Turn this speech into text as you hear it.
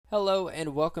Hello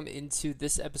and welcome into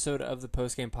this episode of the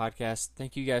Postgame Podcast.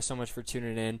 Thank you guys so much for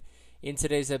tuning in. In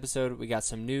today's episode, we got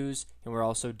some news and we're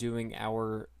also doing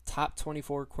our top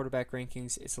 24 quarterback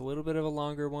rankings. It's a little bit of a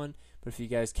longer one, but if you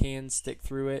guys can, stick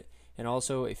through it. And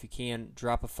also, if you can,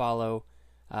 drop a follow,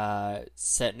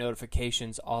 set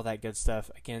notifications, all that good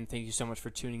stuff. Again, thank you so much for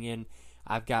tuning in.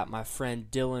 I've got my friend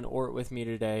Dylan Ort with me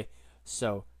today,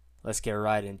 so let's get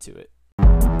right into it.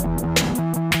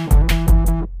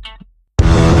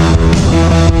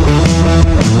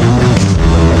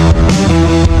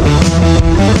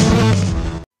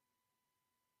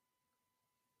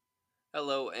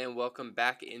 Hello and welcome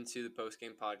back into the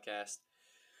Postgame Podcast.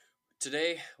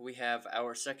 Today we have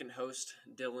our second host,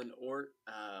 Dylan Ort,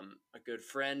 a good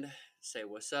friend. Say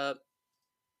what's up.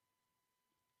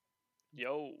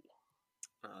 Yo.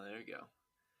 Oh, there you go.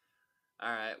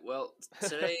 All right. Well,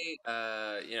 today,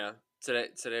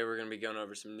 today we're going to be going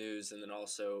over some news, and then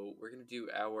also we're going to do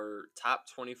our top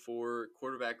 24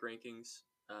 quarterback rankings.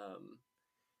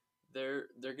 They're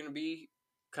going to be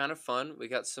kind of fun. We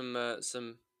got some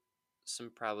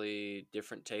probably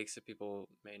different takes that people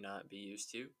may not be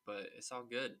used to, but it's all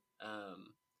good.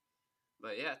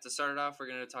 But yeah, to start it off, we're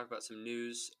going to talk about some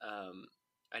news.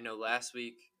 I know last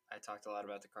week I talked a lot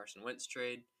about the Carson Wentz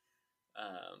trade,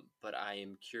 but I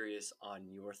am curious on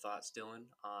your thoughts, Dylan,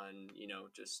 on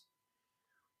just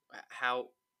how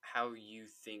you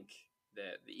think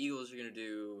that the Eagles are going to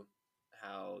do,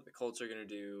 how the Colts are going to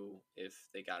do, if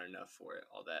they got enough for it,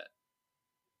 all that.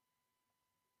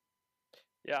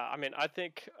 Yeah, I mean, I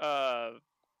think,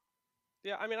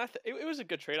 it was a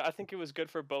good trade. I think it was good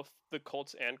for both the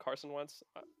Colts and Carson Wentz.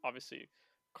 Obviously,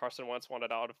 Carson Wentz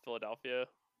wanted out of Philadelphia,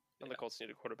 and the Colts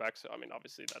needed a quarterback. So, I mean,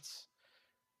 obviously that's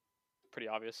pretty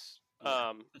obvious.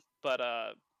 Yeah. But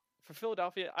for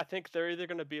Philadelphia, I think they're either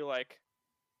going to be like,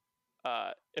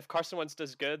 if Carson Wentz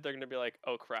does good, they're going to be like,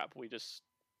 oh crap, we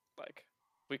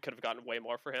could have gotten way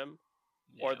more for him,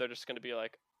 or they're just going to be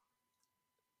like,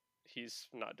 he's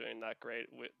not doing that great.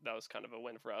 That was kind of a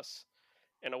win for us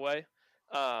in a way.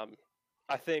 I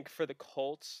think for the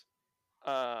Colts,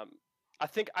 I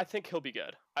think he'll be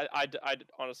good. I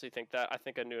honestly think that. I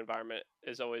think a new environment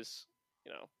is always,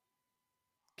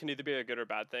 can either be a good or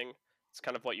bad thing. It's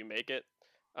kind of what you make it.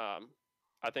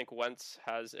 I think Wentz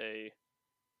has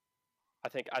I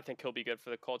think he'll be good for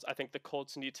the Colts. I think the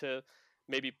Colts need to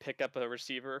maybe pick up a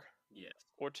receiver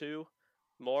or two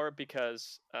more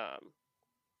because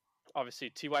obviously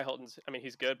T.Y. Hilton's, I mean,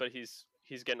 he's good, but he's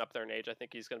getting up there in age. I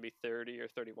think he's going to be 30 or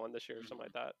 31 this year or something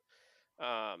like that.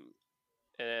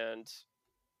 And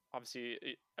obviously,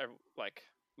 like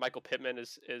Michael Pittman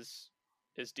is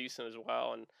decent as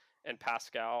well, and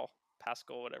Pascal,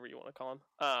 whatever you want to call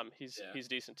him. He's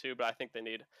decent too, but I think they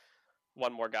need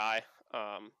one more guy.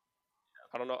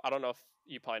 I don't know if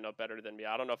you probably know better than me.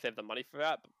 I don't know if they have the money for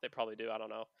that, but they probably do. I don't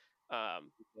know.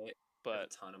 But a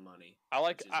ton of money. I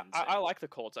like the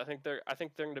Colts. I think they're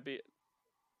going to be.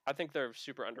 I think they're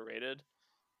super underrated.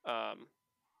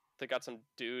 They got some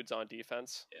dudes on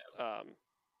defense.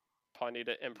 Probably need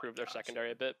to improve their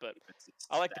secondary a bit, but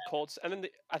I like the Colts. And then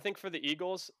I think for the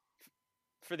Eagles,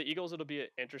 it'll be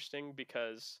interesting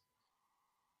because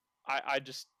I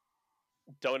just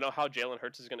don't know how Jalen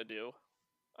Hurts is going to do.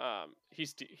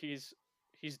 He's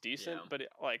decent, but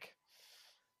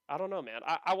I don't know, man.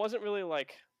 I wasn't really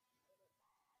like.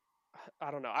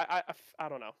 I don't know. I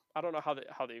don't know. I don't know how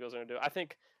the Eagles are going to do. I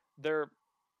think they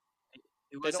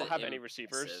don't have any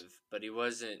receivers, but he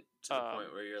wasn't to the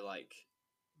point where you're like,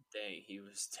 dang, he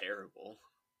was terrible.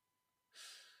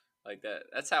 Like that.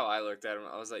 That's how I looked at him.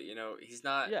 I was like, he's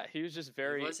not. Yeah, he was just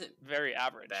very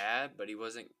average. Bad, but he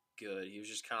wasn't good. He was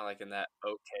just kind of like in that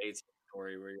okay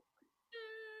territory where you're like,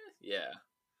 yeah.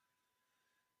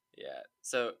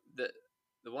 So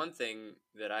the one thing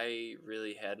that I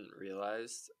really hadn't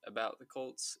realized about the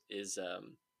Colts is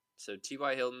so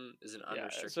T.Y. Hilton is an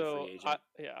unrestricted free agent.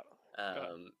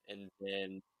 And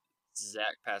then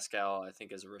Zach Pascal, I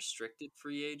think, is a restricted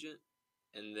free agent.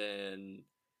 And then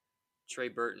Trey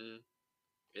Burton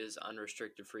is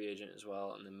unrestricted free agent as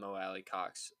well. And then Mo Alley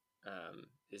Cox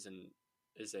is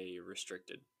a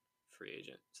restricted free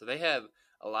agent. So they have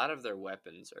a lot of their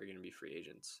weapons are going to be free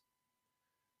agents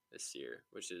this year,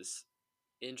 which is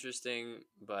interesting.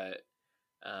 But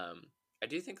I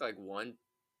do think like one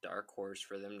dark horse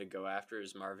for them to go after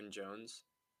is Marvin Jones.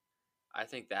 I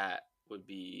think that would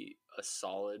be a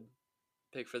solid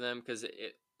pick for them because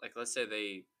let's say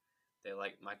they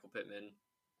like Michael Pittman.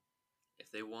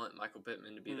 If they want Michael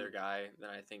Pittman to be their guy, then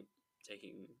I think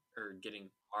getting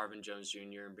Marvin Jones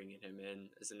Jr. and bringing him in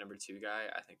as the number 2 guy,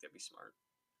 I think that'd be smart.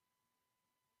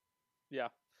 Yeah.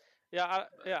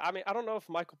 I mean, I don't know if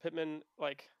Michael Pittman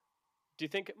Do you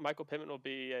think Michael Pittman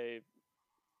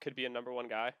could be a number one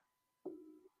guy?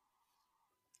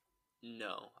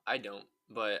 No, I don't.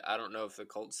 But I don't know if the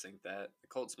Colts think that. The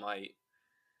Colts might.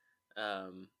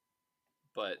 Um,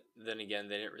 but then again,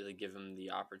 they didn't really give him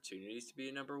the opportunities to be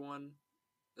a number one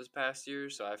this past year,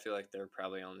 so I feel like they're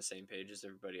probably on the same page as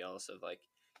everybody else of like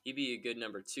he'd be a good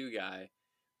number two guy,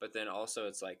 but then also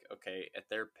it's like okay, at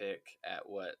their pick at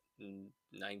what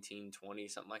 19, 20,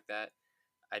 something like that,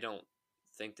 I don't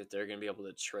think that they're going to be able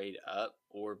to trade up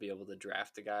or be able to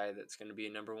draft a guy that's going to be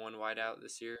a number one wideout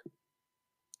this year.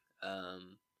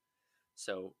 Um,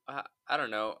 so I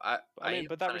don't know. I I mean, am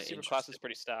but that kind of receiver class is interested.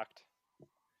 pretty stacked.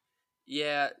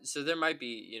 Yeah, so there might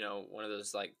be, one of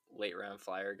those like late round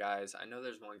flyer guys. I know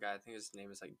there's one guy, I think his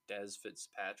name is like Des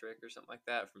Fitzpatrick or something like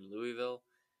that from Louisville.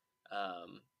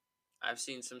 Um, I've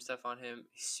seen some stuff on him.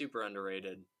 He's super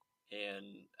underrated,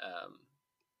 and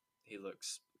he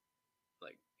looks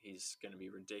like he's going to be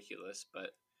ridiculous.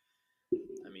 But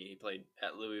I mean, he played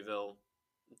at Louisville,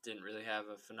 didn't really have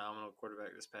a phenomenal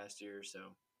quarterback this past year, so.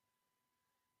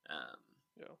 Um,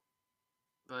 Yeah.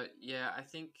 but yeah, I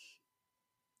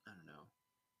don't know.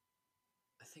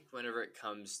 I think whenever it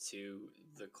comes to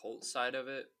the Colts side of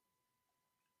it,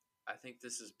 I think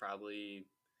this is probably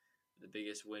the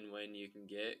biggest win-win you can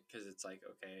get because it's like,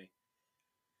 okay,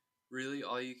 really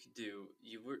all you could do,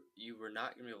 you were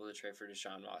not going to be able to trade for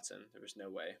Deshaun Watson. There was no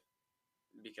way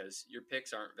because your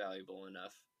picks aren't valuable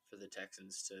enough for the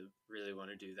Texans to really want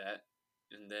to do that.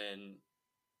 And then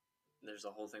there's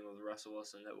a whole thing with Russell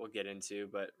Wilson that we'll get into,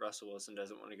 but Russell Wilson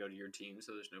doesn't want to go to your team,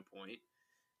 so there's no point.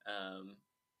 Um,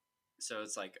 so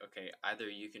it's like, okay, either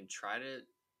you can try to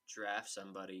draft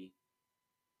somebody,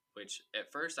 which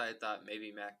at first I thought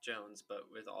maybe Mac Jones, but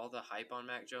with all the hype on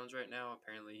Mac Jones right now,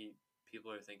 apparently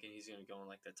people are thinking he's going to go in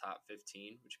like the top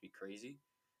 15, which would be crazy.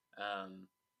 Um,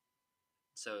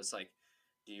 so it's like,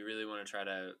 do you really want to try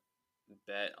to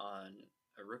bet on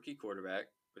a rookie quarterback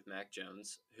with Mac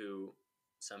Jones, who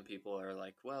some people are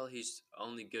like, well, he's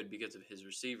only good because of his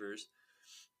receivers,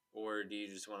 or do you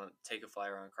just want to take a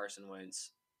flyer on Carson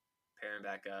Wentz, pair him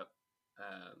back up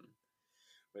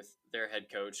with their head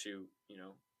coach, who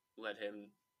led him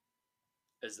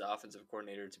as the offensive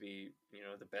coordinator to be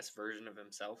the best version of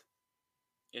himself,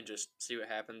 and just see what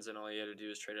happens. And all you had to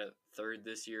do is trade a third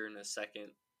this year and a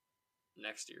second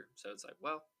next year. So it's like,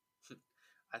 well,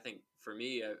 I think for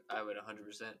me, I would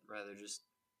 100% rather just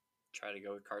try to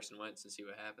go with Carson Wentz and see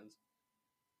what happens.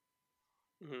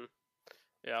 Hmm.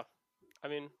 Yeah. I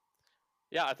mean,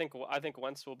 yeah. I think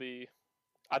Wentz will be.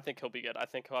 I think he'll be good. I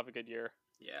think he'll have a good year.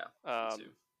 Yeah.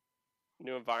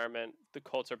 New environment. The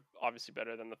Colts are obviously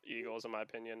better than the Eagles, in my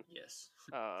opinion. Yes.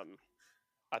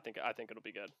 I think it'll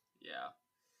be good. Yeah.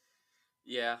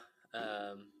 Yeah.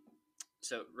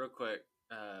 So real quick,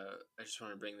 I just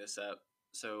want to bring this up.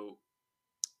 So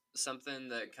something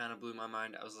that kind of blew my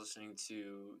mind. I was listening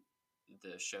to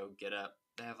the show Get Up.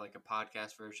 They have like a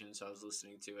podcast version, so I was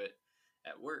listening to it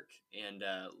at work, and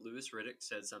Louis Riddick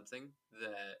said something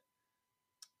that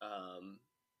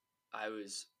I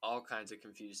was all kinds of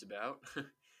confused about.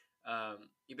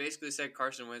 He basically said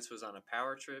Carson Wentz was on a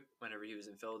power trip whenever he was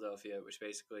in Philadelphia, which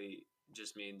basically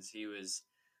just means he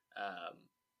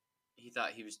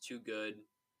thought he was too good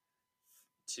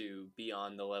to be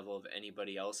on the level of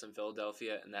anybody else in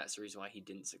Philadelphia, and that's the reason why he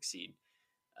didn't succeed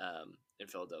in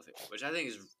Philadelphia, which I think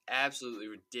is absolutely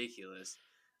ridiculous.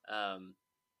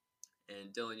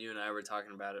 And Dylan, you and I were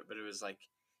talking about it, but it was like,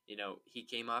 he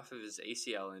came off of his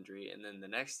ACL injury, and then the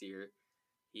next year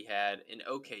he had an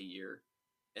okay year,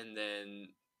 and then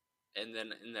in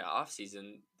the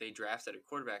offseason they drafted a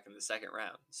quarterback in the second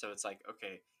round. So it's like,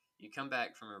 okay, you come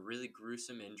back from a really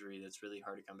gruesome injury that's really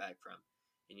hard to come back from,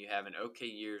 and you have an okay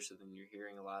year, so then you're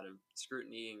hearing a lot of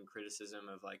scrutiny and criticism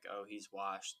of like, oh, he's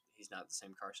washed, he's not the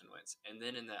same Carson Wentz. And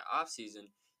then in that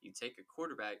offseason, you take a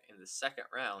quarterback in the second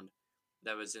round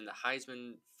that was in the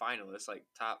Heisman finalists, like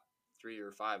top 3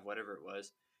 or 5, whatever it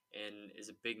was, and is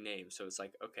a big name. So it's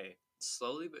like, okay,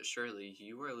 slowly but surely,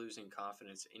 you are losing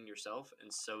confidence in yourself,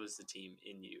 and so is the team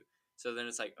in you. So then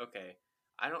it's like, okay,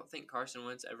 I don't think Carson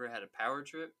Wentz ever had a power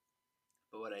trip,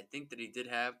 but what I think that he did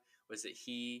have was that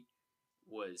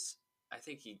I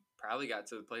think he probably got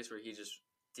to the place where he just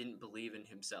didn't believe in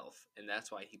himself. And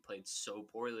that's why he played so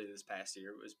poorly this past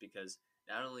year, was because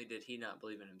not only did he not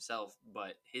believe in himself,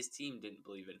 but his team didn't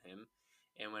believe in him.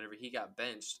 And whenever he got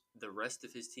benched, the rest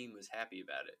of his team was happy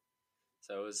about it.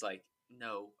 So it was like,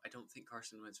 no, I don't think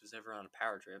Carson Wentz was ever on a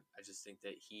power trip. I just think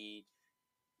that he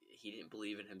didn't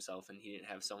believe in himself, and he didn't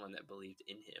have someone that believed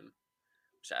in him.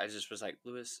 Which I just was like,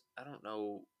 Lewis, I don't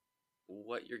know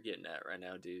what you're getting at right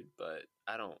now, dude, but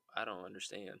I don't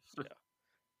understand. Yeah.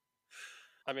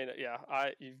 I mean, yeah,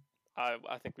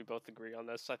 I think we both agree on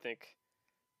this. I think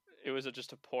it was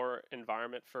just a poor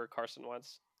environment for Carson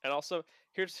Wentz. And also,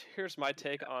 here's my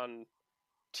take on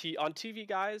TV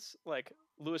guys like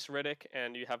Lewis Riddick,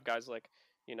 and you have guys like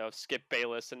Skip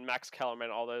Bayless and Max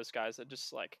Kellerman, all those guys that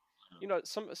just like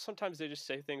sometimes they just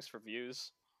say things for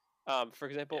views. For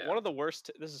example, Yeah. one of the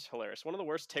worst. This is hilarious. One of the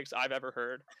worst takes I've ever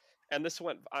heard, and this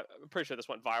went. I'm pretty sure this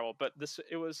went viral. But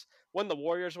it was when the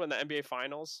Warriors won the NBA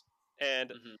Finals,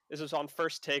 and Hmm. this was on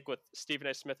First Take with Stephen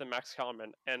A. Smith and Max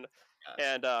Kellerman, and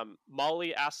Gotcha.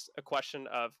 Molly asked a question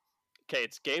of, okay,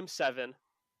 it's Game 7,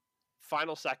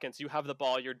 final seconds. You have the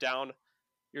ball. You're down.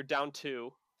 You're down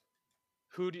two.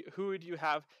 Who would you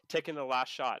have taken the last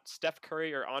shot? Steph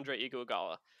Curry or Andre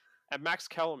Iguodala? And Max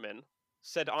Kellerman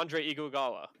said Andre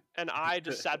Iguodala. And I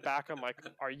just sat back. I'm like,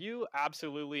 are you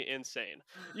absolutely insane?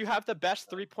 You have the best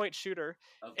 3-point shooter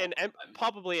Of in all time.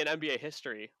 probably in NBA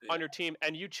history Yeah. on your team,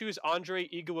 and you choose Andre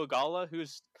Iguodala,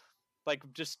 who's like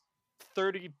just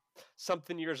 30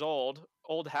 something years old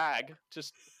hag.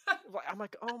 Just I'm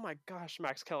like, oh my gosh,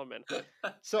 Max Kellerman.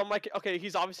 So I'm like, okay,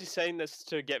 he's obviously saying this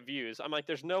to get views. I'm like,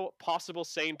 there's no possible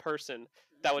sane person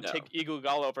that would No. take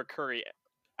Iguodala over Curry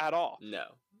at all. No.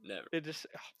 Never. It just,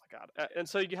 oh my god. And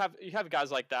so you have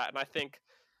guys like that, and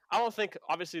I don't think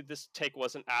obviously this take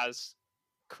wasn't as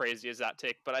crazy as that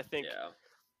take, but I think Yeah.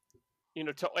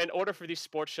 in order for these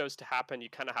sports shows to happen, you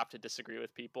kind of have to disagree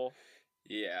with people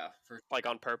Yeah. For like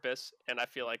on purpose, and I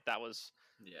feel like that was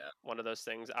yeah. one of those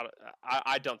things.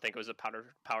 I don't think it was a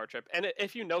power trip. And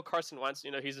if you know Carson Wentz,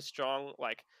 he's a strong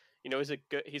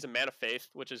he's a man of faith,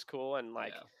 which is cool. And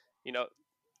like Yeah. you know,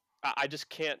 I just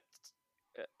can't.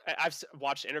 I've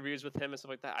watched interviews with him and stuff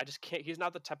like that. I just can't. He's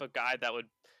not the type of guy that would.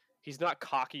 He's not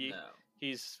cocky. No.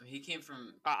 He's. He came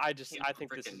from I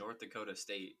think this freaking is. North Dakota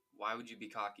State. Why would you be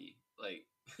cocky? Like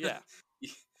Yeah.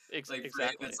 like for him,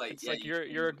 Exactly. it's like It's yeah, like you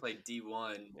you're. play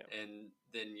D1 Yeah. and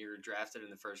then you're drafted in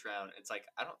the first round. It's like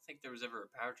I don't think there was ever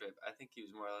a power trip. I think he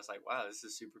was more or less like, wow, this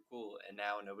is super cool, and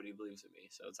now nobody believes in me.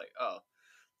 So it's like, oh,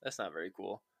 that's not very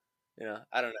cool.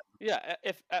 I don't know. Yeah,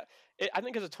 if I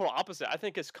think it's a total opposite. I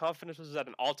think his confidence was at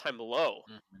an all-time low.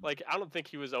 Mhm. Like I don't think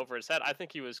he was over his head. I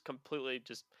think he was completely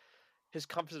just his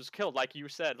confidence was killed. Like you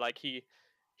said, like he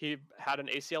had an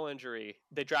ACL injury.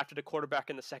 They drafted a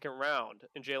quarterback in the second round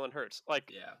in Jalen Hurts.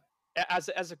 Like Yeah, as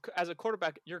a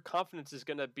quarterback, your confidence is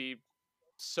going to be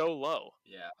so low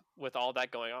yeah, with all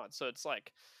that going on. So it's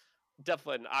like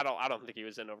definitely I don't think he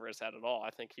was in over his head at all.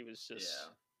 I think he was just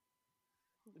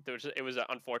yeah, it was an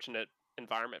unfortunate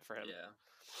environment for him. yeah.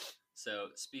 So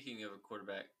speaking of a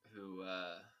quarterback who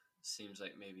seems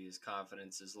like maybe his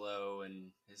confidence is low and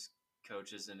his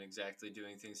coach isn't exactly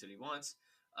doing things that he wants,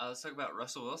 let's talk about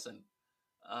Russell Wilson.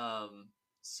 Um,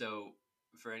 so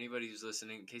for anybody who's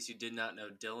listening, in case you did not know,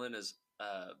 Dylan is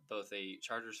both a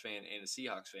Chargers fan and a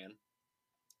Seahawks fan,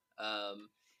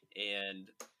 and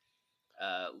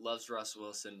loves Russell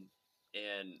Wilson.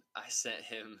 And I sent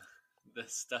him the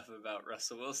stuff about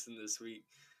Russell Wilson this week,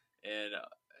 and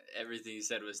everything he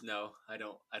said was no. I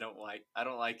don't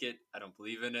like it. I don't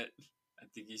believe in it. I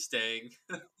think he's staying.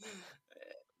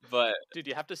 But Dude,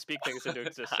 you have to speak things into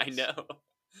existence. I know.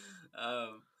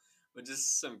 But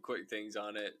just some quick things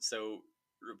on it. So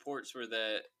reports were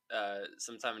that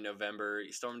sometime in November,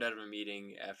 he stormed out of a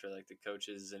meeting after like the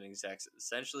coaches and execs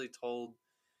essentially told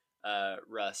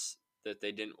Russ that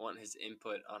they didn't want his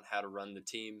input on how to run the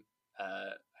team.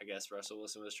 I guess Russell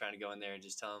Wilson was trying to go in there and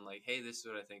just tell him like, "Hey, this is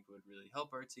what I think would really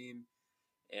help our team."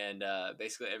 And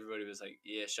basically, everybody was like,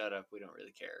 "Yeah, shut up. We don't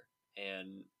really care."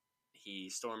 And he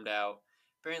stormed out.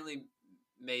 Apparently,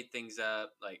 made things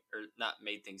up, like, or not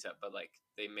made things up, but like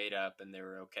they made up and they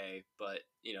were okay. But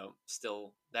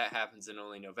still, that happens in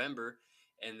only November.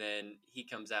 And then he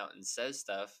comes out and says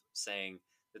stuff saying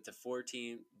that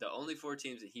the only four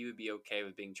teams that he would be okay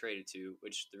with being traded to,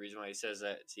 which the reason why he says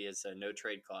that is he has a no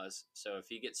trade clause. So if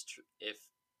if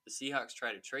the Seahawks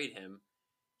try to trade him,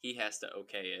 he has to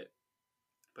okay it.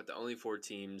 But the only four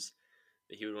teams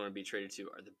that he would want to be traded to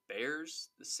are the Bears,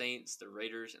 the Saints, the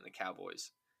Raiders, and the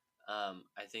Cowboys.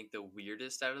 I think the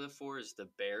weirdest out of the four is the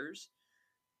Bears.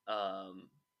 Um,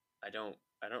 I don't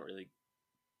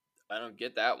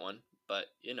get that one, but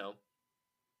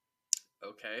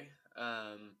okay.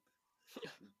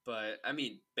 But I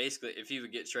mean, basically, if he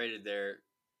would get traded there,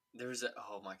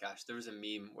 oh my gosh, there was a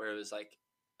meme where it was like,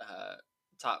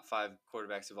 top five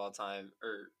quarterbacks of all time,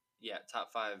 or yeah,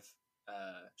 top five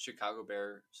Chicago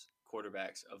Bears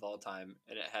quarterbacks of all time,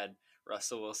 and it had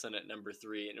Russell Wilson at number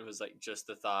 3, and it was like just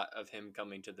the thought of him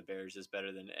coming to the Bears is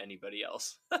better than anybody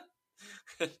else.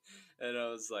 And I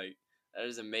was like, that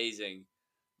is amazing.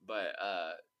 But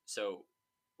so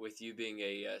with you being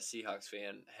a Seahawks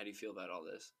fan, how do you feel about all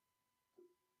this?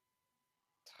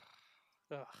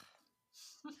 Ugh.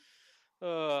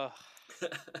 Ugh.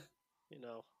 You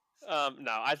know.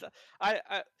 No, I,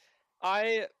 I,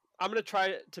 I, I'm gonna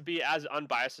try to be as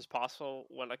unbiased as possible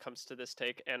when it comes to this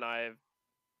take, and I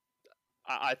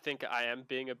think I am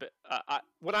being a bit.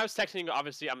 When I was texting,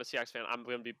 obviously I'm a Seahawks fan. I'm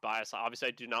going to be biased. Obviously,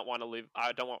 I do not want to leave.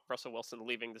 I don't want Russell Wilson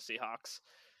leaving the Seahawks.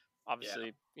 Yeah,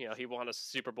 Obviously, he won a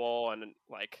Super Bowl, and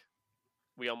like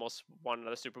we almost won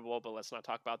another Super Bowl, but let's not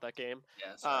talk about that game.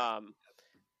 yeah, sorry.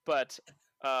 But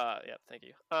yeah, thank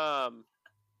you.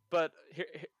 But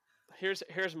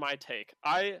here's my take.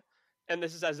 And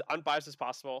this is as unbiased as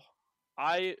possible.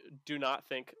 I do not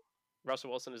think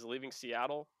Russell Wilson is leaving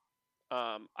Seattle.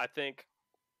 I think,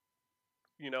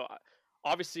 you know,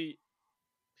 obviously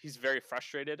he's very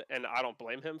frustrated, and I don't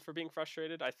blame him for being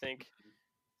frustrated. I think,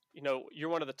 you're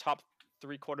one of the top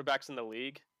 3 quarterbacks in the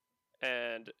league,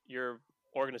 and your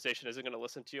organization isn't going to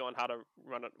listen to you on how to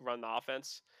run the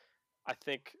offense. I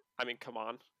mean, come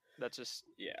on. That's just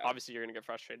obviously you're going to get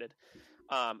frustrated.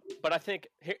 But I think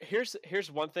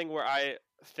here's one thing where I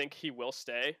think he will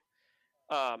stay.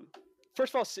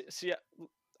 First of all,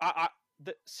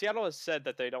 Seattle has said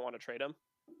that they don't want to trade him,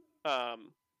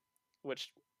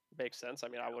 which makes sense. I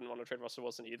mean, I wouldn't want to trade Russell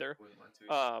Wilson either. Wouldn't want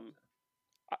to.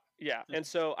 Yeah, and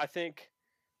so I think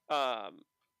the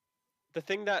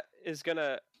thing that is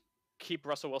gonna keep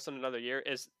Russell Wilson another year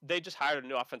is they just hired a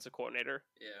new offensive coordinator.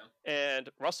 Yeah. And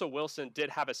Russell Wilson did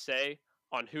have a say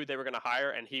on who they were going to hire,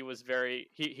 and he was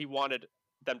he wanted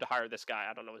them to hire this guy.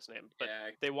 I don't know his name, but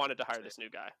they wanted to hire this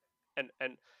new guy. And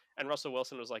Russell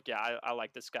Wilson was like, yeah, I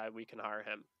like this guy. We can hire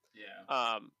him.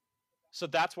 Yeah. So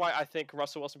that's why I think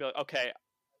Russell Wilson will be like, okay,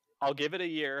 I'll give it a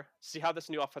year, see how this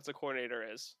new offensive coordinator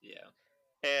is. Yeah.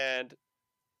 And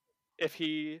if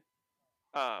he,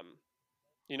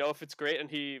 if it's great and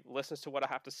he listens to what I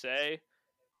have to say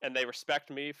and they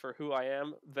respect me for who I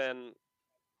am, then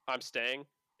I'm staying.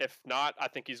 If not, I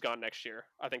think he's gone next year.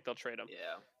 I think they'll trade him.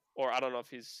 Yeah. Or I don't know if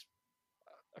he's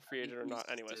a free agent or not.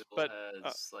 Anyways, but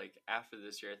like after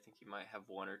this year, I think he might have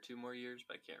 1 or 2 more years,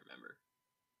 but I can't remember.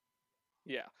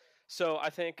 Yeah. So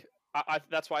I think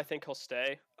that's why I think he'll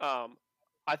stay. I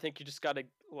think you just got to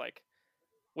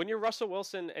when you're Russell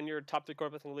Wilson and you're top 3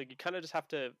 quarterback in the league, you kind of just have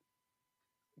to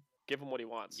give him what he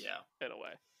wants. Yeah. In a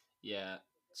way. Yeah.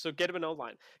 So get him an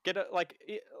O-line.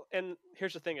 And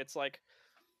here's the thing. It's like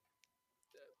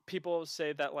people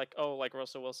say that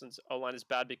Russell Wilson's O-line is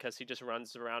bad because he just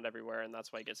runs around everywhere and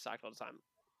that's why he gets sacked all the time.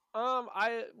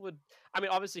 I mean,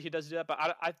 obviously he does do that, but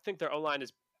I think their O-line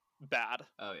is bad.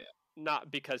 Oh yeah.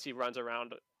 Not because he runs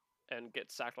around and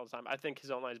gets sacked all the time. I think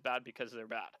his O-line is bad because they're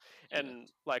bad.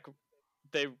 And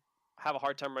they have a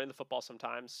hard time running the football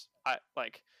sometimes.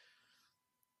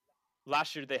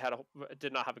 Last year they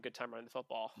did not have a good time running the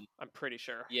football. I'm pretty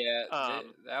sure. Yeah,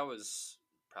 that was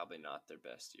probably not their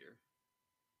best year.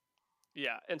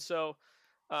 Yeah, and so,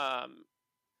 that's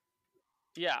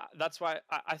why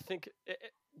I think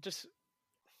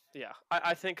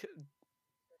I think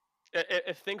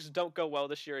if things don't go well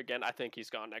this year again, I think he's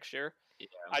gone next year. Yeah.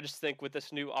 I just think with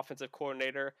this new offensive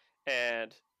coordinator,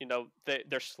 and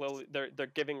they're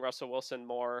giving Russell Wilson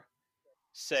more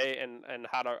say and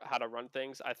how to run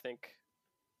things. I think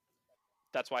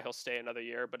that's why he'll stay another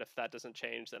year. But if that doesn't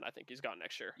change, then I think he's gone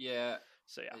next year. Yeah.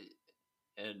 So yeah.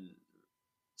 And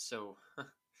so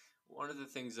one of the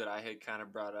things that I had kind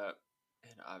of brought up,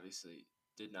 and obviously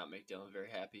did not make Dylan very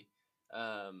happy,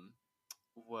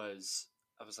 was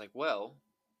I was like, well,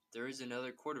 there is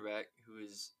another quarterback who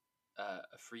is a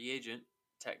free agent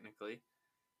technically,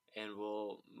 and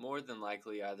will more than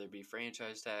likely either be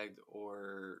franchise tagged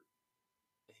or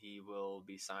he will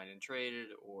be signed and traded,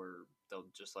 or they'll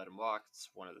just let him walk. It's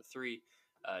one of the three.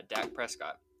 Dak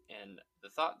Prescott. And the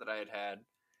thought that I had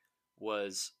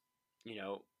was,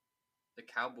 the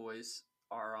Cowboys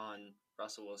are on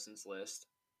Russell Wilson's list.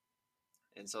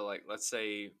 And so, let's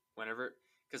say whenever,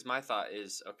 because my thought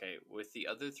is, okay, with the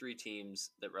other 3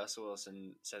 teams that Russell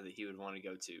Wilson said that he would want to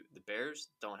go to, the Bears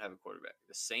don't have a quarterback.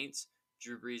 The Saints,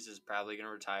 Drew Brees is probably going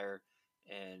to retire.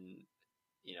 And,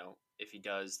 if he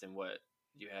does, then what?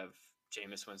 You have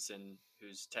Jameis Winston,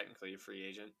 who's technically a free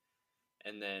agent.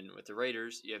 And then with the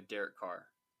Raiders, you have Derek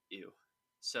Carr. Ew.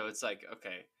 So it's like,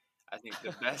 okay, I think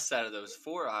the best out of those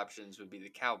 4 options would be the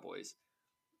Cowboys.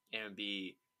 And it would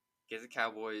be get the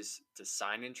Cowboys to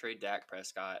sign and trade Dak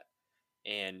Prescott.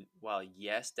 And while,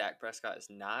 yes, Dak Prescott is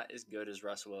not as good as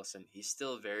Russell Wilson, he's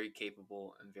still a very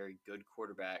capable and very good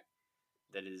quarterback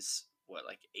that is,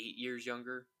 8 years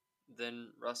younger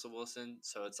than Russell Wilson.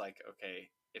 So it's like, okay,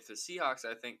 if the Seahawks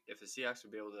would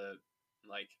be able to,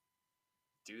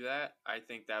 do that, I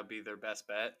think that would be their best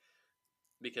bet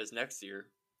because next year,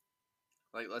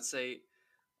 like let's say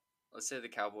the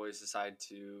Cowboys decide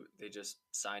to they just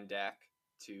sign Dak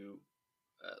to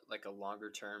like a longer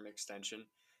term extension,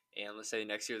 and let's say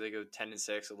next year they go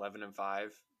 10-6, 11-5,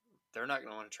 they're not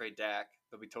going to want to trade Dak.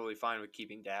 They'll be totally fine with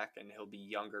keeping Dak, and he'll be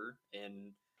younger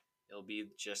and he'll be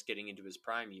just getting into his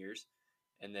prime years.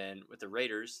 And then with the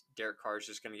Raiders, Derek Carr is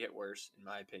just going to get worse, in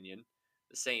my opinion.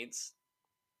 The Saints,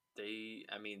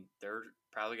 I mean, they're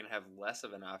probably going to have less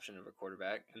of an option of a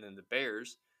quarterback. And then the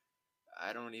Bears,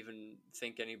 I don't even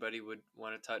think anybody would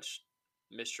want to touch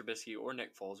Mitch Trubisky or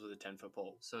Nick Foles with a 10-foot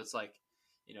pole. So it's like,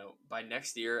 by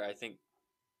next year, I think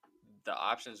the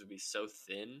options would be so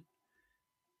thin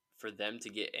for them to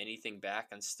get anything back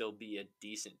and still be a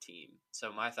decent team.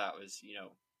 So my thought was,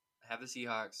 have the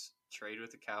Seahawks trade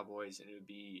with the Cowboys, and it would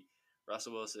be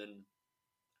Russell Wilson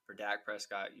for Dak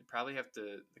Prescott.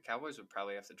 The Cowboys would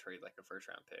probably have to trade like a first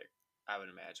round pick, I would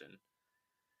imagine,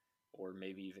 or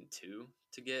maybe even two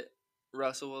to get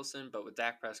Russell Wilson. But with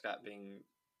Dak Prescott being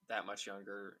that much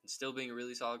younger and still being a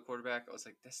really solid quarterback, I was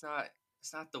like, it's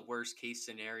not the worst case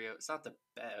scenario. It's not the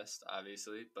best,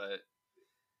 obviously, but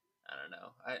I don't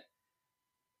know.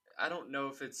 I don't know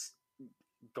if it's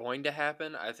going to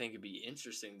happen. I think it'd be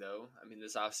interesting though. I mean,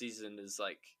 this offseason is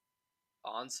like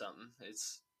on something.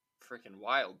 It's freaking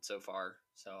wild so far.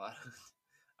 So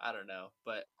I don't know,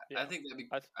 but Yeah, I think yeah.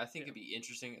 it'd be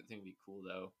interesting. I think it'd be cool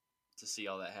though to see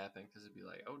all that happen because it'd be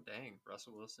like, oh dang,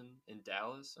 Russell Wilson in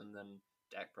Dallas, and then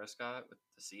Dak Prescott with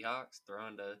the Seahawks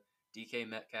throwing to DK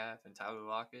Metcalf and Tyler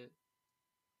Lockett.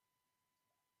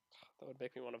 That would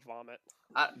make me want to vomit.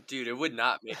 Dude, it would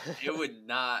not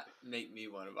make me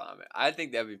want to vomit. I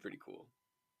think that'd be pretty cool.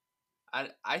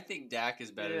 I think Dak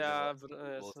is better than what Yeah, but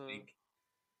people think,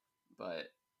 but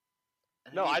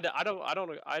no, I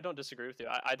don't disagree with you.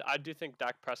 I do think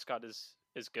Dak Prescott is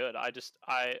good. I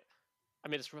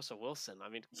mean, it's Russell Wilson. I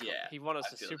mean, yeah, he won us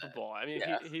I a feel Super that. Bowl. I mean,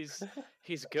 Yeah,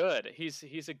 he's good.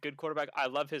 He's a good quarterback. I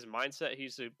love his mindset.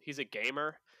 He's a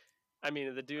gamer. I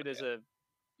mean, the dude is okay.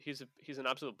 he's an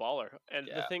absolute baller. And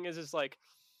the Yeah, thing is like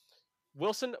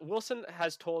Wilson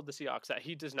has told the Seahawks that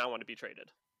he does not want to be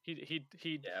traded.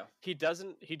 yeah, He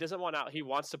doesn't want out. He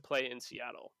wants to play in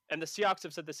Seattle. And the Seahawks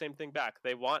have said the same thing back.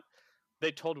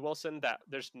 They told Wilson that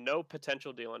there's no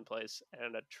potential deal in place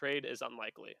and a trade is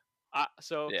unlikely.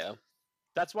 So yeah,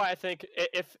 that's why I think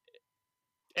if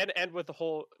and with the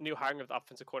whole new hiring of the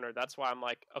offensive corner, that's why I'm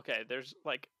like, okay, there's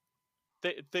like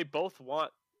they both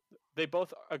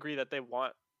agree that they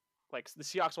want, like, the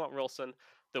Seahawks want Wilson,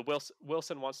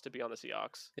 Wilson wants to be on the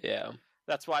Seahawks. yeah,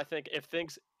 That's why I think if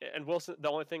things and Wilson, the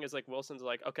only thing is like Wilson's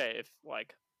like, okay, if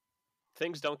like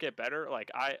things don't get better,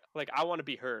 I want to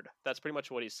be heard. That's pretty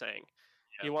much what he's saying.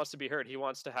 He yeah. wants to be heard. He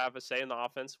wants to have a say in the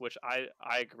offense, which I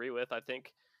agree with. I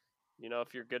think,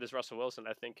 if you're good as Russell Wilson,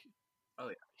 I think Oh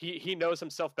yeah, he knows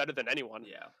himself better than anyone.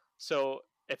 yeah, So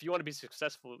if you want to be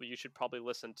successful, you should probably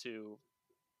listen to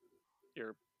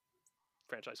your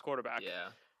franchise quarterback. yeah,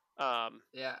 Um,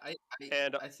 yeah.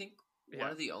 and I think one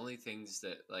yeah, of the only things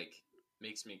that like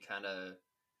makes me kind of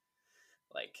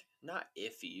like not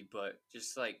iffy, but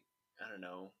just like I don't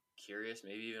know, curious,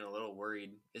 maybe even a little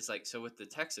worried is like so with the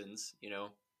Texans,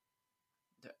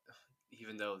 th-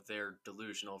 even though they're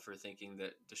delusional for thinking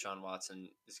that Deshaun Watson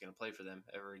is going to play for them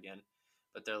ever again,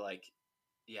 but they're like,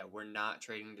 yeah, we're not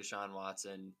trading Deshaun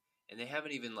Watson, and they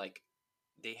haven't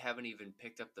even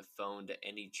picked up the phone to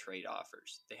any trade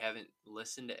offers. They haven't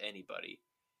listened to anybody,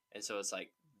 and so it's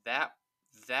like that.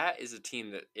 That is a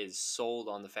team that is sold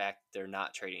on the fact they're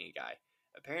not trading a guy.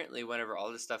 Apparently, whenever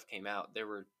all this stuff came out, there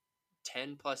were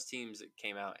 10 plus teams that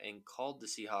came out and called the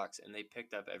Seahawks, and they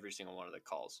picked up every single one of the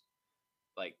calls,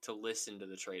 like to listen to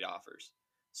the trade offers.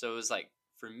 So it was like,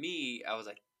 for me, I was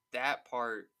like, that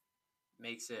part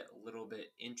makes it a little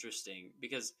bit interesting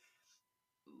because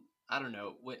I don't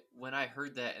know when I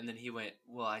heard that, and then he went,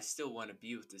 "Well, I still want to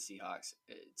be with the Seahawks."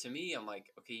 To me, I'm like,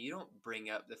 okay, you don't bring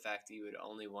up the fact that you would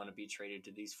only want to be traded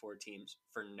to these four teams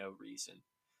for no reason.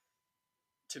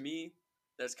 To me,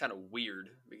 that's kind of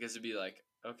weird because it'd be like,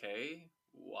 okay,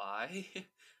 why?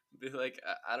 Be like,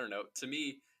 I don't know. To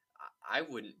me, I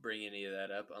wouldn't bring any of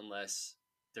that up unless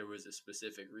there was a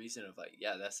specific reason of like,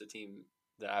 yeah, that's the team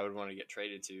that I would want to get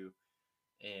traded to,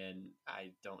 and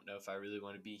I don't know if I really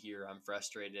want to be here. I'm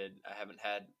frustrated. I haven't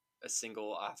had a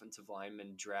single offensive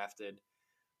lineman drafted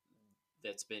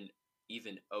that's been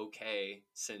even okay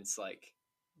since like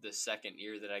the second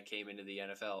year that I came into the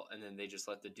NFL, and then they just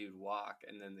let the dude walk,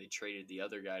 and then they traded the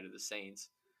other guy to the Saints.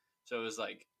 So it was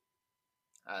like,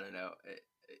 I don't know.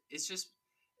 It's just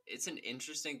it's an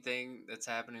interesting thing that's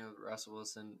happening with Russell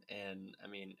Wilson, and I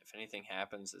mean, if anything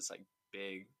happens, it's like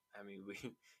big. I mean,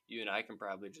 you and I can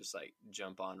probably just like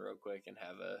jump on real quick and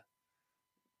have a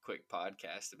quick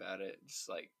podcast about it, just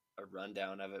like a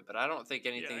rundown of it. But I don't think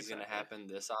Yeah, anything's going to exactly. happen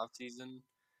this off season.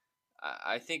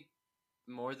 I think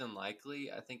more than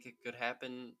likely, I think it could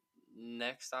happen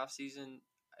next off season.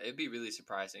 It'd be really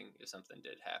surprising if something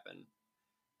did happen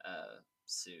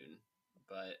soon.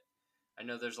 But I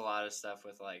know there's a lot of stuff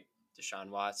with like Deshaun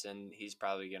Watson. He's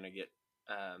probably going to get.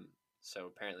 So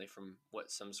apparently, from what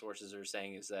some sources are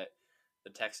saying, is that the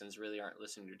Texans really aren't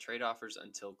listening to trade offers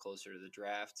until closer to the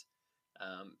draft.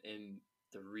 And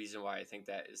the reason why I think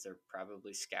that is they're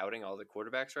probably scouting all the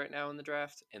quarterbacks right now in the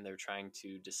draft, and they're trying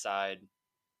to decide,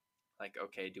 like,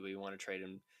 okay, do we want to trade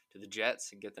him to the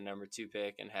Jets and get the number 2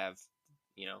 pick and have,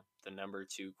 the number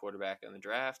 2 quarterback in the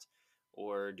draft,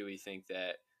 or do we think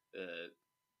that the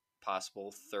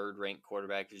possible third ranked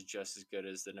quarterback is just as good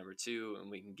as the number 2,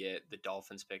 and we can get the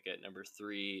Dolphins pick at number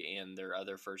 3 and their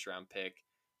other first round pick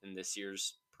in this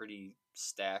year's pretty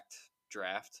stacked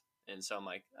draft? And so I'm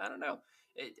like, I don't know.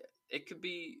 It could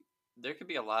be, there could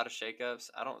be a lot of shakeups.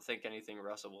 I don't think anything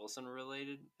Russell Wilson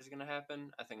related is going to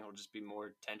happen. I think it'll just be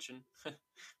more tension,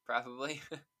 probably,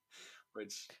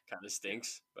 which kind of Yeah.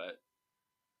 stinks. But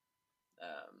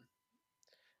um,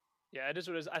 Yeah, it is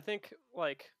what it is. I think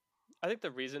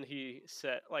the reason he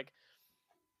said like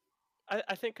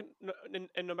I think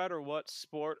no matter what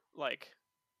sport, like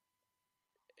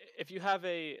if you have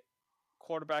a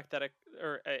quarterback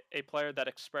or a player that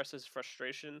expresses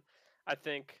frustration, I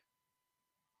think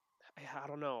I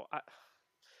don't know.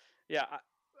 Yeah,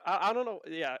 I don't know.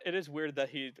 Yeah, it is weird that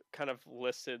he kind of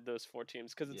listed those 4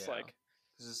 teams because it's yeah, like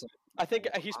it's like, I think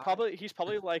why? he's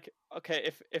probably like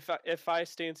okay if I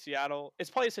stay in Seattle, it's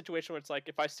probably a situation where it's like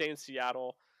if I stay in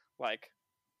Seattle, like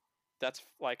that's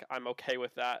like I'm okay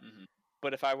with that. Mm-hmm.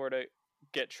 But if I were to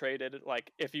get traded,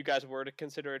 like if you guys were to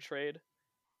consider a trade,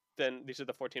 then these are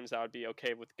the 4 teams that I would be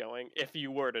okay with going if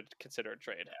you were to consider a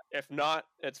trade. If not,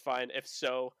 it's fine. If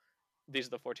so, these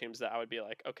are the 4 teams that I would be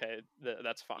like, okay,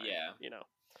 that's fine, Yeah, you know.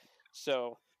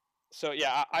 So,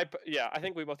 yeah, yeah, I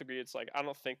think we both agree. It's like I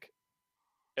don't think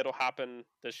it'll happen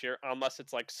this year unless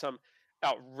it's like some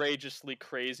outrageously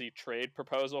crazy trade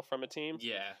proposal from a team.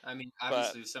 yeah. I mean, But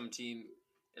obviously, if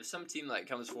some team like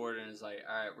comes forward and is like,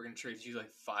 all right, we're gonna trade you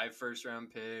like 5 first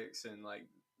round picks and like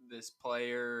this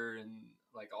player and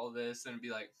like all this, then it'd be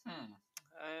like,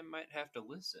 I might have to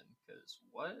listen because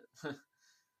what?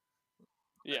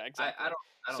 yeah, I exactly. don't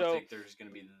I don't So think there's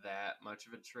gonna be that much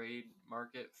of a trade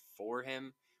market for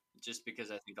him, just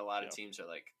because I think a lot of yeah, teams are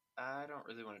like, I don't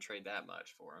really want to trade that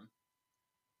much for him.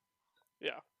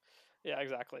 yeah, yeah,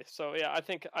 exactly. So yeah, I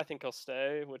think he'll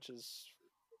stay, which is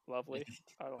lovely.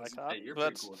 I I was like gonna that. say you're pretty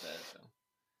That's cool with that, so.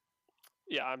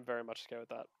 yeah, I'm very much okay with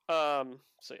that.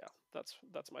 So yeah,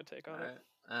 that's my take All on it.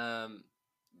 right.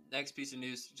 Next piece of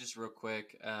news, just real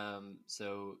quick.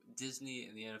 So Disney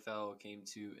and the NFL came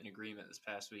to an agreement this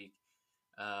past week,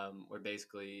 where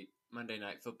basically Monday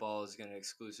Night Football is going to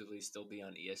exclusively still be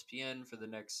on ESPN for the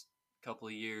next couple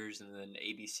of years, and then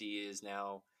ABC is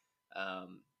now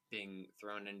being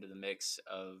thrown into the mix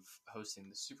of hosting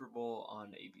the Super Bowl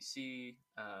on ABC.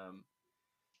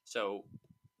 So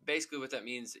basically what that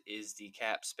means is the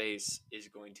cap space is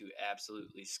going to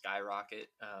absolutely skyrocket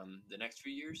the next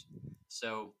few years.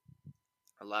 So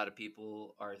a lot of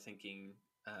people are thinking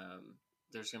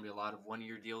there's going to be a lot of 1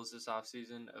 year deals this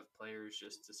offseason of players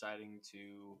just deciding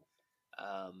to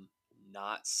um,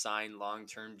 not sign long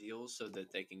term deals so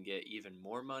that they can get even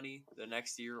more money the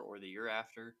next year or the year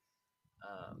after.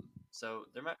 So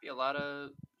there might be a lot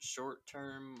of short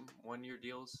term 1 year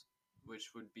deals,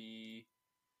 which would be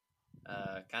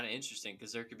kind of interesting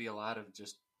because there could be a lot of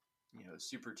just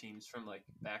super teams from like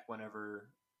back whenever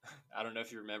I don't know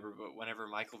if you remember, but whenever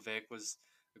Michael Vick was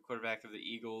the quarterback of the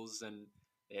Eagles and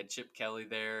they had Chip Kelly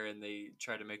there and they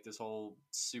tried to make this whole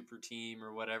super team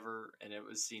or whatever, and it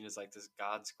was seen as like this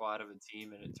god squad of a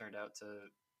team, and it turned out to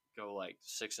go like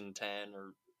 6-10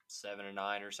 or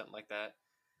 7-9 or something like that.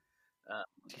 Uh,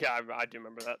 Yeah, I do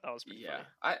remember that. That was pretty yeah,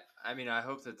 funny. I mean I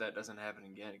hope that that doesn't happen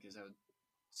again because that would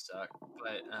suck.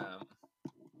 But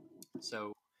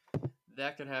so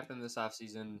that could happen this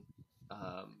offseason.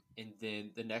 And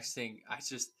then the next thing,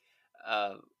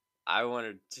 uh, I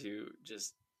wanted to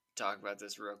just talk about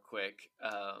this real quick.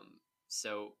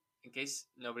 So, in case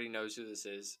nobody knows who this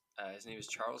is, his name is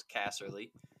Charles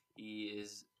Casserly. He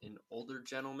is an older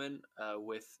gentleman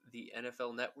with the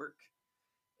NFL Network.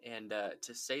 And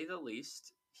to say the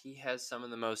least, he has some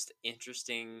of the most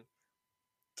interesting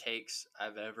takes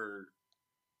I've ever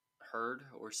heard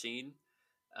or seen.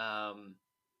 Um,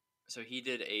 so he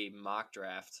did a mock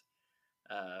draft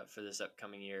for this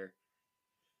upcoming year,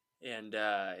 and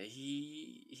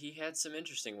he had some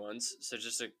interesting ones. So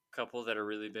just a couple that are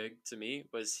really big to me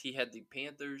was he had the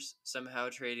Panthers somehow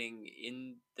trading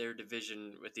in their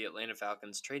division with the Atlanta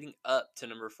Falcons, trading up to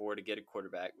number 4 to get a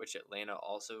quarterback, which Atlanta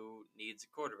also needs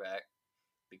a quarterback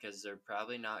because they're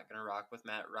probably not going to rock with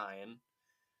Matt Ryan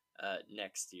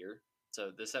next year. So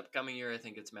this upcoming year, I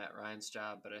think it's Matt Ryan's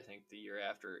job, but I think the year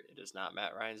after it is not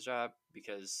Matt Ryan's job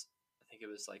because I think it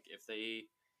was like if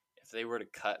they were to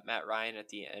cut Matt Ryan at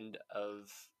the end of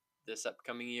this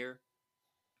upcoming year,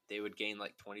 they would gain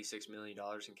like $26 million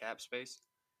in cap space,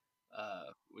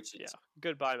 which Yeah. is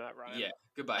Goodbye, Matt Ryan. yeah,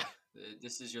 goodbye.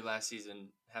 This is your last season.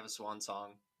 Have a swan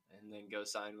song, and then go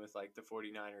sign with like the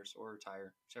 49ers or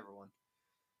retire, whichever one.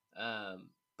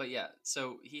 But yeah,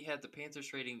 so he had the Panthers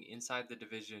trading inside the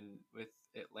division with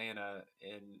Atlanta,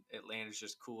 and Atlanta's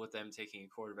just cool with them taking a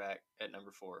quarterback at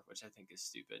number 4, which I think is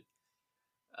stupid.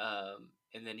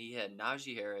 And then he had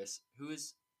Najee Harris, who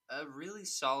is a really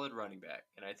solid running back,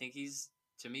 and I think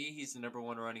to me he's the number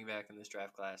 1 running back in this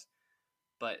draft class.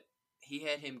 But he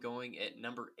had him going at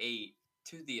number 8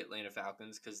 to the Atlanta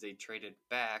Falcons because they traded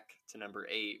back to number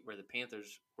 8 where the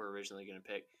Panthers were originally going to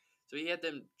pick. So he had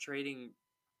them trading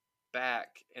back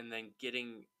and then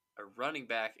getting a running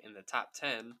back in the top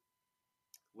 10,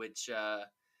 which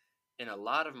in a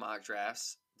lot of mock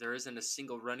drafts, there isn't a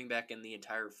single running back in the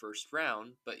entire first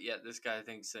round, but yet this guy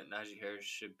thinks that Najee Harris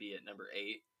should be at number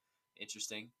 8.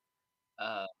 Interesting.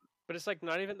 Uh, But it's like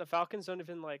not even the Falcons don't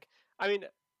even like. I mean,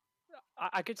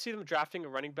 I could see them drafting a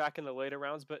running back in the later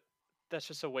rounds, but that's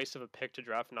just a waste of a pick to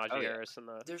draft oh, Najee yeah. Harris in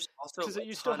the There's also because a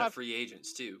you still ton of have free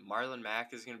agents, too. Marlon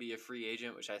Mack is going to be a free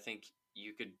agent, which I think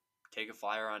you could take a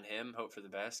flyer on him, hope for the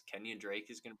best. Kenyon Drake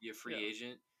is going to be a free yeah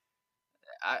agent.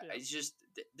 I yeah it's just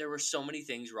there were so many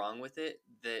things wrong with it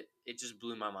that it just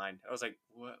blew my mind. I was like,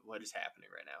 what is happening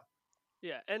right now?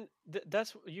 yeah, and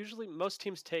that's usually most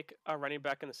teams take a running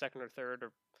back in the second or third,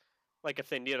 or like if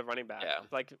they need a running back, Yeah.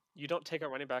 like you don't take a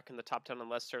running back in the top 10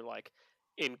 unless they're like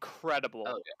Oh, incredible.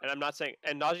 And I'm not saying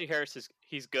and Najee Harris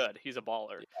he's good, he's a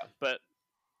baller, yeah. but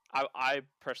I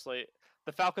personally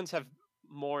the Falcons have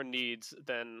more needs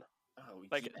than Oh,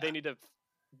 like yeah. they need to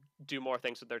do more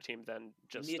things with their team than You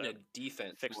just need a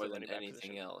defense fix more the than running back anything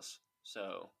position. else.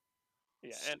 So,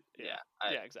 Yeah, and yeah,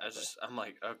 yeah, exactly. I'm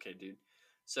like, okay, dude.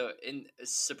 So,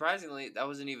 surprisingly, that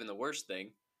wasn't even the worst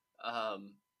thing.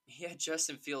 He had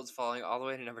Justin Fields falling all the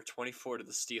way to number 24 to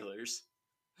the Steelers,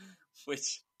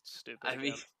 which Stupid I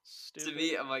mean, again. to Stupid.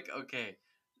 me, I'm like, okay.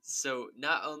 So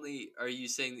not only are you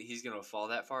saying that he's going to fall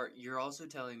that far, you're also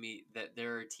telling me that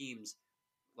there are teams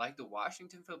like the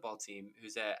Washington football team,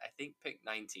 who's at I think pick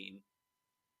 19,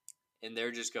 and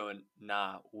they're just going,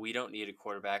 nah, we don't need a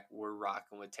quarterback. We're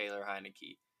rocking with Taylor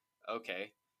Heineke.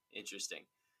 Okay, interesting.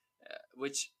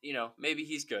 Which maybe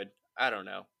he's good. I don't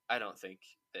know. I don't think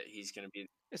that he's going to be.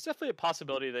 It's definitely a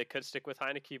possibility they could stick with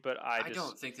Heineke, but I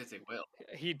don't think that they will.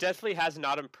 he definitely has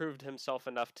not improved himself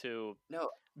enough to No,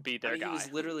 be I their mean, he guy.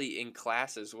 was literally in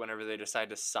classes whenever they decided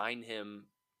to sign him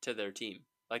to their team.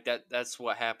 Like that's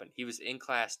what happened. He was in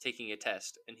class taking a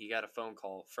test and he got a phone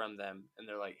call from them and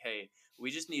they're like, "Hey, we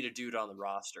just need a dude on the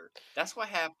roster." That's what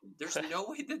happened. There's no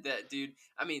way that dude,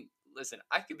 I mean, listen,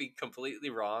 I could be completely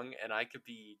wrong and I could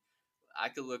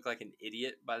look like an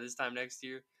idiot by this time next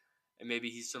year and maybe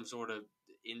he's some sort of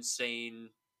insane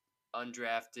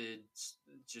undrafted,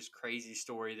 just crazy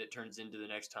story that turns into the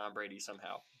next Tom Brady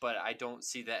somehow. But I don't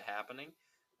see that happening.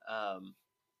 Um,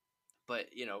 but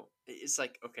it's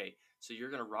like okay, so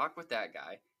you're gonna rock with that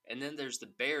guy, and then there's the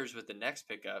Bears with the next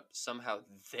pickup. Somehow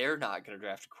they're not gonna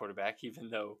draft a quarterback, even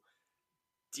though,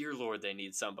 dear Lord, they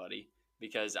need somebody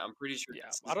because I'm pretty sure Yeah,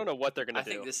 this I is. don't know what they're I gonna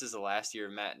think do. this is the last year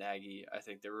of Matt Nagy. I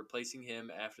think they're replacing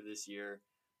him after this year.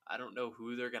 I don't know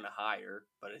who they're gonna hire,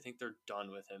 but I think they're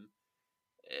done with him.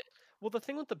 Eh, Well, the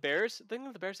thing with the Bears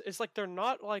is like they're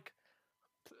not like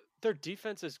their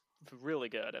defense is really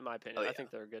good in my oh opinion. I yeah,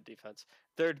 think they're a good defense.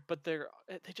 They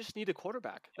just need a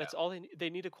quarterback. yeah. That's all they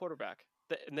need a quarterback.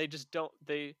 And they just don't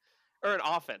they or an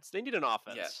offense. They need an Yeah,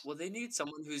 offense. well, they need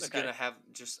someone who's Okay. gonna have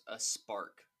just a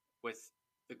spark with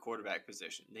the quarterback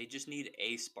position. They just need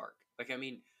a spark. Like, I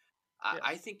mean, Yeah.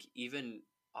 I think even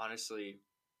honestly,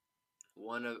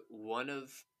 one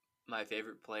of my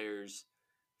favorite players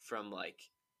from like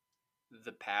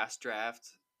the past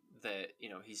draft that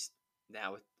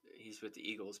now with he's with the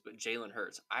Eagles, but Jalen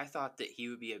Hurts. I thought that he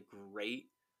would be a great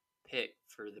pick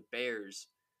for the Bears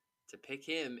to pick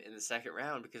him in the second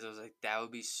round because I was like,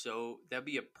 that'd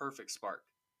be a perfect spark.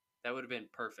 That would have been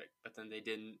perfect. But then they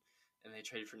didn't, and they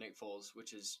traded for Nick Foles,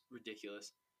 which is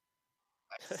ridiculous.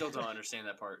 I still don't understand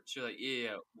that part. So you're like,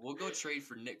 yeah, we'll go trade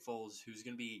for Nick Foles, who's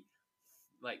gonna be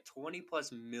like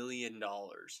 $20+ million.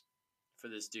 for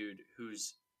this dude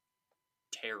who's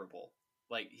terrible.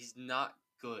 Like he's not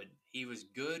good. He was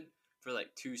good for like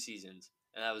 2 seasons,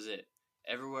 and that was it.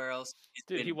 Everywhere else, he's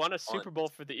Dude, he been won a on. Super Bowl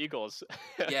for the Eagles.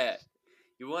 Yeah,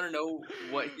 you want to know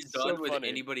what he's So done with funny.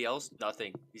 anybody else?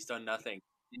 Nothing. He's done nothing.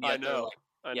 And I yet they're know. like,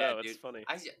 I yeah, know. It's dude. funny.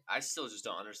 I still just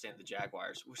don't understand the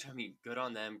Jaguars. Which I mean, good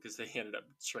on them because they ended up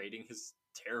trading his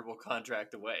terrible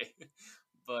contract away.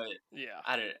 But Yeah.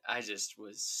 I just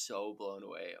was so blown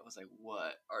away. I was like,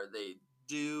 what are they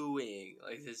doing?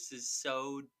 Like this is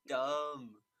so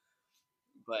dumb.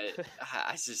 But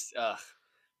I just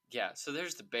yeah. So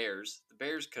there's the Bears. The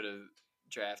Bears could have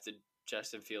drafted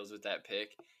Justin Fields with that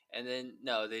pick, and then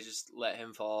no, they just let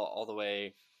him fall all the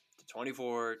way to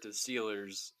 24 to the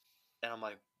Steelers, and I'm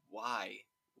like, why,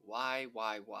 why?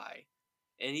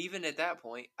 And even at that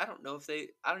point, I don't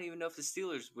even know if the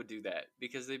Steelers would do that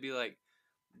because they'd be like,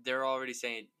 they're already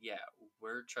saying, yeah,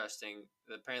 we're trusting.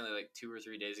 Apparently, like 2 or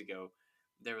 3 days ago,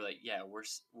 they were like, yeah,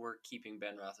 we're keeping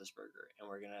Ben Roethlisberger and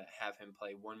we're gonna have him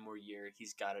play one more year.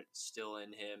 He's got it still in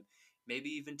him, maybe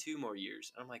even 2 more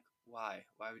years. And I'm like, why?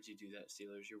 Why would you do that,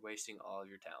 Steelers? You're wasting all of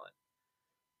your talent.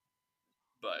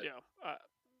 But Yeah.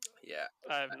 yeah,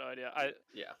 I have no idea.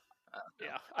 yeah, I don't know.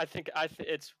 Yeah.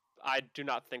 It's. I do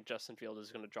not think Justin Field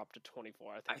is going to drop to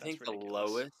 24. I I think that's think the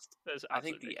ridiculous. lowest. That is I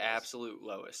think absolutely the ridiculous. absolute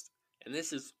lowest, and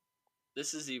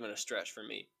this is even a stretch for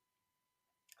me.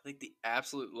 I think the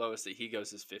absolute lowest that he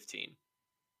goes is 15.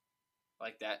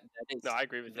 Like that. That is. No, I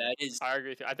agree with you. That is. I agree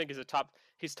with you. I think he's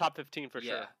top 15 for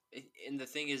Yeah. sure. And the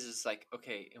thing is like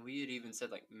okay, and we had even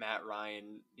said like Matt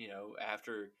Ryan.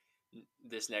 After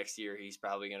this next year, he's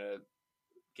probably gonna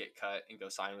get cut and go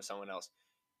sign with someone else.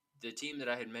 The team that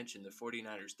I had mentioned, the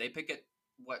 49ers, they pick at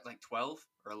what like 12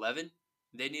 or 11.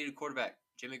 They need a quarterback.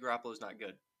 Jimmy Garoppolo's not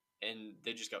good, and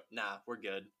they just go, nah, we're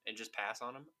good, and just pass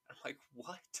on him. I'm like,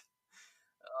 what?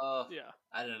 Oh, Yeah.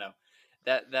 I don't know.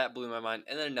 That blew my mind.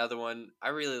 And then another one, I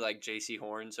really like J.C.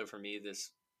 Horn. So for me,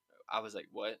 I was like,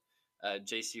 what?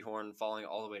 J.C. Horn falling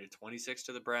all the way to 26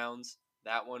 to the Browns.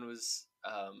 That one was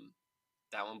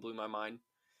that one blew my mind.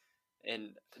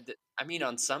 And I mean,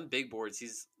 on some big boards,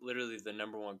 he's literally the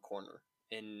number one corner.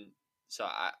 And so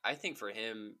I think for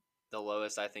him, the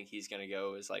lowest I think he's going to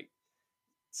go is like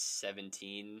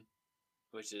 17,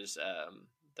 which is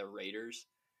the Raiders.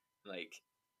 Like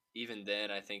even then,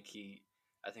 I think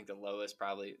the lowest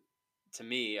probably to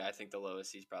me, I think the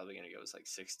lowest he's probably going to go is like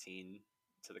 16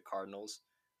 to the Cardinals.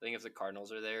 I think if the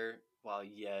Cardinals are there, while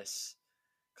yes,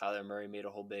 Kyler Murray made a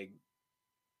whole big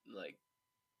like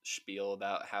spiel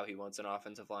about how he wants an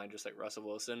offensive line just like Russell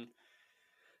Wilson.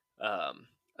 Um,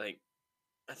 I think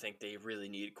I think they really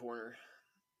need a corner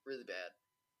really bad.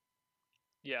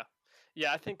 Yeah.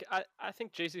 Yeah. I think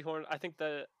J.C. Horn.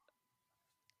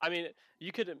 I mean,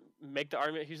 you could make the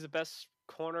argument he's the best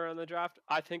corner in the draft.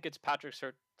 I think it's Patrick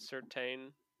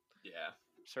Surtain. Yeah,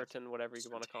 Certain, whatever you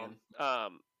want to call Surtain.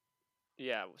 him.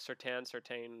 Yeah, Certain,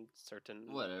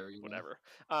 Whatever whatever.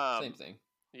 Same thing.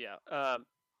 Yeah,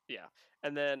 yeah,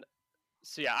 and then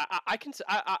so yeah, I can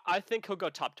I think he'll go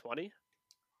top 20.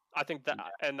 I think that,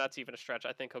 Yeah. and that's even a stretch.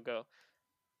 I think he'll go.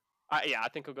 I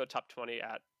think he'll go top 20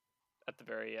 at the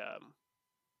very at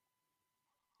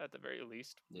the very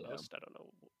least. Yeah. Most, I don't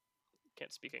know.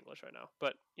 Can't speak English right now,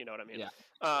 but you know what I mean.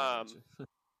 Yeah.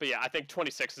 But yeah, I think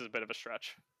 26 is a bit of a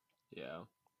stretch. Yeah.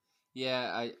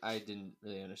 Yeah, I didn't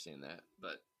really understand that,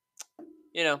 but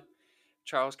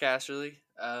Charles Casserly,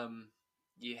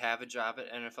 you have a job at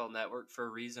NFL Network for a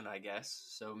reason, I guess.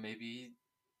 So maybe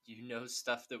you know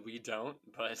stuff that we don't,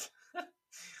 but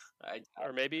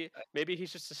Or maybe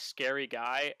he's just a scary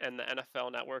guy, and the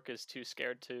NFL Network is too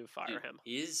scared to fire him.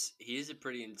 he is a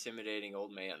pretty intimidating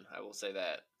old man. I will say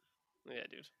that. Yeah,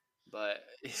 dude. But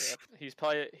Yep.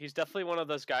 He's definitely one of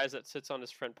those guys that sits on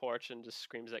his front porch and just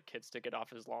screams at kids to get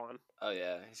off his lawn. oh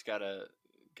yeah, he's got a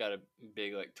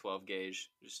big like 12 gauge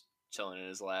just chilling in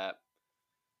his lap.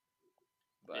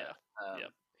 But Yeah.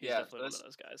 He's yeah, definitely one of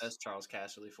those guys. that's Charles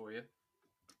Casserly for you.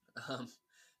 Um,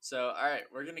 so all right,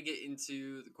 we're gonna get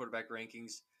into the quarterback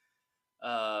rankings.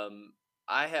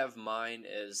 I have mine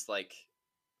as like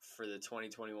for the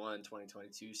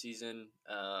 2021-2022 season.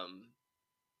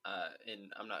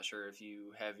 And I'm not sure if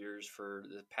you have yours for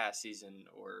the past season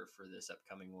or for this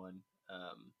upcoming one.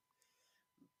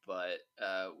 But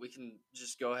we can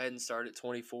just go ahead and start at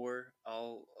 24.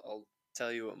 I'll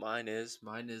tell you what mine is.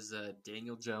 Mine is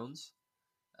Daniel Jones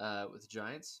with the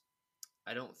Giants.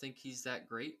 I don't think he's that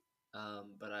great,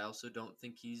 but I also don't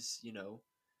think he's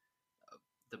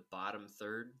the bottom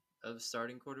third of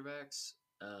starting quarterbacks.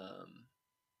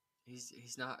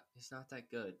 He's not that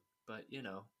good, but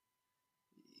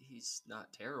he's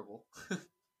not terrible.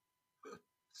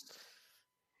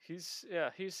 he's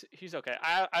okay.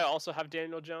 I also have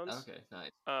Daniel Jones. Okay,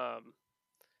 nice. Um,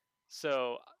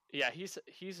 so yeah, he's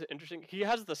interesting. He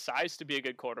has the size to be a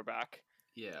good quarterback,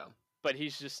 Yeah. but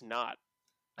he's just not.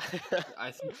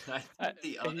 I think the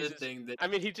He's other just. thing that I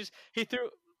mean, he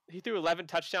threw 11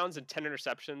 touchdowns and 10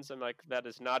 interceptions, and like that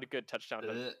is not a good touchdown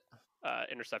to Ugh,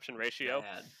 interception ratio.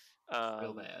 bad, real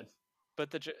Um, bad. but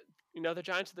the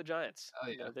Giants are the Giants. Oh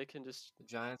yeah, They can just the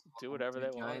Giants do will whatever do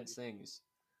they want. Giants things,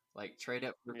 like trade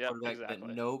up for a Yep, quarterback that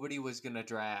exactly. nobody was gonna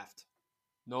draft.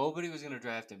 Nobody was gonna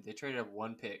draft him. They traded up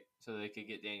one pick so they could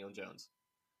get Daniel Jones.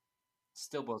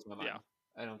 Still blows my Yeah, mind.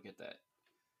 I don't get that.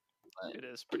 But it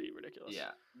is pretty ridiculous.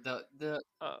 yeah, the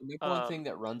Uh, number one thing um,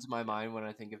 that runs my yeah. mind when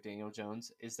I think of Daniel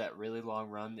Jones is that really long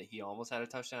run that he almost had a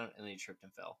touchdown and then he tripped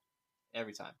and fell.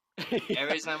 Every time. Yeah,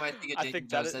 Every time I think of I Daniel think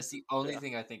that Jones, it. that's the only Yeah,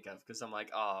 thing I think of because I'm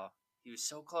like, oh, he was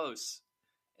so close,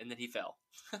 and then he fell.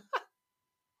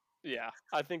 yeah.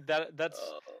 I think that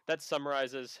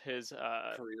summarizes his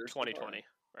Career so far. 2020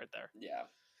 right there. Yeah.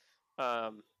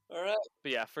 Um, All right.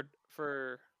 but yeah,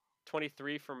 for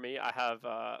 23 for me, I have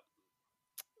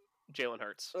Jalen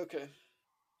Hurts. Okay.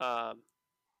 Um,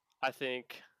 I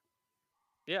think,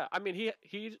 yeah. I mean,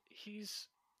 he's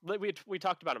like we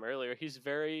talked about him earlier. He's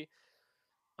very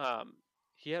um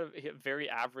he had a very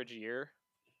average year.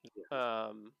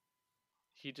 Um,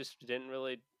 he just didn't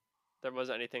really. There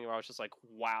wasn't anything where I was just like,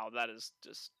 wow, that is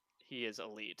just he is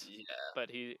elite. Yeah. But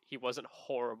he wasn't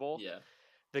horrible. Yeah.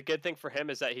 The good thing for him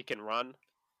is that he can run.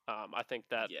 I think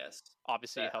that Yes.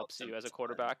 obviously That helps helps him you as a a ton.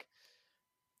 quarterback.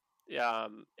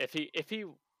 If he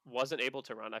wasn't able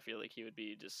to run, I feel like he would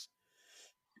be just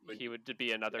he would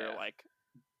be another Yeah. like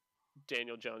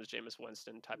Daniel Jones, Jameis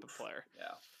Winston type of player.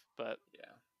 Yeah. But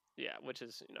Yeah. yeah, which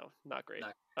is not great.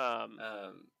 Not,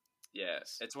 Um, yeah.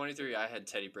 At 23, I had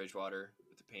Teddy Bridgewater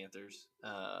with the Panthers.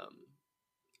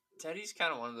 Teddy's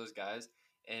kind of one of those guys,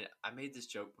 and I made this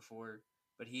joke before,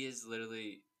 but he is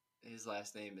literally his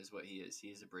last name is what he is. He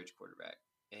is a bridge quarterback,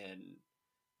 and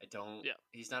I don't. yeah,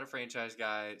 He's not a franchise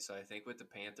guy, so I think with the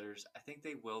Panthers, I think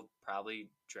they will probably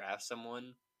draft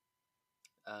someone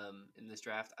in this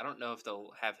draft. I don't know if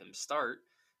they'll have him start,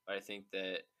 but I think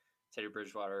that Teddy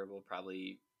Bridgewater will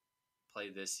probably play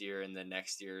this year, and then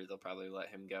next year they'll probably let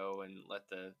him go and let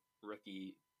the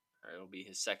rookie, or it'll be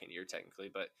his second year technically,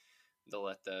 but they'll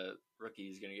let the rookie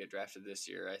who's going to get drafted this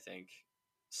year, I think,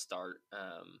 start.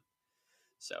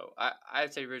 So I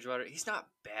have Teddy Bridgewater. He's not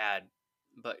bad,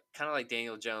 but kind of like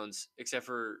Daniel Jones, except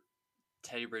for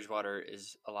Teddy Bridgewater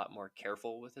is a lot more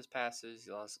careful with his passes.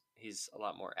 He's a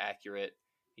lot more accurate.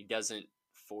 He doesn't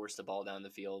force the ball down the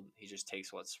field. He just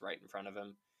takes what's right in front of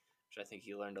him, which I think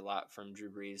he learned a lot from Drew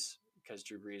Brees because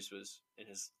Drew Brees was in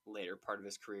his later part of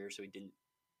his career, so he didn't,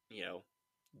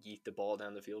 yeet the ball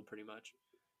down the field pretty much.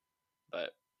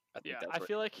 But I think yeah. that's I where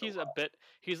feel like he learned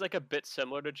he's like a bit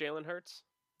similar to Jalen Hurts.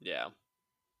 yeah,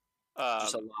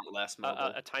 just a lot less a,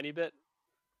 mobile. a tiny bit.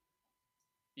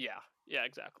 Yeah,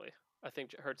 exactly. I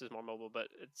think Hurts is more mobile, but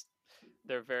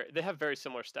they have very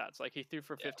similar stats. Like he threw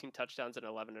for Yeah. 15 touchdowns and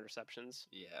 11 interceptions.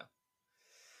 Yeah,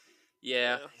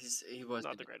 Yeah, he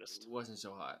wasn't not the greatest. wasn't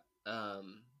so hot.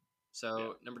 So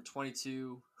Yeah. number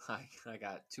 22, I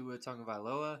got Tua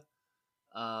Tagovailoa.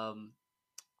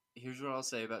 Here's what I'll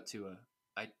say about Tua.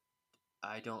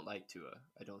 I don't like Tua.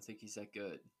 I don't think he's that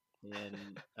good.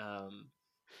 And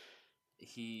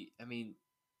I mean,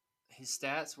 his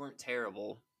stats weren't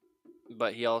terrible,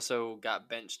 but he also got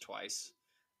benched twice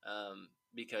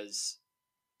because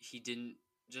he didn't,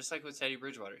 just like with Teddy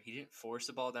Bridgewater, he didn't force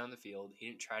the ball down the field. He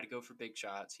didn't try to go for big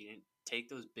shots. He didn't take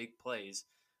those big plays.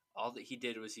 All that he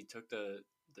did was he took the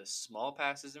small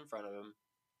passes in front of him,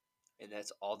 and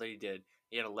that's all that he did.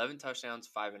 He had 11 touchdowns,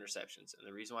 5 interceptions. And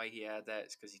the reason why he had that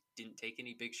is because he didn't take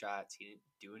any big shots. He didn't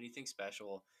do anything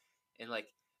special. And, like,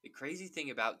 the crazy thing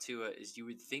about Tua is you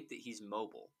would think that he's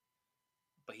mobile,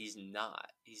 but he's not.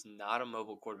 He's not a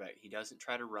mobile quarterback. He doesn't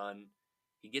try to run.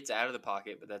 He gets out of the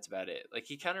pocket, but that's about it. Like,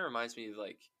 he kind of reminds me of,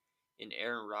 like, an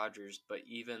Aaron Rodgers, but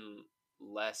even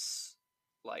less,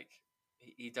 like,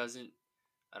 he doesn't,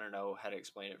 I don't know how to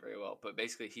explain it very well, but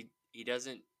basically he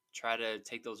doesn't try to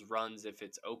take those runs if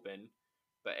it's open,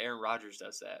 but Aaron Rodgers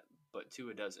does that, but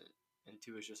Tua doesn't, and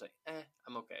Tua's just like,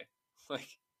 I'm okay. Like,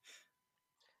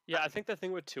 Yeah, I think the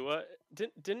thing with Tua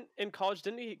didn't in college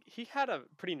didn't he had a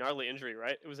pretty gnarly injury,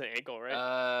 right? It was an ankle, right?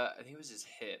 I think it was his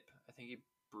hip. I think he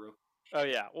broke. Oh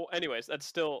yeah. Well, anyways, that's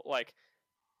still like,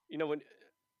 when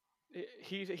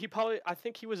he probably I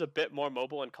think he was a bit more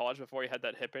mobile in college before he had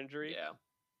that hip injury. Yeah,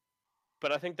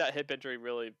 But I think that hip injury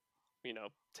really,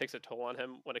 takes a toll on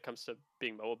him when it comes to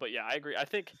being mobile. But yeah, I agree. I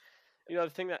think, the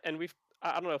thing that, and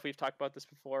I don't know if we've talked about this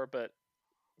before, but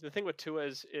the thing with Tua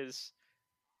is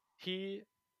he,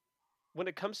 when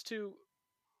it comes to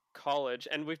college,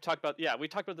 and we talked about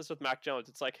this with Mac Jones.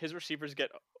 It's like his receivers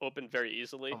get open very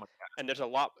easily, Oh my god. and there's a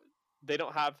lot. They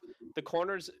don't have the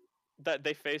corners that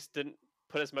they face didn't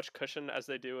put as much cushion as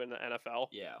they do in the NFL.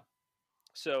 Yeah.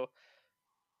 So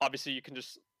obviously you can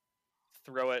just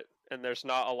throw it, and there's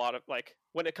not a lot of like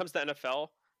when it comes to NFL,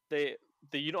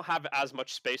 you don't have as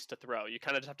much space to throw. You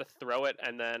kind of just have to throw it,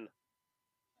 and then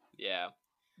Yeah.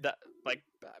 that like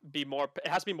be more. It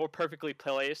has to be more perfectly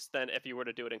placed than if you were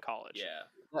to do it in college.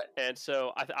 Yeah. And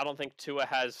so I don't think Tua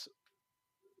has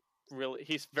really.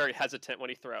 He's very hesitant when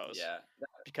he throws. Yeah.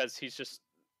 Because he's just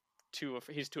too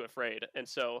afraid. And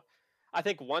so I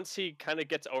think once he kind of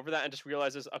gets over that and just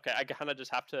realizes, okay, I kind of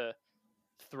just have to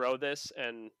throw this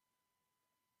and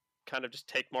kind of just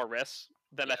take more risks,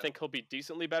 then I think he'll be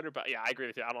decently better. But yeah, I agree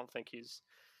with you. I don't think he's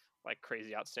like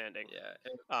crazy outstanding.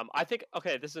 Yeah. I think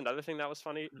this is another thing that was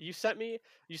funny. You sent me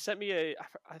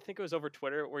I think it was over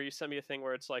Twitter where you sent me a thing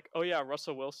where it's like, oh yeah,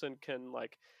 Russell Wilson can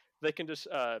like they can just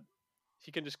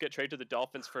he can just get traded to the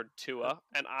Dolphins for Tua.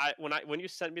 And when you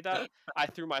sent me that, I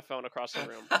threw my phone across the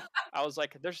room. I was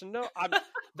like, there's no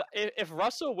if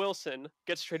Russell Wilson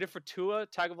gets traded for Tua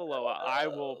Tagovailoa, I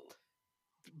will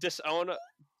disown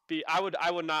I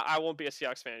won't be a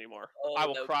Seahawks fan anymore. I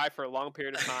will cry for a long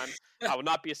period of time. I will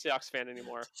not be a Seahawks fan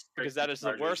anymore because that is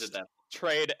the worst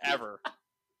trade ever.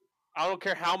 I don't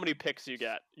care how many picks you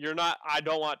get. I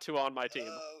don't want Tua on my team.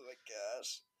 Oh my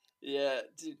gosh. Yeah,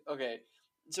 dude. Okay.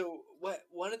 So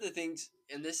one of the things,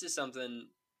 and this is something,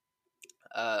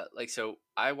 so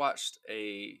I watched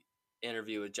a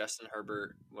interview with Justin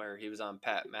Herbert where he was on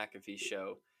Pat McAfee's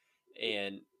show,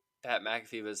 and Pat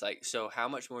McAfee was like, so how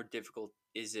much more difficult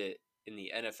is it in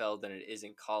the NFL than it is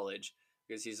in college?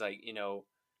 Because he's like,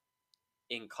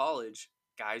 in college,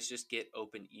 guys just get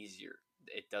open easier.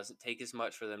 It doesn't take as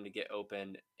much for them to get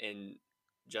open. And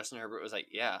Justin Herbert was like,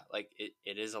 yeah, like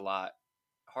it is a lot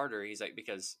harder. He's like,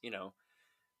 because,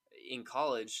 in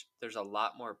college, there's a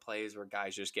lot more plays where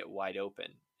guys just get wide open.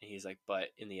 And he's like, but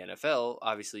in the NFL,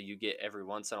 obviously you get every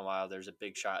once in a while, there's a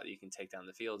big shot that you can take down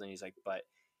the field. And he's like, but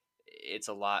it's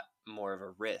a lot more of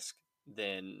a risk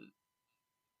than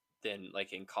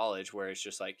like in college where it's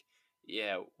just like,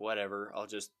 yeah, whatever. I'll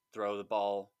just throw the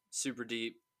ball super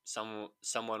deep.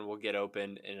 Someone will get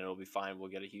open and it'll be fine. We'll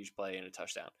get a huge play and a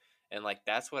touchdown. And like,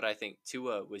 that's what I think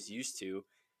Tua was used to.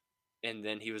 And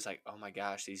then he was like, oh my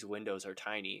gosh, these windows are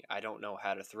tiny. I don't know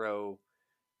how to throw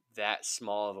that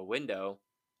small of a window.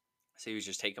 So he was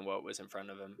just taking what was in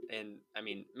front of him. And I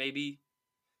mean, maybe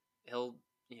he'll,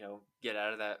 get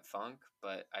out of that funk,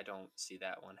 but I don't see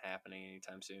that one happening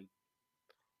anytime soon.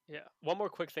 Yeah. One more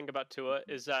quick thing about Tua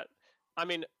is that, I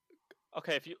mean,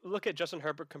 okay, if you look at Justin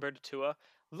Herbert compared to Tua,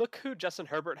 look who Justin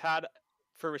Herbert had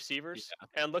for receivers,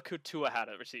 and look who Tua had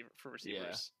for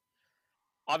receivers.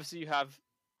 Yeah. Obviously, you have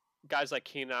guys like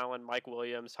Keenan Allen, Mike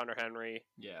Williams, Hunter Henry.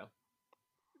 Yeah.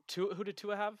 Who did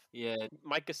Tua have? Yeah.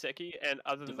 Mike Gesicki, and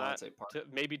other than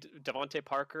maybe Devontae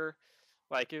Parker.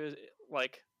 Like, it was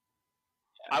like,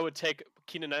 I would take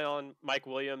Keenan Allen, Mike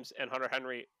Williams, and Hunter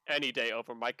Henry any day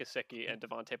over Mike Gesicki and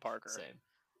Devontae Parker.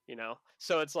 Same.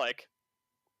 So it's like,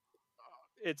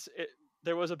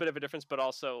 there was a bit of a difference, but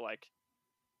also like,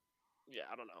 yeah,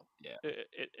 I don't know. Yeah.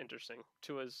 Interesting.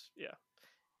 Tua's, yeah.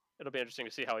 It'll be interesting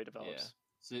to see how he develops. Yeah.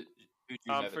 So, who do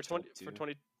you have for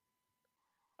 20,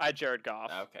 I had Jared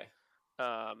Goff. Okay.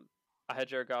 I had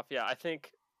Jared Goff. Yeah, I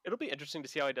think it'll be interesting to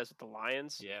see how he does with the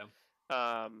Lions. Yeah.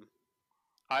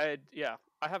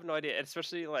 I have no idea,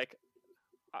 especially like,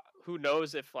 who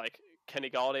knows if like Kenny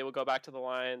Galladay will go back to the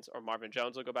Lions or Marvin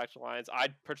Jones will go back to the Lions. I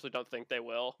personally don't think they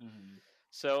will. Mm-hmm.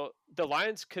 So the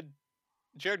Lions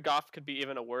Jared Goff could be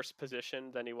even a worse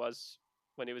position than he was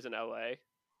when he was in LA.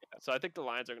 Yeah. So I think the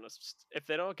Lions are gonna, if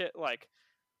they don't get like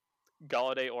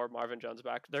Galladay or Marvin Jones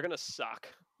back, they're gonna suck.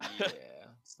 Yeah,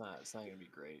 it's not gonna be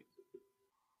great.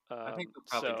 I think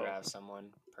they'll probably draft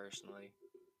someone personally.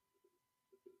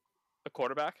 A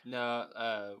quarterback? No,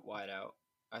 wide out.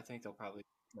 I think they'll probably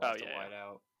draft a wide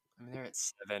out. I mean, they're at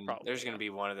 7. Probably, there's going to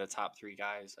be one of the top 3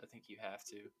 guys. I think you have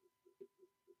to.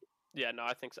 Yeah, no,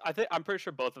 I think so. I'm pretty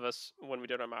sure both of us, when we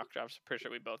did our mock drafts, pretty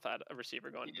sure we both had a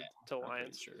receiver going to the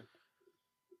Lions. Sure.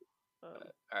 All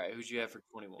right, who'd you have for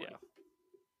 21? Yeah.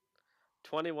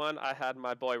 21, I had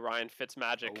my boy Ryan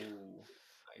Fitzmagic.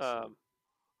 Oh, nice.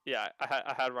 Yeah,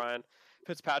 I had Ryan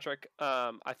Fitzpatrick.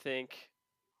 I think,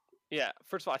 yeah.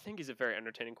 First of all, I think he's a very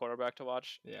entertaining quarterback to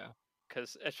watch. Yeah.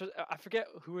 Because it's just, I forget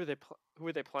who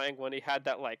were they playing when he had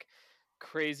that like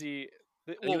crazy.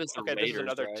 Well, it was the Raiders, this is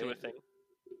another right? Tua thing.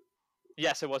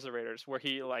 Yes, it was the Raiders where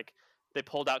he like they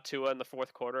pulled out Tua in the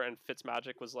fourth quarter, and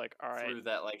Fitzmagic was like, "All right, Threw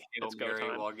that like Hail it's go Mary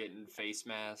time." while getting face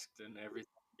masked and everything.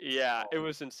 Yeah, it Oh,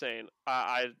 was insane.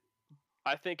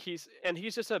 I think he's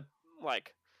just a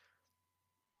like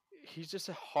he's just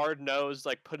a hard nosed,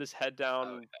 like put his head oh,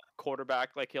 down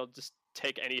quarterback. Like he'll just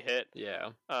take any hit. yeah.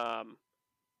 Um,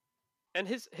 and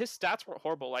his stats weren't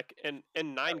horrible. Like in Oh,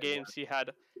 nine yeah. games, he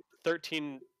had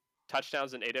 13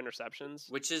 touchdowns and 8 interceptions.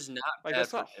 Which is not Like bad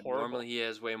that's for not him. Normally horrible. he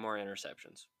has way more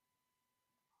interceptions.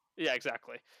 Yeah,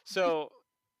 exactly. So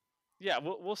yeah,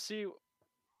 we'll see.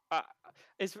 Uh,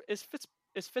 is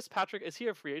Fitzpatrick, is he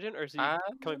a free agent or is he Uh,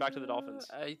 coming back to the Dolphins?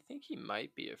 I think he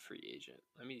might be a free agent.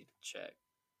 Let me check.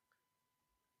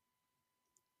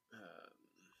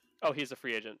 Oh, he's a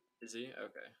free agent. Is he?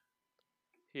 Okay.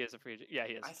 He is a free agent. Yeah,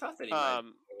 he is. I thought that he might.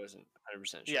 Um, I wasn't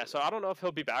 100% sure. yeah. So I don't know if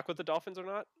he'll be back with the Dolphins or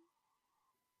not.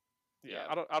 Yeah,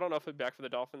 Yeah. I don't know if he'll be back for the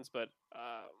Dolphins, but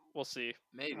we'll see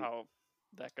Maybe. how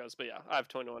that goes. But yeah, I have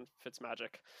 21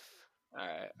 Fitzmagic. All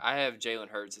right. I have Jalen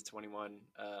Hurts at 21.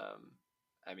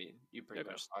 I mean, you pretty Okay.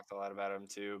 much talked a lot about him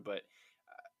too, but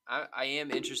I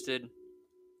am interested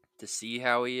to see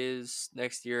how he is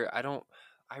next year.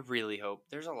 I really hope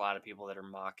there's a lot of people that are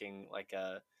mocking like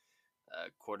a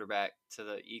quarterback to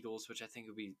the Eagles, which I think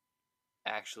would be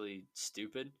actually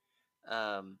stupid.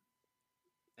 Um,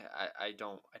 I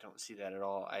don't see that at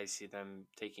all. I see them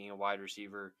taking a wide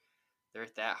receiver. They're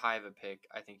at that high of a pick.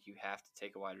 I think you have to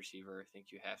take a wide receiver. I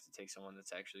think you have to take someone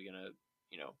that's actually gonna,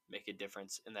 make a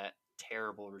difference in that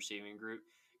terrible receiving group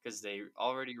because they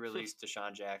already released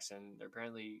Deshaun Jackson. They're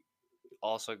apparently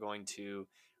also going to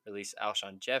release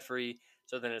Alshon Jeffrey.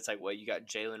 So then it's like, well, you got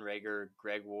Jalen Rager,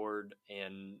 Greg Ward,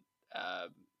 and uh,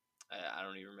 I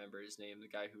don't even remember his name. The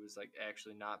guy who was like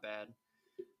actually not bad.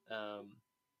 Um,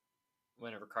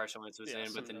 Whenever Carson Wentz was Yeah,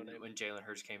 in, but some then no name. when Jalen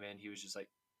Hurts came in, he was just like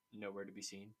nowhere to be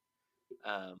seen.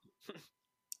 Um,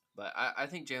 but I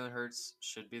think Jalen Hurts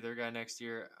should be their guy next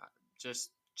year,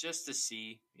 just to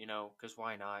see, because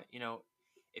why not?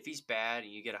 If he's bad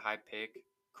and you get a high pick,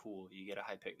 cool, you get a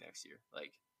high pick next year.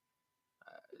 Like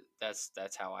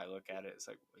that's how I look at it. It's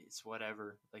like it's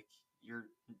whatever. Like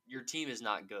your team is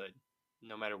not good,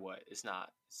 no matter what. It's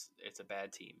not. It's a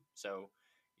bad team. So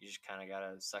you just kind of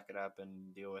gotta suck it up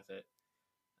and deal with it.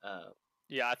 Uh,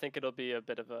 Yeah, I think it'll be a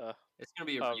bit of it's gonna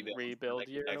be a a rebuild for rebuild like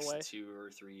the year in a next way. 2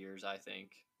 or 3 years. I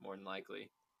think more than likely.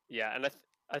 Yeah, and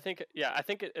I think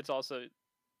it's also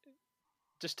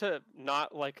just to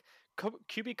not like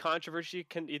QB controversy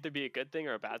can either be a good thing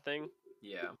or a bad thing.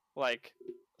 Yeah, Like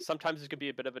sometimes it could be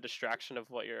a bit of a distraction of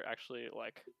what you're actually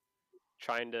like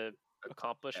trying to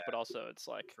accomplish, yeah, but also it's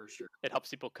like for sure. it helps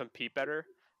people compete better.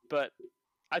 But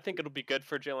I think it'll be good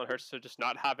for Jalen Hurts to just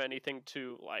not have anything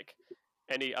to like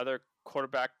any other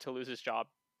quarterback to lose his job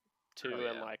Oh to,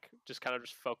 and yeah, like just kind of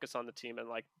just focus on the team and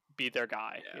like be their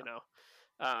guy,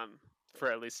 yeah.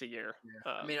 for at least a year.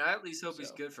 Yeah. I mean, I at least hope he's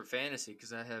So good for fantasy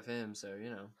because I have him. So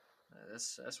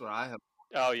that's what I hope.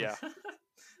 oh yeah,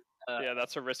 uh, yeah,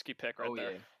 that's a risky pick right oh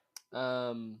there. yeah.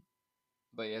 Um,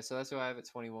 but yeah, so that's who I have at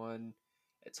 21.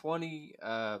 At 20,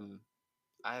 I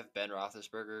have Ben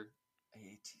Roethlisberger.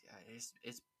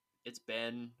 It's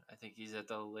Ben. I think he's at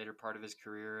the later part of his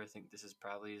career. I think this is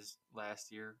probably his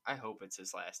last year. I hope it's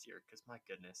his last year because my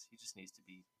goodness, he just needs to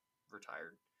be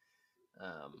retired.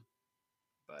 Um,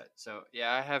 but so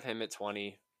yeah, I have him at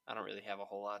 20. I don't really have a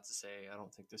whole lot to say. I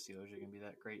don't think the Steelers are going to be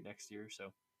that great next year.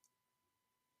 So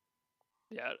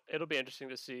Yeah, it'll be interesting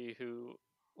to see who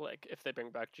like if they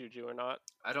bring back Juju or not.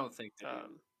 I don't think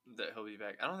Um, that he'll be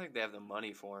back. I don't think they have the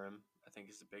money for him. I think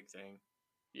is the big thing.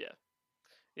 yeah,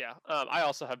 yeah. I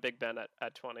also have Big Ben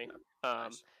at 20.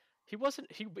 Nice. He wasn't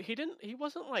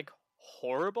like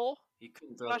horrible He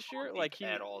couldn't throw the last ball year. deep Like he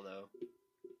at all, though.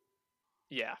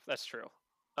 Yeah, that's true.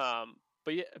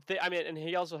 But yeah, I mean, and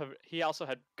he also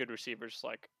had good receivers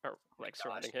like Gosh,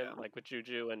 surrounding him, yeah. like with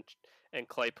Juju and He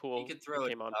Claypool could throw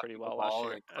came on a pretty well last ball,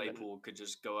 year, and and then Claypool could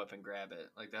just go up and grab it.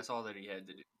 Like that's all that he had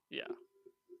to do. yeah,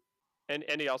 and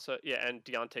he also and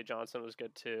Deontay Johnson was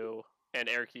good too, and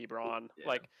Eric Ebron. Yeah.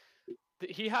 Like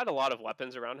he had a lot of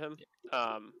weapons around him.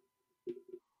 Yeah.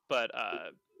 But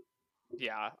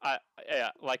yeah,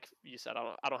 like you said,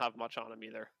 I don't have much on him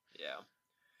either. Yeah.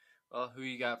 Well, who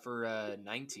you got for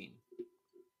 19?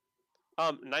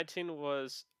 19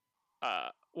 was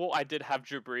well, I did have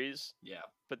Drew Brees, Yeah.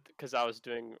 but because I was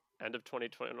doing end of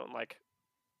 2020, like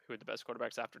who are the best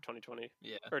quarterbacks after 2020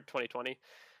 Yeah. or 2020.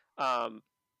 I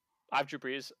have Drew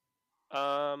Brees,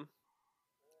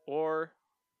 or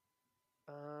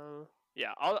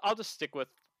yeah, I'll just stick with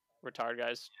retired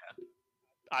guys.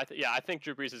 Yeah. I think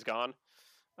Drew Brees is gone.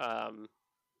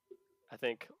 I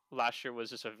think last year was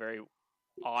just a very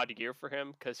odd year for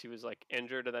him because he was like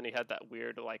injured and then he had that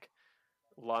weird like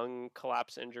lung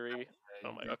collapse injury.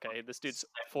 I'm like, You're okay, this dude's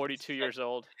second, 42 years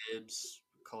old. ribs,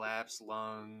 collapse,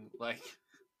 lung, like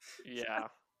Yeah.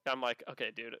 I'm like,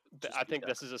 okay, dude, just I be think done.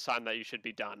 this is a sign that you should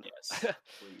be done. Yes,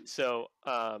 please. so,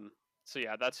 so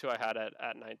yeah, that's who I had at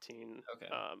 19. Okay.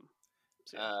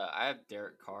 So yeah, I have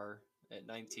Derek Carr at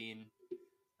 19.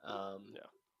 Um, yeah,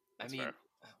 I that's mean, fair.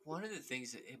 one of the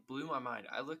things that it blew my mind.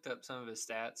 I looked up some of his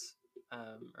stats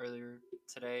earlier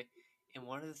today, and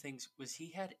one of the things was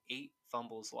he had 8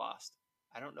 fumbles lost.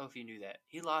 I don't know if you knew that.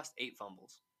 He lost 8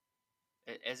 fumbles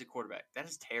as a quarterback. That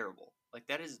is terrible. Like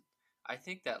that is, I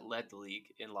think that led the league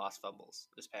in lost fumbles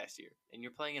this past year. And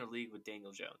you're playing in a league with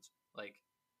Daniel Jones. Like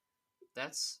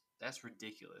that's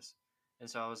ridiculous. And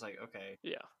so I was like, okay,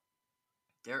 Yeah,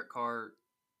 Derek Carr,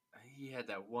 he had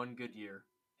that one good year.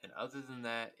 And other than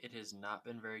that, it has not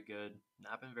been very good,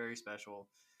 not been very special.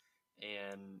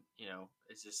 And,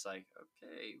 it's just like,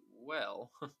 okay,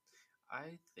 well,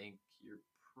 I think you're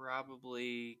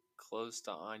probably close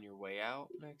to on your way out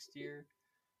next year.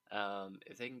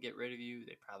 If they can get rid of you,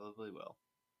 they probably will.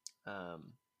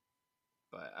 Um,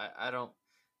 but I don't.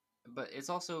 But it's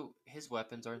also his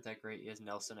weapons aren't that great. He has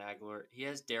Nelson Aguilar. He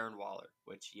has Darren Waller,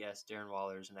 which yes, Darren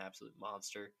Waller is an absolute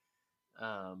monster.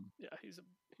 Um, yeah, he's a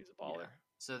yeah. baller.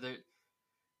 So there,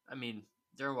 I mean,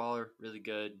 Darren Waller really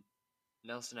good.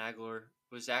 Nelson Aguilar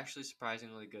was actually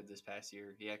surprisingly good this past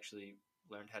year. He actually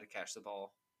learned how to catch the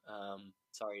ball.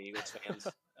 Sorry, Eagles fans.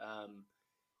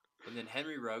 And then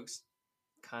Henry Ruggs,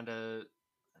 kind of.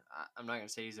 I'm not gonna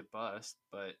say he's a bust,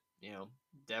 but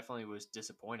definitely was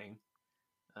disappointing.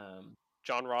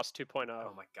 John Ross 2.0.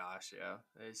 Oh my gosh, yeah.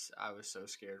 I was so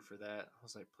scared for that. I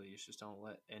was like, please just don't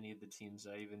let any of the teams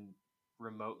I even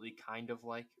remotely kind of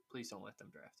like, please don't let them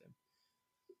draft him.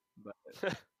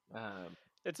 But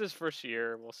It's his first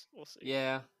year. We'll see.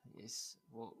 yeah, yes,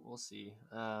 we'll see.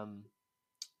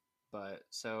 But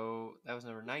so that was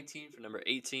number 19. For number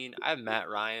 18, I have Matt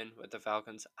Ryan with the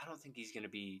Falcons. I don't think he's going to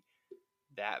be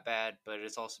that bad, but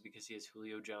it's also because he has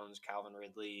Julio Jones, Calvin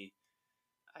Ridley.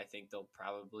 I think they'll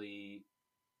probably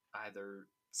either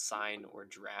sign or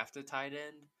draft a tight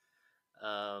end.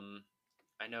 I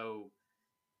know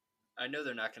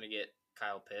they're not going to get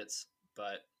Kyle Pitts,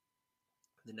 but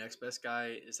the next best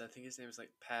guy is, I think his name is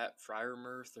like Pat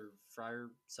Fryermuth or Fryer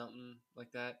something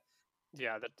like that.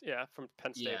 Yeah, from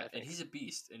Penn State, I think. And he's a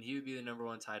beast, and he would be the number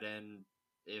one tight end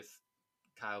if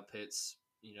Kyle Pitts,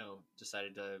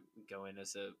 decided to go in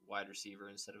as a wide receiver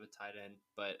instead of a tight end.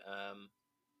 But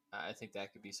I think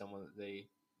that could be someone that they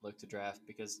look to draft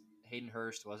because Hayden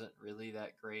Hurst wasn't really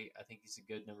that great. I think he's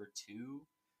a good number 2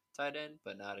 tight end,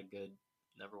 but not a good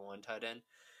number 1 tight end.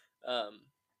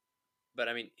 But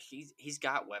I mean, he's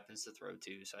got weapons to throw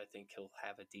to, so I think he'll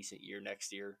have a decent year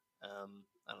next year. I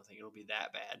don't think it'll be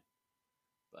that bad.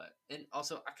 But and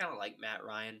also, I kind of like Matt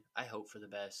Ryan. I hope for the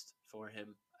best for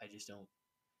him. I just don't.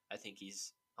 I think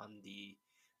he's on the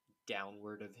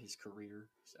downward of his career.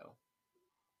 So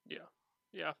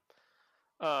yeah.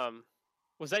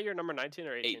 Was that your number 19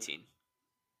 or 18? 18.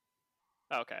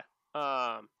 Okay.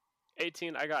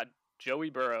 18. I got Joey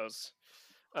Burrows.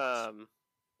 Yeah,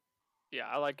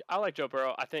 I like Joe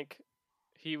Burrow. I think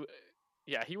he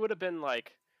would have been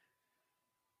like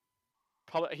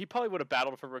he probably would have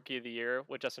battled for Rookie of the Year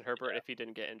with Justin Herbert if he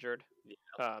didn't get injured.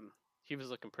 Yeah. He was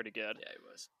looking pretty good. Yeah, he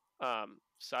was.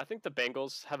 So I think the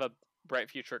Bengals have a bright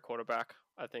future at quarterback.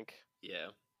 I think.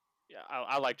 Yeah. Yeah,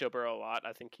 I like Joe Burrow a lot.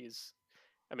 I think he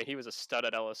was a stud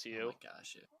at LSU. Oh my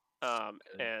gosh, yeah.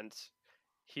 And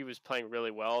he was playing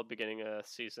really well at the beginning of the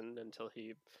season until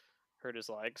he hurt his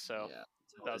leg. So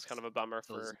that was kind of a bummer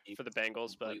for the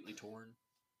Bengals. Completely torn.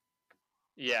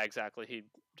 Yeah, exactly. He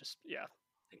just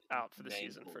out for the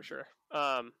season for sure.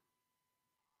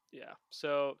 Yeah.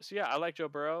 So yeah, I like Joe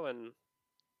Burrow, and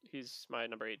he's my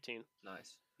number 18.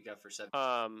 Nice. You got for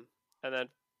 17. And then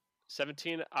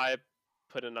 17, I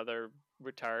put another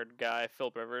retired guy,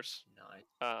 Philip Rivers. Nice.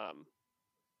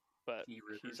 But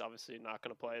he's obviously not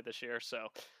going to play this year, so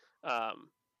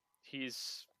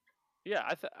he's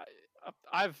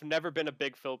I've never been a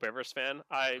big Philip Rivers fan.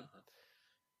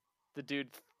 The dude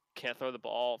can't throw the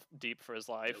ball deep for his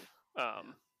life.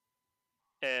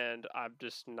 And I'm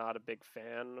just not a big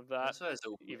fan of that. Also has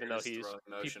the even though he's throwing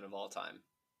motion of all time.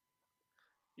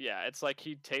 Yeah, it's like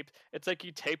he taped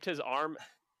his arm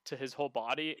to his whole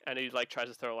body, and he like tries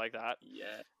to throw like that.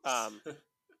 Yeah.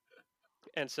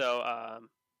 And so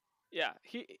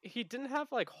he didn't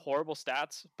have like horrible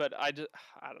stats, but I don't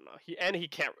know. He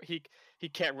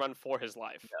can't run for his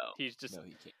life. No. He's just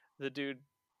he can't. The dude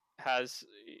has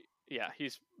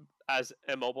he's as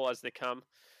immobile as they come.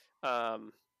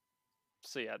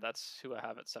 So yeah, that's who I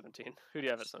have at 17. Who do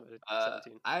you have at 17?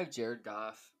 I have Jared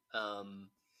Goff.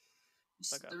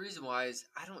 Okay. The reason why is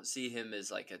I don't see him as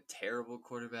like a terrible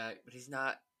quarterback, but he's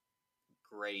not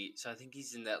great. So I think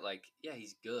he's in that like, yeah,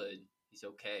 he's good, he's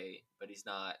okay, but he's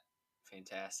not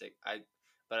fantastic.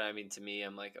 But I mean, to me,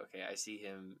 I'm like, okay, I see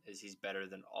him as he's better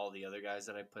than all the other guys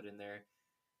that I put in there.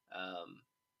 Um,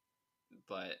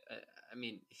 but I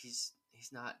mean, he's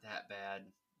not that bad,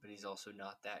 but he's also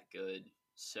not that good.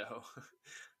 So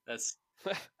that's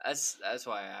that's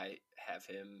why I have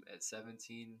him at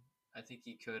 17. I think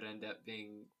he could end up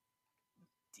being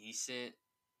decent.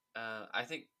 I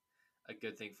think a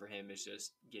good thing for him is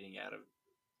just getting out of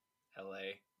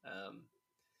LA.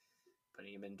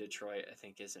 Putting him in Detroit, I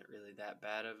think, isn't really that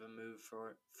bad of a move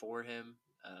for him.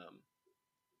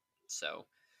 So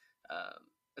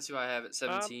that's who I have at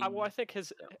 17. Well, I think his,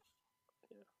 So,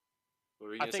 what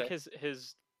were you I gonna think say?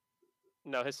 his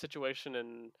no, his situation,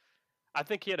 and I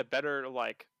think he had a better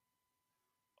like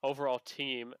overall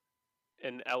team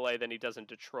in LA than he does in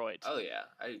Detroit. Oh yeah,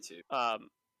 I do too. Um,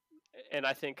 and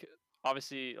I think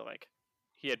obviously like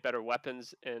he had better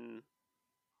weapons in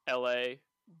LA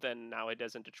than now he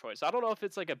does in Detroit. So I don't know if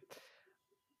it's like a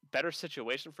better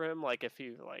situation for him, like if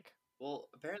he like Well,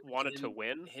 apparently wanted to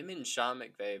win. him and Sean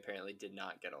McVay apparently did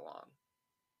not get along.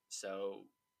 So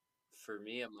for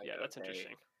me, I'm like, Yeah, that's okay,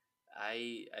 interesting.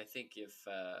 I think if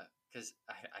because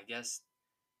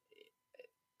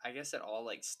I guess it all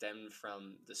like stemmed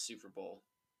from the Super Bowl,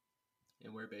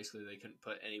 and where basically they couldn't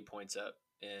put any points up,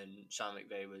 and Sean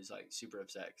McVay was like super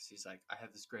upset because he's like, I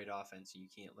have this great offense, and you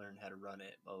can't learn how to run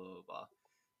it, blah blah blah, blah.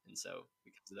 And so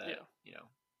because of that, Yeah.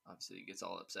 obviously he gets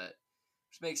all upset,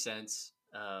 which makes sense.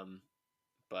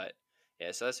 But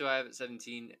yeah, so that's who I have at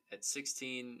 17. At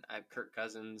 16, I have Kirk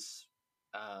Cousins.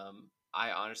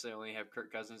 I honestly only have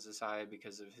Kirk Cousins this high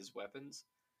because of his weapons.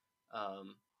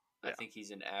 Um, I Yeah. think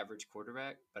he's an average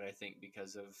quarterback, but I think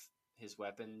because of his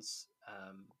weapons,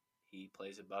 he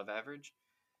plays above average.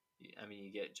 I mean,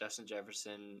 you get Justin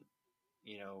Jefferson.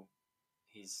 You know,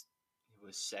 he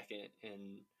was second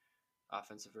in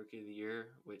offensive rookie of the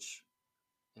year, which,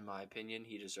 in my opinion,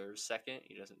 he deserves second.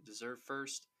 He doesn't deserve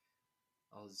first.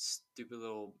 All those stupid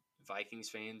little Vikings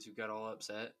fans who got all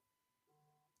upset.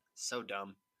 So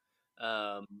dumb.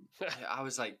 I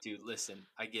was like, dude, listen,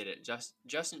 I get it.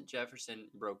 Justin Jefferson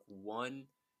broke one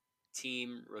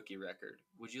team rookie record.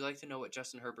 Would you like to know what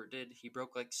Justin Herbert did? He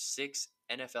broke like 6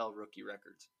 NFL rookie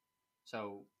records.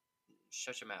 So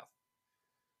shut your mouth.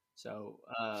 So,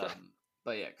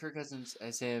 but yeah, Kirk Cousins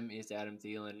as him. He has Adam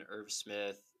Thielen, Irv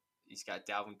Smith. He's got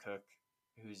Dalvin Cook,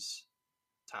 who's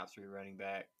top 3 running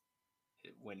back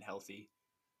when healthy.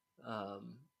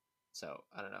 Um, so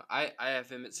I don't know. I have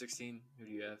him at 16. Who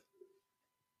do you have?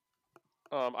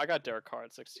 I got Derek Carr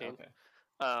at 16. Okay.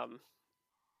 Um,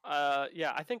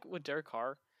 yeah, I think with Derek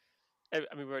Carr, I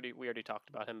mean we already talked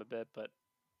about him a bit, but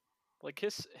like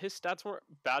his stats weren't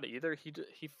bad either.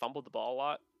 He fumbled the ball a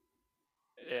lot,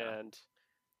 Yeah. and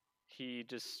he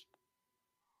just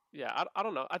I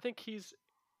don't know. I think he's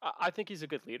a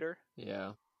good leader.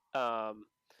 Yeah. Um,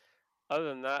 other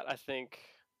than that, I think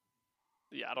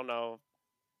I don't know.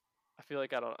 I feel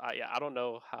like I don't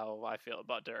know how I feel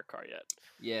about Derek Carr yet.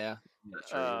 Yeah. I'm not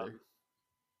sure either. Um,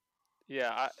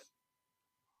 yeah,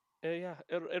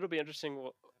 it'll be interesting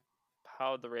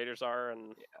how the Raiders are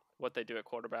and what they do at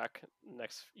quarterback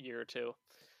next year or two.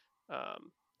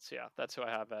 So yeah, that's who I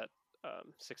have at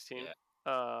 16.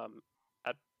 Yeah.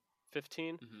 At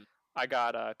 15, Mhm. I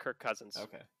got Kirk Cousins.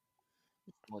 Okay.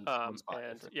 One spot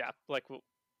And difference. yeah, like Is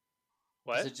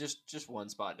what? it just one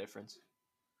spot difference?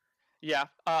 Yeah,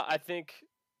 I think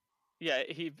yeah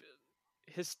he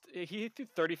threw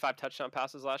 35 touchdown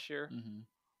passes last year, Mm-hmm.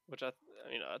 which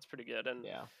that's pretty good. And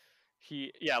Yeah.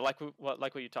 like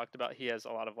what you talked about, he has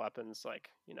a lot of weapons.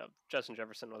 Like Justin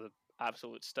Jefferson was an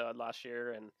absolute stud last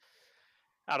year, and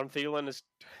Adam Thielen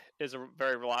is a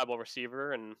very reliable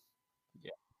receiver, and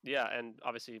and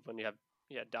obviously when you have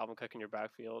Dalvin Cook in your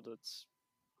backfield, it's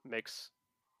makes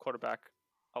quarterback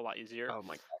a lot easier. Oh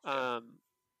my gosh.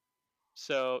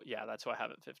 So yeah, that's why I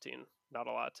have it 15. Not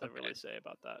a lot to Okay. really say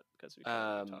about that because we kind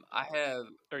of already talked I about have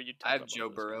or you I talked have about Joe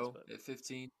both those guys, Burrow but at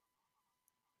 15.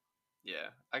 Yeah,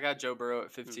 I got Joe Burrow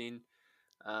at 15.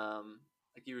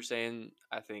 Like you were saying,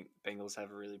 I think Bengals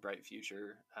have a really bright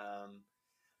future.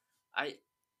 I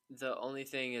the only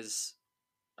thing is,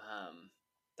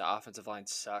 the offensive line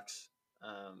sucks.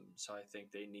 So I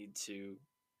think they need to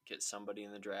get somebody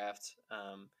in the draft.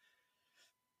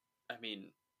 I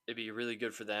mean, it'd be really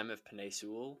good for them if Penei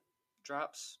Sewell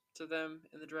drops to them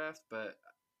in the draft, but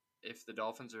if the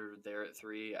Dolphins are there at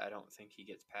 3, I don't think he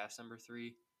gets past number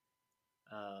 3.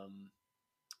 Um,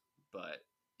 but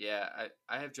Yeah,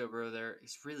 I have Joe Burrow there.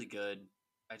 He's really good.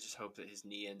 I just hope that his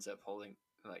knee ends up holding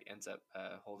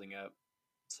up.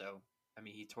 So I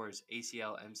mean, he tore his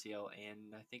ACL, MCL,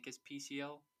 and I think his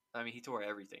PCL. I mean, he tore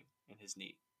everything in his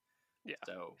knee. Yeah,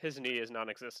 So his knee is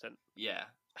non-existent. yeah,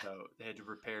 so they had to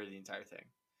repair the entire thing.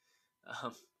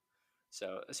 Um,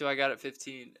 so I got at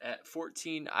 15. At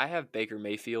 14, I have Baker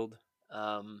Mayfield.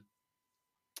 Um,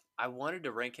 I wanted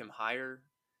to rank him higher,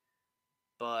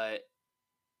 but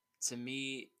to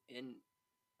me, in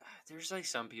there's like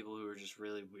some people who are just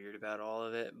really weird about all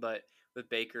of it. But with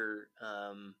Baker,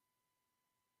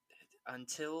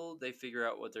 until they figure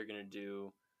out what they're gonna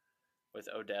do with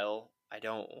Odell, I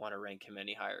don't want to rank him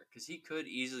any higher because he could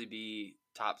easily be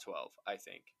top 12. I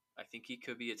think he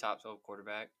could be a top 12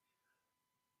 quarterback,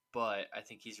 but I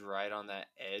think he's right on that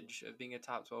edge of being a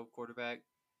top 12 quarterback.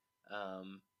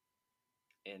 Um,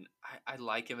 and I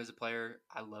like him as a player.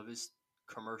 I love his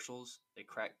commercials; they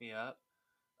crack me up.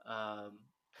 Um,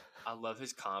 I love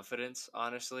his confidence.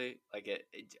 Honestly,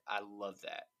 I love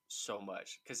that so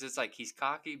much because it's like he's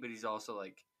cocky, but he's also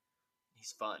like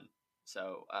he's fun.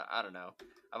 So I don't know.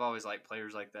 I've always liked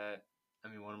players like that. I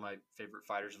mean, one of my favorite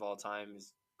fighters of all time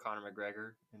is Conor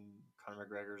McGregor, and Conor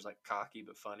McGregor is like cocky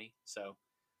but funny. So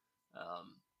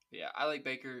um, yeah, I like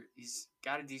Baker. He's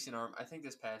got a decent arm. I think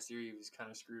this past year he was kind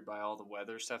of screwed by all the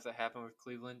weather stuff that happened with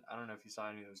Cleveland. I don't know if you saw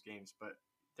any of those games, but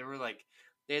there were like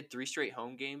they had three straight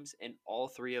home games, and all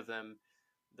three of them,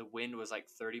 the wind was like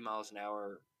 30 miles an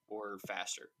hour or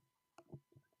faster.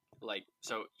 Like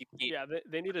so, you can't Yeah,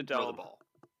 they need a throw the dome. ball.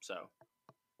 So,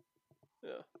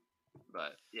 Yeah.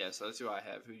 but yeah, so that's who I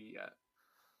have. Who do you got?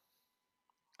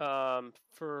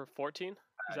 For 14,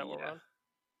 is that what we're Yeah.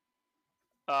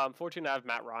 on? 14, I have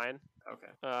Matt Ryan.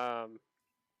 Okay. Um,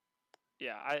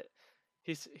 yeah,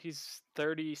 he's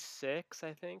 36,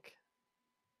 I think.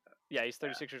 Yeah, he's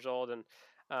 36 years old, and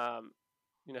um,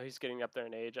 he's getting up there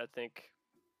in age. I think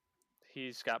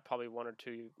he's got probably 1 or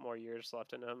 2 more years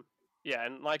left in him. Yeah,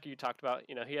 and like you talked about,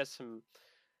 he has some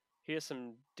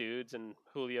dudes and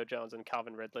Julio Jones and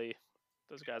Calvin Ridley.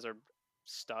 Those guys are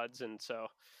studs, and so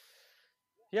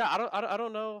yeah, I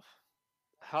don't know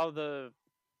how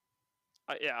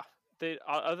yeah, they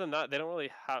other than that they don't really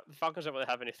have the Falcons don't really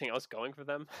have anything else going for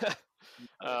them.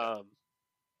 Oh yeah.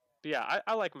 But yeah,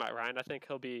 I like Matt Ryan. I think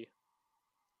he'll be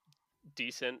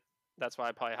decent. That's why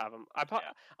I probably have him. Yeah.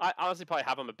 I honestly probably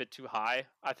have him a bit too high.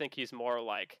 I think he's more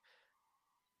like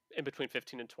in between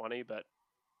 15 and 20, but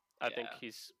I think Yeah.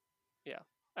 yeah,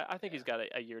 I think Yeah. he's got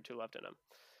a year or two left in him.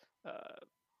 Uh,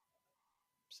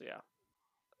 so yeah,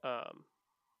 um,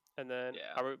 and then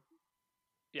Yeah. I would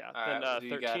yeah. All Then right. Who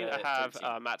you got 13, I at have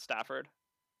 13? Matt Stafford.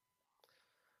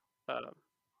 Um,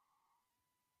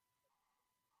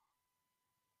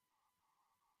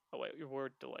 oh wait, we're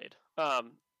delayed.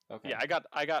 Okay. Yeah,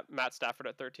 I got Matt Stafford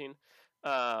at 13.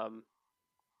 Um,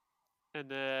 and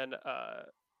then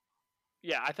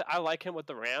yeah, I like him with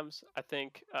the Rams. I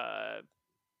think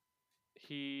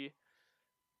he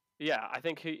yeah, I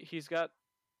think he's got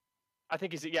I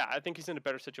think he's yeah, I think he's in a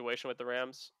better situation with the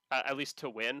Rams at least to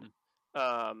win. Hmm.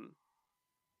 Um,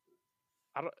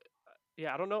 I don't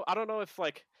yeah, I don't know if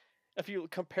like if you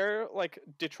compare like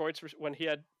Detroit's when he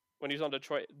was on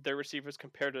Detroit, their receivers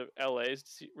compared to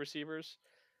LA's receivers,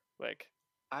 like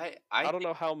I I don't think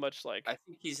know how much like I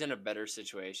think he's in a better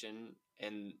situation,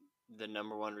 and the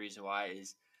number one reason why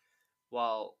is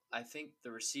while I think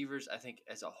the receivers, I think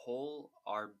as a whole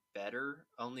are better,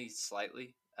 only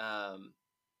slightly.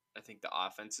 I think the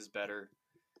offense is better.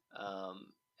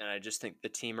 And I just think the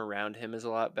team around him is a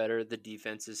lot better. The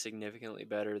defense is significantly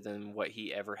better than what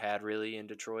he ever had really in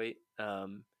Detroit.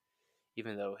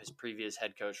 Even though his previous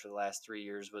head coach for the last 3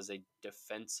 years was a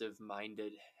defensive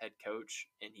minded head coach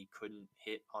and he couldn't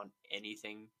hit on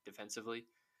anything defensively.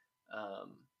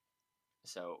 Um,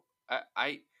 so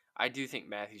I do think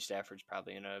Matthew Stafford's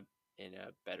probably in a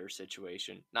better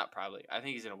situation. Not probably. I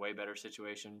think he's in a way better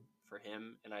situation for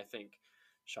him, and I think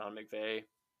Sean McVay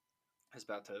is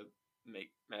about to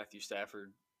make Matthew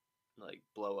Stafford like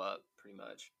blow up pretty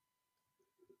much.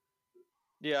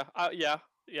 yeah,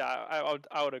 yeah,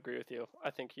 I would agree with you. I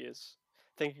think he is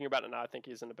thinking about it now. I think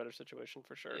he's in a better situation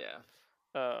for sure.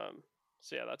 Yeah.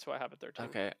 So yeah, that's why I have it 13.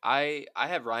 Okay. I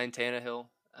have Ryan Tannehill.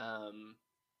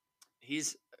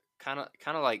 He's kind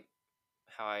of like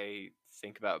how I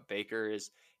think about Baker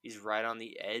is he's right on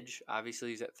the edge. Obviously,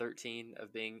 he's at 13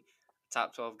 of being a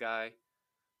top 12 guy.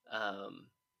 Um,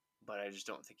 but I just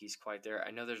don't think he's quite there.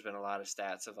 I know there's been a lot of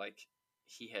stats of like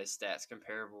he has stats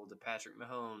comparable to Patrick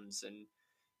Mahomes, and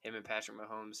him and Patrick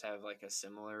Mahomes have like a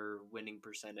similar winning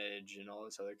percentage and all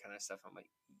this other kind of stuff. I'm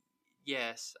like,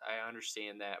 yes, I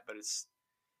understand that, but it's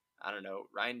I don't know.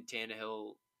 Ryan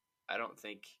Tannehill I don't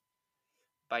think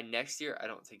by next year, I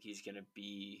don't think he's gonna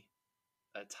be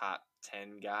a top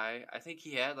 10 guy. I think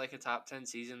he had like a top 10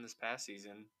 season this past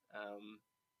season,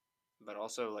 but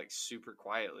also like super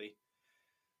quietly.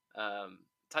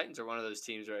 Titans are one of those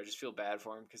teams where I just feel bad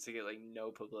for him because they get like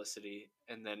no publicity,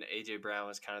 and then AJ Brown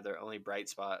was kind of their only bright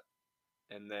spot,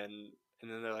 and then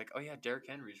they're like, oh yeah, Derrick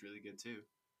Henry's really good too,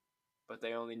 but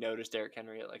they only noticed Derrick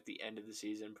Henry at like the end of the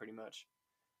season, pretty much.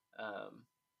 Um,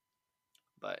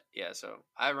 but yeah, so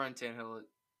I run Tannehill at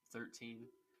 13.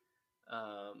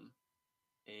 Um,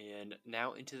 and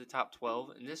now into the top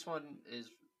 12. And this one is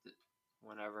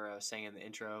whenever I was saying in the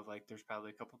intro of like there's probably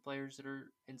a couple players that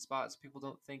are in spots people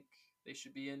don't think they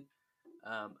should be in.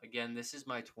 Again, this is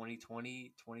my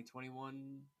 2020,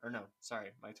 2021, or no, sorry,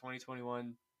 my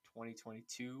 2021,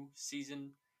 2022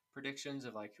 season predictions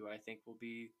of like who I think will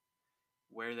be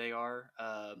where they are.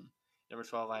 Number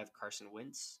 12, I have Carson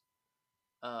Wentz.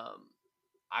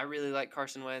 I really like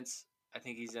Carson Wentz. I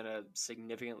think he's in a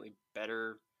significantly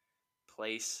better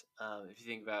place. If you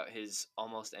think about his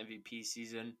almost MVP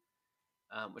season,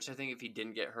 which I think if he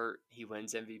didn't get hurt, he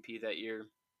wins MVP that year.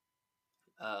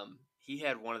 He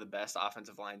had one of the best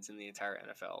offensive lines in the entire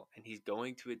NFL, and he's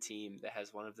going to a team that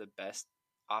has one of the best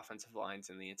offensive lines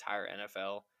in the entire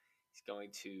NFL. He's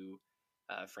going to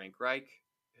Frank Reich,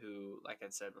 who, like I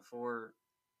said before,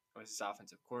 was his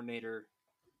offensive coordinator,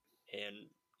 and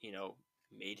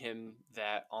made him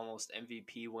that almost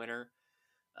MVP winner.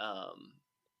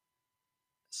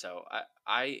 So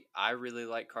I really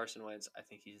like Carson Wentz. I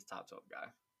think he's a top 12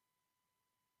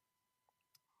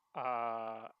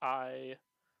 guy. I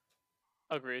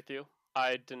agree with you.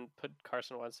 I didn't put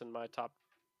Carson Wentz in my top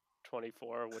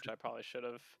 24, which I probably should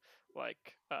have.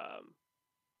 Like,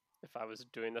 if I was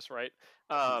doing this right,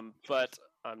 but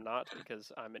I'm not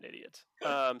because I'm an idiot.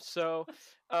 So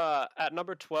at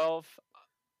number 12.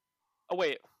 Oh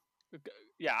wait,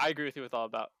 yeah, I agree with you with all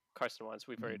about Carson Wentz.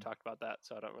 We've already talked about that,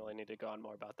 so I don't really need to go on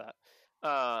more about that.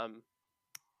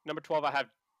 Number 12, I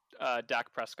have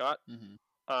Dak Prescott.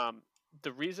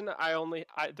 The reason I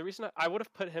would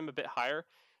have put him a bit higher.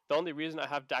 The only reason I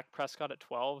have Dak Prescott at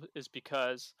 12 is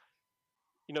because,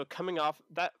 coming off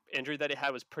that injury that he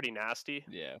had was pretty nasty.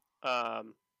 Yeah.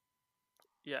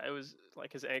 Yeah, it was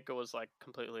like his ankle was like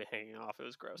completely hanging off. It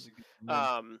was gross.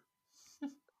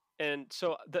 And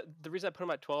so the reason I put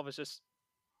him at 12 is just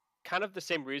kind of the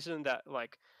same reason that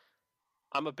like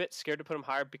I'm a bit scared to put him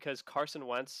higher because Carson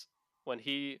Wentz, when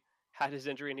he had his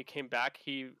injury and he came back,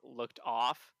 he looked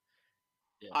off.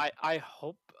 Yeah. I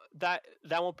hope that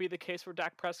won't be the case for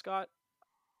Dak Prescott.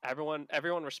 Everyone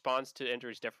responds to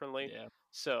injuries differently. Yeah.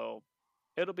 So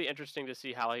it'll be interesting to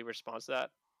see how he responds to that.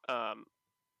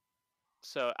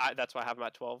 So that's why I have him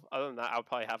at 12. Other than that, I would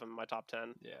probably have him in my top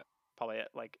 10. Yeah. Probably at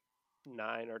like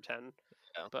 9 or 10.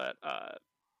 Yeah. But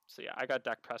so yeah, I got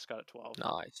Dak Prescott at 12.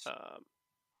 Nice.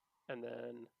 And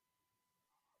then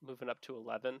moving up to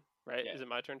 11, right? Yeah. Is it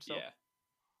my turn still?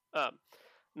 Yeah.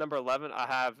 Number 11, I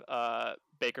have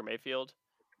Baker Mayfield.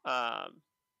 I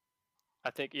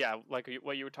think, yeah, like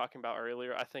what you were talking about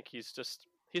earlier, I think he's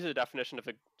a definition of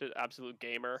an absolute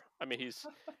gamer. I mean,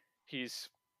 he's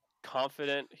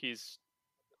confident. He's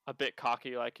a bit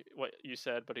cocky, like what you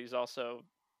said, but he's also,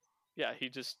 yeah,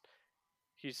 he's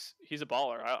a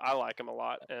baller. I like him a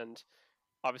lot, and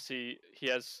obviously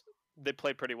they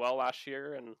played pretty well last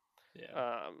year, and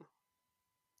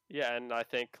yeah, and I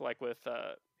think like with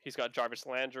he's got Jarvis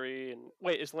Landry, and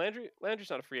wait, is Landry's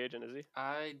not a free agent, is he?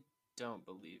 I don't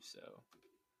believe so.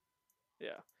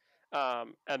 Yeah,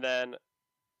 and then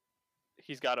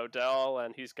he's got Odell,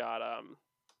 and he's got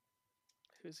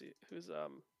who's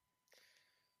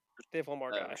they have one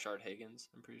more guy. Rashard Higgins,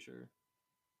 I'm pretty sure.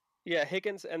 Yeah,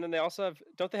 Higgins, and then they also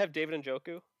don't they have David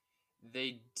Njoku?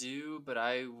 They do, but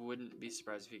I wouldn't be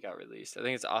surprised if he got released. I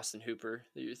think it's Austin Hooper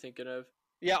that you're thinking of.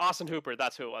 Yeah, Austin Hooper.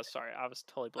 That's who it was. Sorry, I was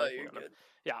totally blanking on him.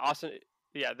 Yeah, Austin.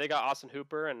 Yeah, they got Austin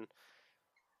Hooper, and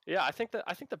yeah, I think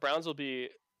the Browns they'll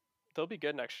be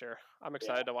good next year. I'm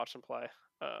excited to watch them play.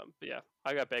 But yeah,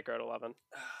 I got Baker at 11.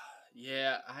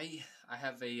 Yeah, I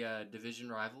have a division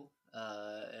rival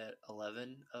at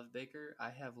 11 of Baker. I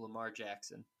have Lamar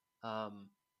Jackson.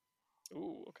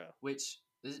 Ooh, okay. Which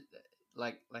is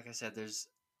like I said, there's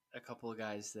a couple of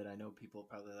guys that I know people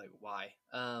probably like. Why?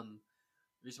 The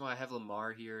reason why I have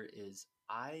Lamar here is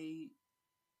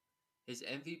his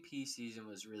MVP season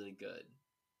was really good,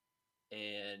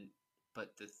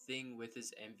 but the thing with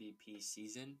his MVP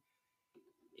season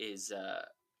is, I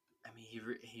mean,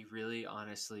 he really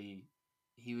honestly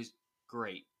he was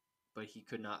great, but he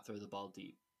could not throw the ball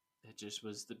deep. It just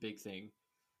was the big thing,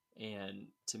 and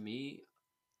to me,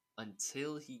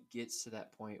 until he gets to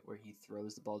that point where he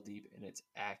throws the ball deep and it's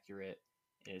accurate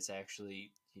and it's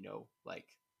actually, like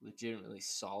legitimately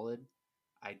solid,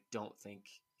 I don't think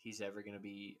he's ever going to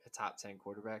be a top 10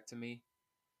 quarterback to me.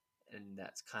 And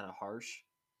that's kind of harsh.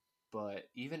 But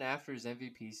even after his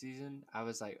MVP season, I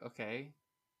was like, okay,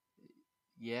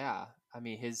 yeah. I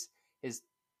mean, his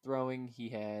throwing, he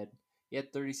had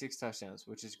 36 touchdowns,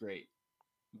 which is great.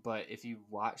 But if you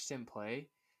watched him play,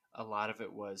 a lot of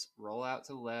it was roll out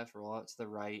to the left, roll out to the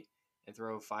right, and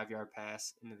throw a 5 yard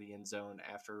pass into the end zone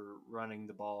after running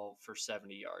the ball for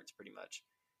 70 yards, pretty much.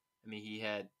 I mean, he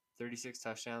had 36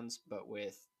 touchdowns, but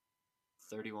with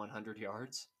 3,100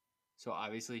 yards. So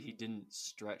obviously, he didn't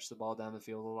stretch the ball down the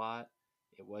field a lot.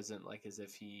 It wasn't like as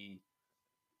if he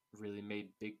really made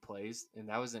big plays, and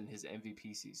that was in his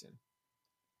MVP season.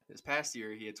 This past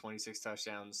year, he had 26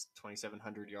 touchdowns,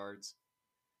 2,700 yards,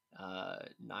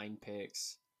 9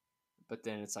 picks. But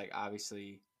then it's like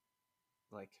obviously,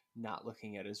 like not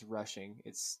looking at his rushing,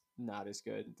 it's not as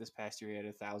good. This past year, he had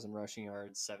 1,000 rushing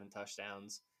yards, 7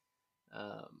 touchdowns,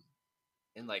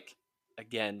 and like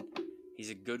again, he's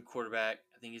a good quarterback.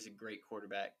 I think he's a great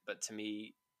quarterback. But to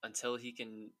me, until he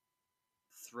can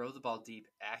throw the ball deep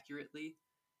accurately,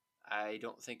 I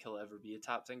don't think he'll ever be a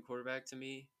top 10 quarterback to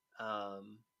me.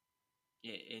 Um,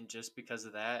 and just because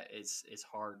of that, it's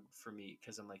hard for me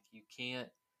because I'm like,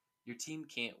 your team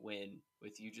can't win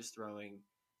with you just throwing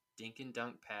dink and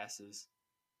dunk passes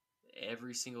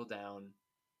every single down,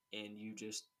 and you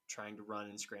just trying to run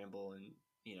and scramble, and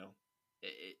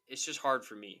it's just hard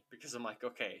for me because I'm like,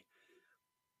 okay,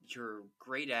 you're a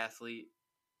great athlete,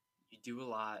 you do a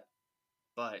lot,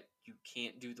 but you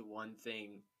can't do the one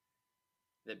thing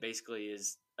that basically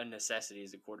is a necessity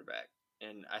as a quarterback.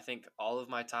 And I think all of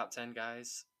my top 10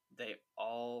 guys, they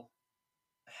all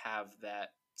have that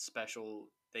special,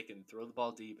 they can throw the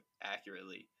ball deep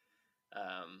accurately.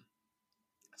 Um,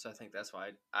 so I think that's why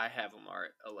I have Lamar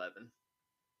at 11.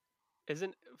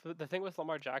 Isn't the thing with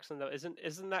Lamar Jackson though?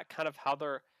 Isn't that kind of how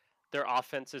their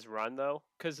offense is run though?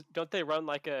 Because don't they run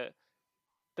like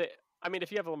they? I mean,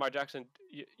 if you have Lamar Jackson,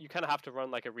 you kind of have to run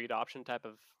like a read option type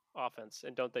of offense,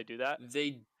 and don't they do that?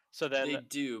 They So they then,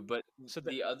 do, but so that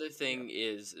the other yeah, thing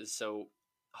is so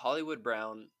Hollywood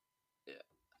Brown,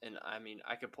 and I mean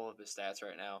I could pull up his stats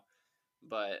right now,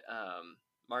 but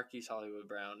Marquise Hollywood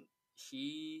Brown,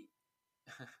 he,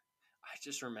 I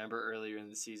just remember earlier in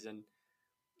the season,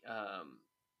 um,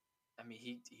 I mean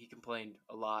he complained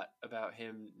a lot about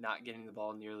him not getting the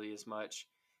ball nearly as much,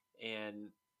 and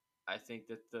I think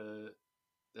that the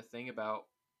thing about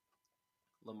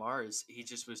Lamar is he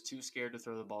just was too scared to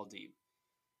throw the ball deep,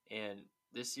 and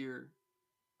this year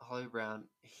Holly Brown,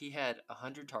 he had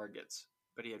 100 targets,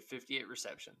 but he had 58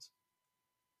 receptions.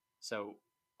 So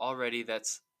already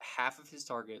that's half of his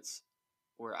targets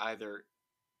were either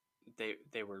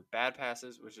they were bad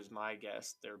passes, which is my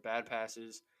guess. They were bad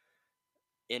passes,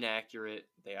 inaccurate.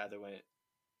 They either went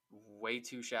way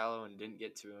too shallow and didn't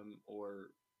get to him, or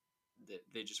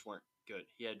they just weren't good.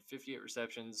 He had 58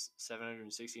 receptions,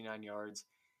 769 yards.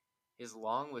 His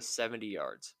long was 70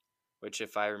 yards, which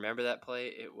if I remember that play,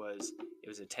 it was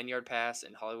a 10-yard pass,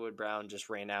 and Hollywood Brown just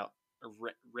ran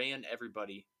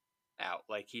everybody out.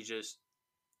 Like he just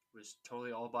was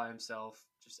totally all by himself,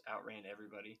 just outran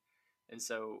everybody. And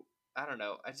so I don't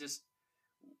know. I just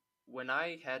when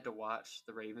I had to watch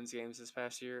the Ravens games this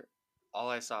past year, all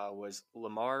I saw was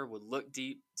Lamar would look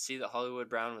deep, see that Hollywood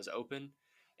Brown was open,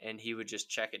 and he would just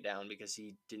check it down because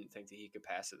he didn't think that he could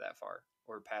pass it that far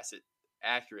or pass it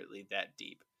accurately that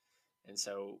deep. And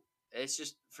so it's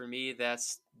just for me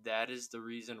that is the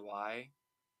reason why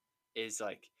is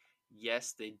like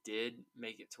yes, they did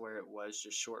make it to where it was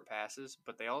just short passes,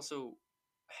 but they also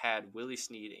had Willie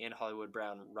Snead and Hollywood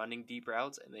Brown running deep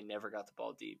routes and they never got the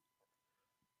ball deep.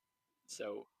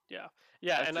 So yeah,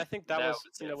 yeah, that's and I just think that that was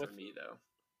was it for with me though.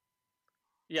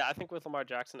 yeah, I think with Lamar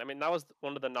Jackson, I mean that was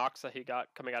one of the knocks that he got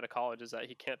coming out of college is that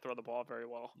he can't throw the ball very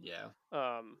well. Yeah.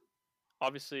 Um,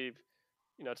 obviously,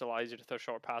 it's a lot easier to throw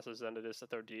short passes than it is to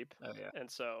throw deep, Oh yeah. and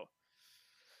so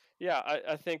yeah,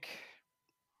 I think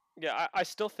yeah, I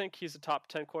still think he's a top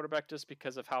 10 quarterback just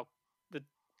because of how the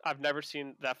I've never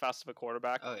seen that fast of a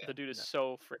quarterback. Oh yeah. The dude is No.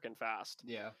 so freaking fast.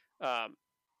 Yeah. Um,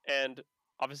 and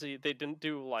obviously they didn't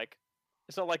do like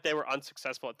it's not like they were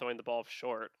unsuccessful at throwing the ball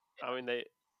short. I mean they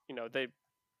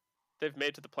they've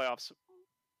made to the playoffs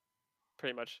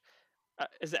pretty much.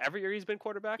 Is it every year he's been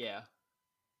quarterback? Yeah.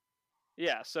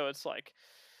 Yeah, so it's like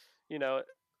you know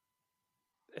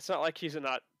it's not like he's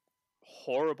not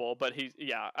horrible, but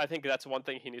I think that's one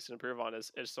thing he needs to improve on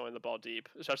is throwing the ball deep,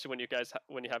 especially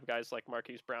when you have guys like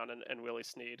Marquise Brown and Willie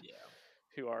Snead Yeah.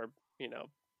 who are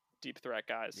deep threat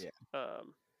guys. Yeah.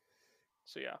 Um,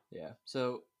 So yeah. Yeah.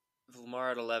 So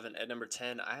Lamar at 11. At number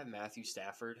 10, I have Matthew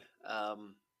Stafford.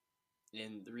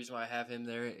 And the reason why I have him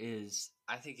there is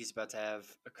I think he's about to have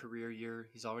a career year.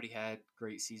 He's already had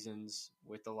great seasons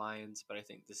with the Lions, but I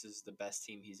think this is the best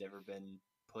team he's ever been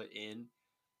put in.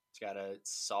 He's got a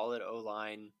solid O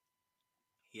line.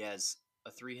 He has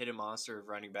a three-headed monster of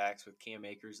running backs with Cam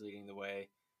Akers leading the way.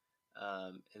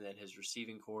 And then his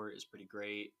receiving core is pretty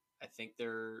great. I think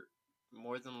they're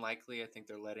more than likely, I think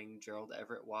they're letting Gerald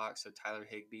Everett walk. So Tyler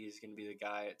Higbee is going to be the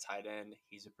guy at tight end.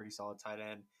 He's a pretty solid tight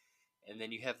end. And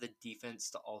then you have the defense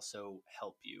to also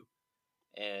help you.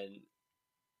 And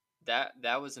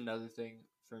that was another thing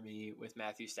for me with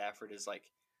Matthew Stafford is like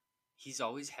he's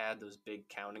always had those big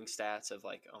counting stats of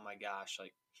like, oh my gosh,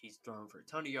 like he's throwing for a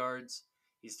ton of yards,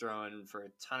 he's throwing for a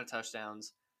ton of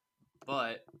touchdowns,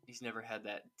 but he's never had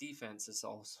that defense that's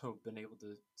also been able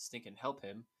to stink and help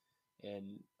him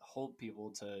and hold people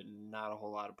to not a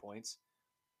whole lot of points.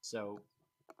 So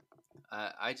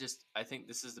I think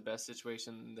this is the best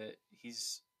situation that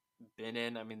he's been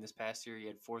in. I mean, this past year he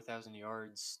had 4,000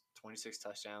 yards, 26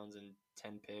 touchdowns, and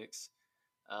 10 picks.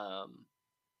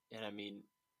 And I mean,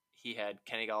 he had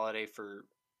Kenny Galladay for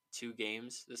 2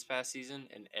 games this past season,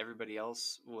 and everybody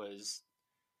else was.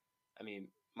 I mean,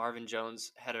 Marvin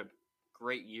Jones had a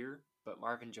great year, but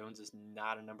Marvin Jones is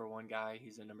not a number one guy.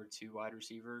 He's a number 2 wide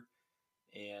receiver,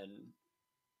 and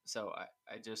so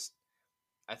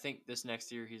I think this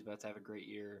next year he's about to have a great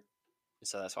year.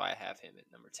 So that's why I have him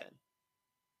at number 10.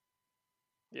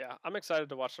 Yeah, I'm excited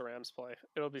to watch the Rams play.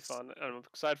 It'll be fun. And I'm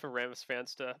excited for Rams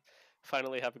fans to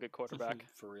finally have a good quarterback.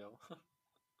 For real.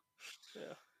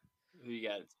 Yeah. Who you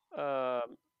got?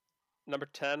 Number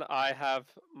 10, I have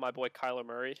my boy Kyler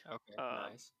Murray. Okay,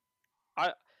 nice.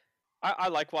 I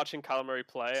like watching Kyler Murray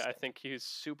play. I think he's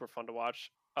super fun to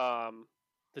watch.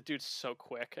 The dude's so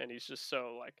quick, and he's just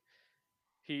so like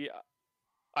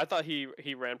I thought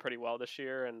he ran pretty well this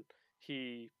year, and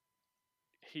he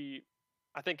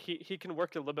I think he can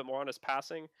work a little bit more on his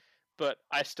passing, but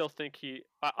I still think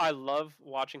I love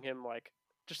watching him like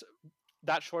just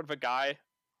that short of a guy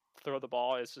throw the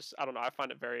ball is just I don't know, I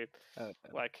find it very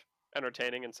like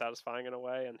entertaining and satisfying in a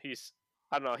way, and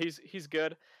I don't know, he's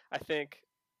good. I think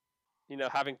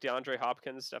having DeAndre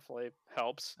Hopkins definitely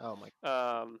helps. Oh my.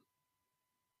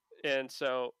 And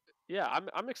so yeah,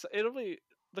 I'm excited. It'll be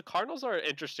the Cardinals are an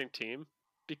interesting team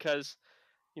because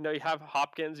you have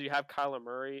Hopkins, you have Kyler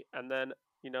Murray, and then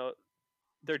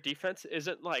their defense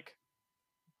isn't like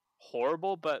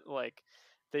horrible, but like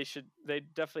they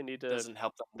definitely need to. Doesn't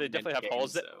help them. They definitely have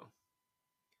holes. Though.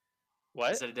 What?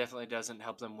 I said it definitely doesn't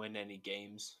help them win any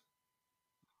games.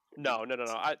 No. And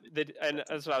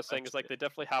that's what I was saying is like they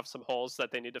definitely have some holes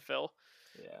that they need to fill.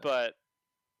 Yeah. But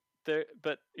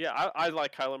yeah, I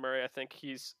like Kyler Murray. I think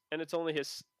it's only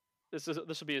his. This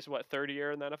will be his 3rd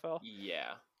year in the NFL.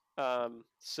 Yeah.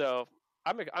 So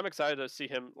I'm excited to see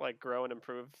him like grow and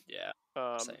improve. Yeah.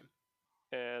 Same.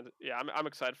 And yeah, I'm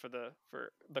excited for the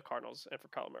Cardinals and for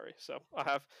Kyler Murray. So I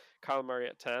have Kyler Murray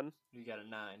at 10. You got a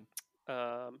 9.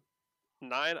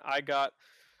 9. I got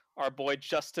our boy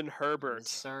Justin Herbert. Yes,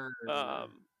 sir.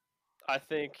 I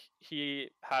think he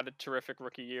had a terrific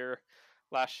rookie year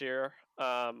last year.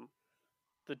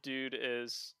 The dude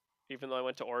is, even though I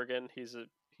went to Oregon, he's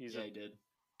he did.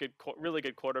 Good, really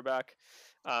good quarterback.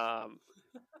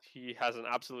 He has an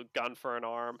absolute gun for an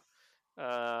arm.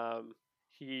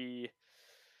 The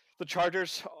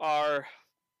Chargers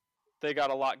they got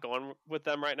a lot going with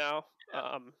them right now.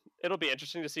 It'll be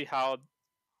interesting to see how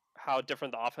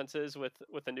different the offense is with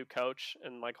a new coach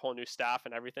and like whole new staff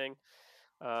and everything.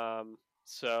 But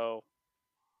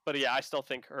yeah, I still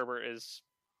think Herbert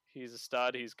he's a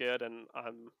stud. He's good, and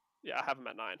I have him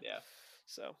at 9. Yeah.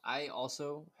 So I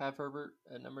also have Herbert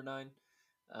at number 9.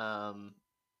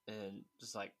 And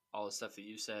just like all the stuff that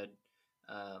you said,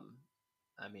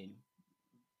 I mean,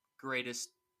 greatest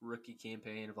rookie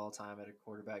campaign of all time at a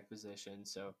quarterback position.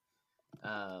 So,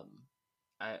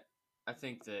 I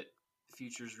think that the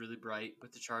future is really bright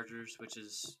with the Chargers, which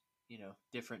is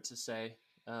different to say.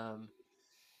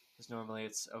 Because normally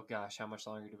it's, oh gosh, how much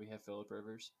longer do we have Phillip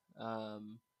Rivers?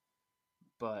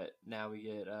 But now we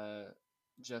get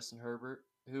Justin Herbert,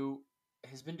 who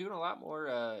has been doing a lot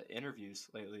more interviews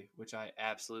lately, which I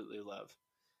absolutely love.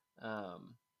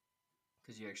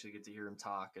 Because you actually get to hear him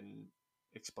talk and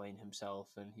explain himself,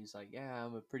 and he's like, yeah,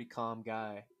 I'm a pretty calm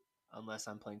guy unless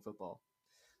I'm playing football.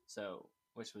 So,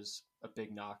 which was a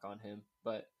big knock on him,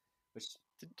 but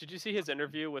did you see his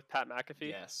interview with Pat McAfee?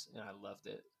 Yes, and I loved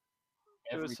it.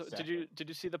 Did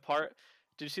you see the part?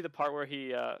 Did you see the part where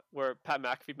where Pat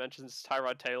McAfee mentions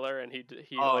Tyrod Taylor and he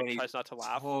Oh, like and he tries not to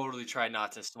laugh? totally tried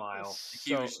not to smile. Like,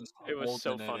 he was just It was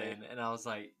so holding it funny. in, and I was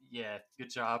like, "Yeah,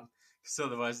 good job." Because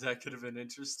otherwise, that could have been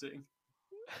interesting.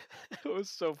 It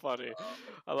was so funny.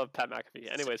 I love Pat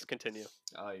McAfee. Anyways, continue.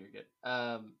 Oh, you're good.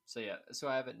 So yeah, so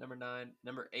I have it number 9,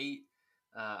 number 8.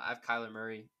 I have Kyler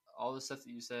Murray. All the stuff that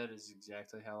you said is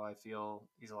exactly how I feel.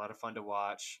 He's a lot of fun to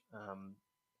watch.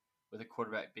 With a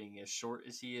quarterback being as short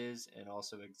as he is, and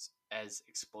also as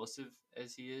explosive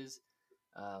as he is,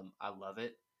 I love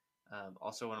it.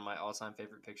 Also, one of my all-time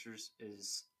favorite pictures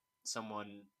is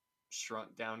someone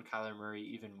shrunk down Kyler Murray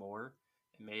even more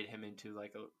and made him into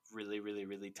like a really, really,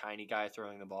 really tiny guy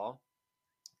throwing the ball.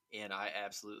 And I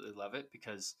absolutely love it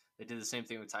because they did the same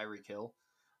thing with Tyreek Hill.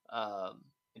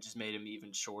 It just made him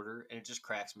even shorter, and it just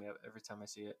cracks me up every time I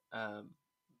see it.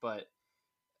 But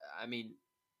I mean,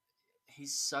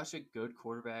 he's such a good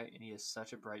quarterback, and he has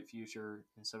such a bright future,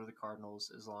 and so do the Cardinals,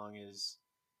 as long as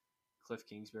Cliff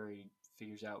Kingsbury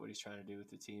figures out what he's trying to do with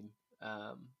the team.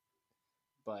 Um,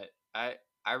 but I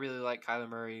really like Kyler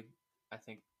Murray. I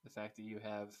think the fact that you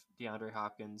have DeAndre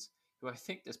Hopkins, who I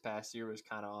think this past year was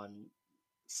kind of on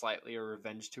slightly a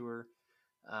revenge tour.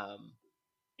 Um,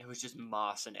 it was just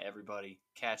mossing everybody,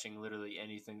 catching literally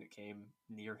anything that came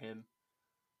near him.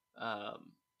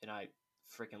 And I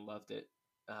freaking loved it.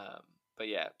 But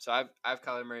yeah, so I've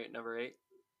Kyler Murray at number 8.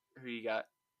 Who you got?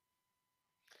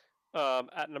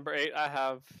 At number 8, I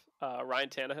have Ryan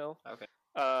Tannehill. Okay.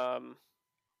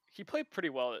 He played pretty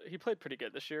well. He played pretty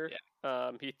good this year.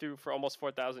 Yeah. He threw for almost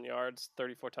 4,000 yards,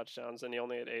 34 touchdowns, and he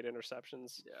only had 8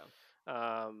 interceptions. Yeah.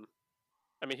 I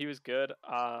mean, he was good.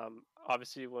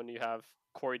 Obviously, when you have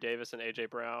Corey Davis and AJ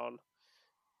Brown,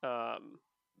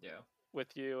 Yeah.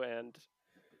 with you, and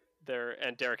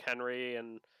Derrick Henry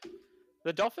and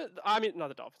the Dolphins. I mean, not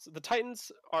the Dolphins. The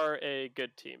Titans are a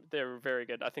good team. They're very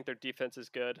good. I think their defense is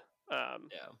good.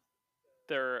 Yeah.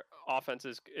 Their offense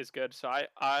is good. So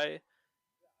I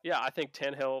think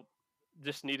Tannehill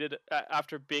just needed,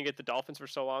 after being at the Dolphins for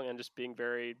so long and just being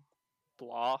very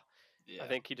blah. Yeah. I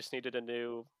think he just needed a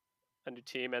new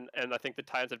team, and I think the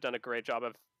Titans have done a great job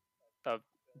of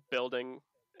building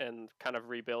and kind of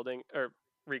rebuilding or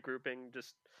regrouping,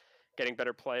 just getting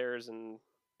better players and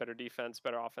better defense,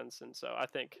 better offense, and so I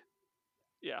think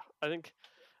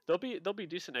they'll be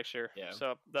decent next year. Yeah.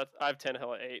 So I have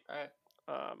Tannehill at 8. All right.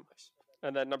 Nice.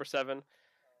 And then number 7,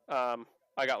 I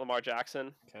got Lamar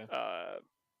Jackson. Okay.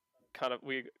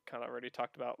 We kind of already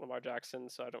talked about Lamar Jackson,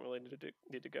 so I don't really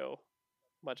need to go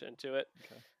much into it.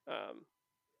 Okay.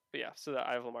 But yeah, so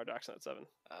I have Lamar Jackson at 7.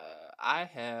 I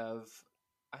have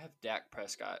Dak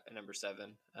Prescott at number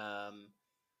 7.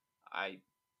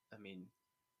 I mean,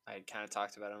 I had kind of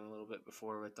talked about him a little bit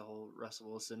before with the whole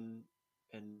Russell Wilson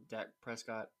and Dak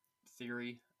Prescott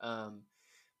theory. But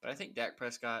I think Dak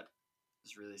Prescott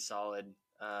is really solid.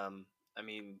 I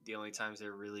mean, the only times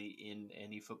they're really in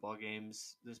any football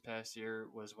games this past year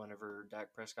was whenever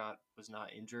Dak Prescott was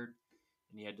not injured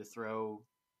and he had to throw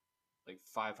like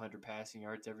 500 passing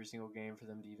yards every single game for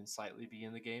them to even slightly be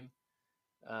in the game.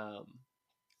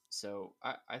 So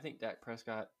I think Dak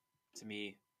Prescott, to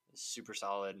me, is super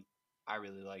solid. I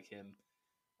really like him.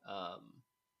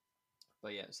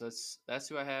 But yeah, so that's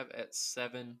who I have at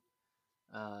 7.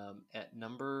 At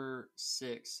number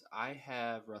 6, I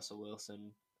have Russell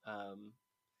Wilson.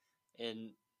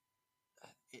 And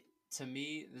to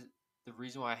me, the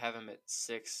reason why I have him at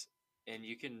 6, and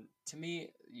you can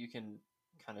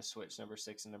kind of switch number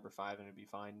 6 and number 5, and it'd be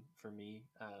fine for me,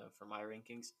 for my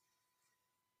rankings.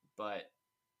 But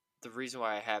the reason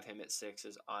why I have him at 6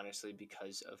 is honestly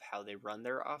because of how they run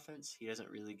their offense. He doesn't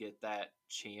really get that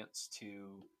chance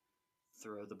to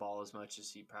throw the ball as much as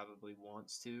he probably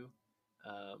wants to.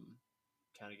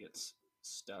 Kind of gets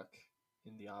stuck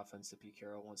in the offense that Pete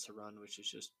Carroll wants to run, which is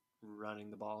just running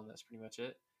the ball, and that's pretty much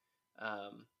it.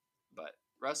 But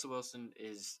Russell Wilson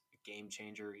is a game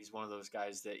changer. He's one of those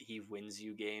guys that he wins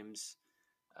you games,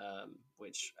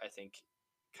 which I think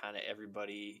kind of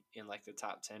everybody in like the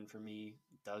top 10 for me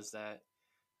does that.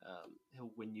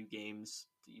 He'll win you games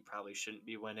that you probably shouldn't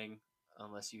be winning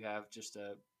unless you have just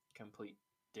a complete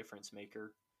difference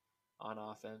maker on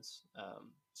offense.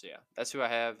 So yeah, that's who I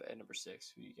have at number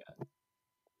 6. Who you got?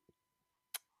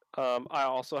 I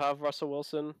also have Russell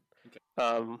Wilson.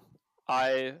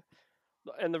 Okay.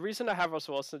 And the reason I have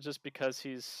Russell Wilson is just because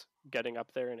he's getting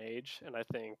up there in age, and I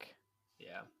think,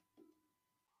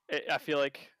 I feel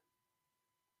like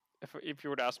if you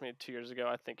were to ask me 2 years ago,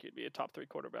 I think he'd be a top 3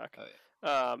 quarterback. Oh,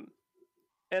 yeah.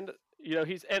 And you know,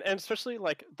 he's and especially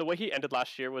like the way he ended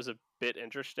last year was a bit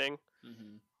interesting.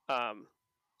 Mm-hmm.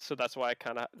 So that's why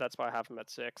I have him at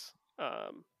 6.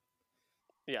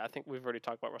 yeah, I think we've already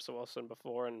talked about Russell Wilson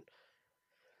before, and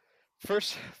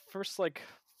first first like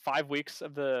 5 weeks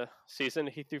of the season,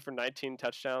 he threw for 19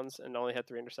 touchdowns and only had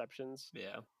 3 interceptions,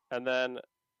 Yeah. and then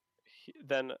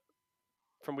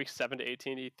from week 7 to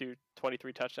 18, he threw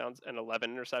 23 touchdowns and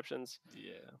 11 interceptions.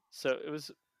 Yeah. So it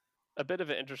was a bit of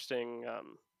an interesting.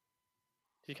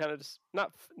 He kind of just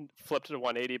not flipped to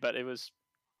 180, but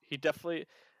he definitely,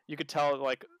 you could tell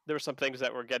like there were some things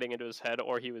that were getting into his head,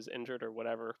 or he was injured or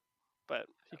whatever, but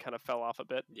he kind of fell off a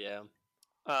bit. Yeah.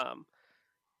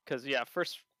 Because yeah,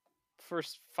 first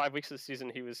 5 weeks of the season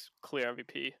he was clear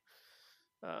MVP.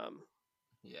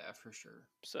 Yeah, for sure.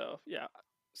 So yeah,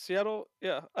 Seattle.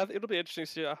 Yeah, it'll be interesting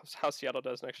to see how Seattle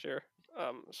does next year.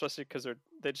 Especially because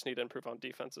they just need to improve on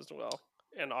defense as well,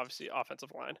 and obviously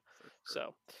offensive line. Sure.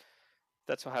 So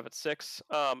that's what I have at 6.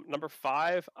 Number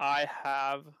 5, I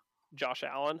have Josh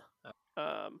Allen.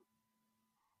 I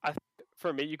think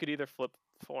for me, you could either flip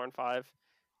 4 and 5.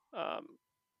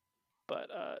 But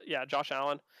yeah, Josh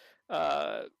Allen.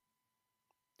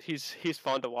 He's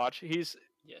fun to watch. Yes,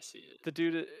 he is. The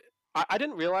dude. I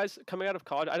didn't realize coming out of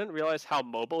college. I didn't realize how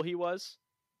mobile he was,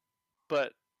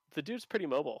 but the dude's pretty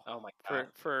mobile. Oh my god.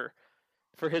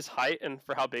 For his height and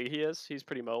for how big he is, he's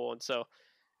pretty mobile,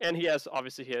 and he has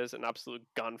an absolute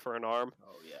gun for an arm.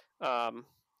 Oh yeah.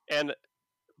 And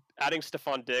adding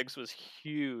Stephon Diggs was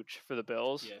huge for the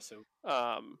Bills. Yeah. So.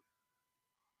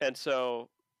 And so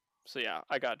yeah,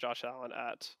 I got Josh Allen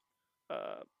at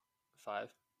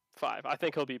 5. 5. I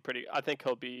think he'll be pretty. I think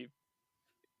he'll be.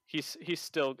 He's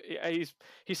still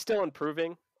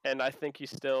improving, and I think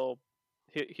he's going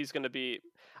to be.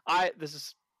 This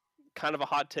is kind of a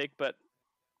hot take, but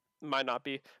might not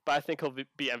be. But I think he'll be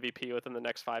MVP within the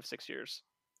next 5-6 years.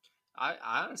 I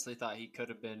honestly thought he could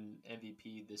have been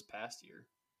MVP this past year.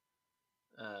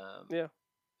 Yeah.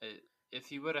 If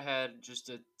he would have had just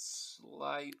a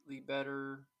slightly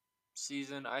better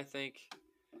season, I think.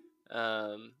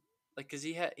 Like, cause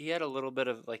he had a little bit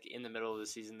of like in the middle of the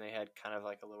season, they had kind of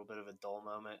like a little bit of a dull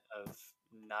moment of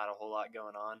not a whole lot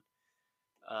going on.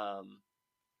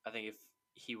 I think if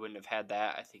he wouldn't have had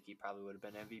that, I think he probably would have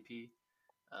been MVP.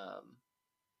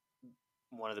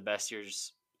 One of the best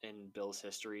years in Bills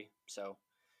history. So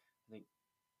I think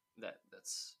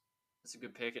that's a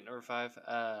good pick at number 5.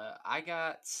 I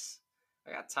got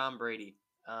Tom Brady.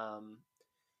 And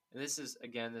this is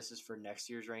for next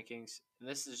year's rankings. And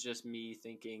this is just me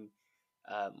thinking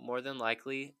more than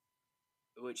likely,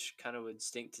 which kind of would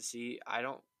stink to see. I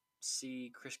don't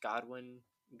see Chris Godwin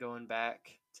going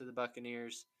back to the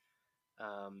Buccaneers.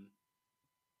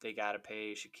 They got to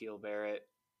pay Shaquille Barrett,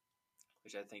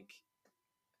 which I think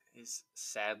is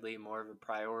sadly more of a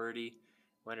priority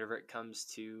whenever it comes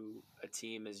to a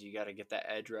team, as you got to get that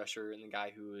edge rusher and the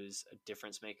guy who is a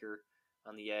difference maker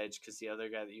on the edge, because the other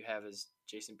guy that you have is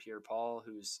Jason Pierre-Paul,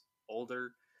 who's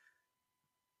older,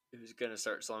 who's going to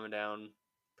start slowing down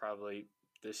probably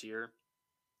this year.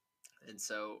 And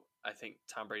so I think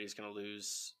Tom Brady's going to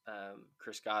lose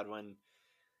Chris Godwin.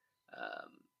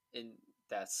 And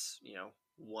that's,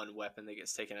 one weapon that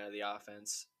gets taken out of the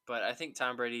offense. But I think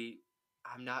Tom Brady,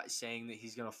 I'm not saying that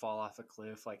he's going to fall off a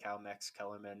cliff like how Max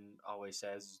Kellerman always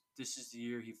says, this is the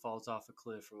year he falls off a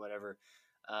cliff or whatever.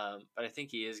 But I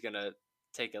think he is going to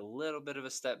take a little bit of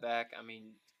a step back. I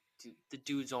mean, the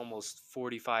dude's almost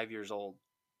 45 years old.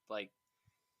 Like,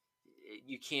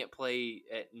 you can't play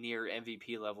at near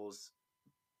MVP levels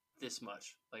this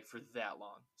much, like, for that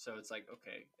long. So it's like,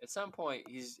 okay, at some point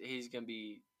he's gonna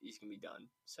be done.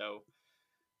 So,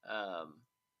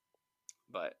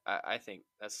 but I think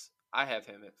I have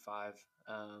him at 5.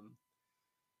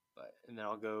 And then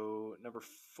I'll go number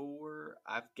 4.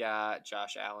 I've got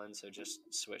Josh Allen, so just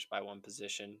switch by one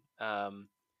position. I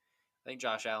think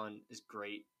Josh Allen is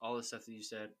great. All the stuff that you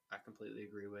said, I completely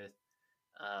agree with.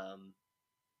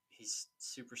 He's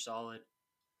super solid.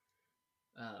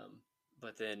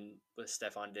 But then with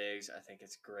Stephon Diggs, I think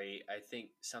it's great. I think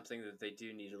something that they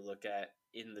do need to look at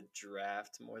in the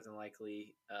draft more than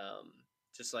likely,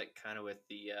 just like kind of with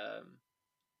the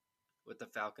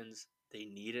Falcons, they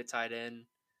need a tight end.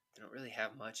 They don't really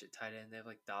have much at tight end. They have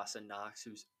like Dawson Knox,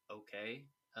 who's okay.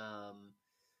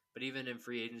 But even in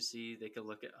free agency, they could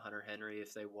look at Hunter Henry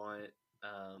if they want,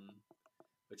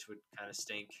 which would kind of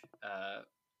stink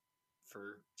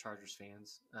for Chargers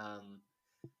fans.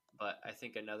 But I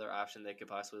think another option they could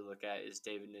possibly look at is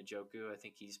David Njoku. I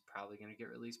think he's probably going to get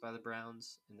released by the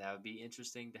Browns, and that would be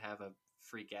interesting to have a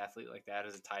freak athlete like that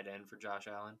as a tight end for Josh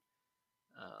Allen.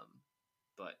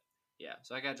 But yeah,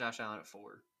 so I got Josh Allen at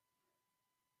 4.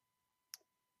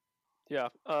 Yeah,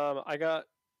 I got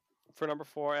for number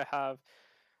 4. I have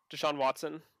Deshaun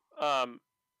Watson.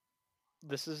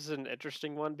 This is an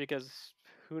interesting one because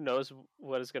who knows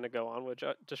what is going to go on with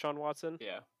Deshaun Watson.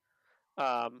 Yeah.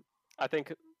 Um, I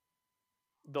think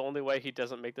the only way he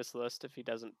doesn't make this list if he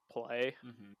doesn't play.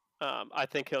 Mm-hmm.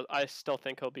 I still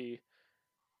think he'll be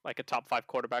like a top 5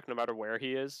 quarterback no matter where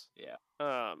he is. Yeah.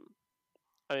 I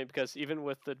mean, because even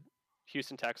with the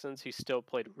Houston Texans, he still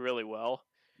played really well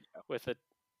with it.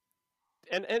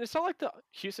 And it's not like the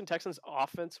Houston Texans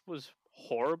offense was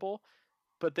horrible,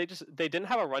 but they didn't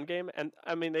have a run game, and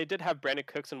I mean they did have Brandon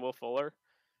Cooks and Will Fuller,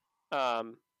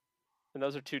 and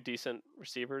those are 2 decent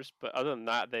receivers. But other than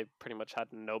that, they pretty much had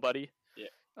nobody.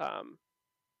 Yeah.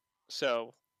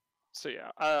 So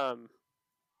yeah.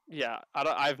 Yeah,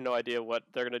 I have no idea what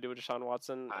they're gonna do with Deshaun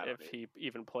Watson, if he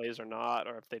even plays or not,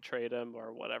 or if they trade him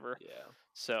or whatever. Yeah.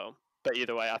 So, but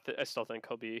either way, I still think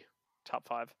he'll be top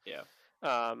 5. Yeah.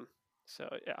 So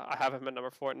yeah, I have him at number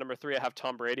 4. At number 3, I have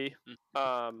Tom Brady.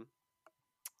 Mm-hmm.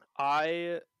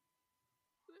 I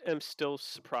am still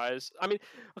surprised. I mean,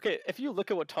 okay, if you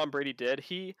look at what Tom Brady did,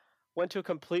 he went to a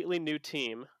completely new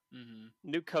team,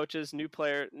 new coaches, new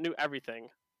player, new everything,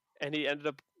 and he ended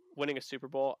up winning a Super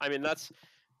Bowl. I mean, that's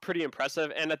pretty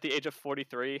impressive. And at the age of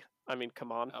 43, I mean,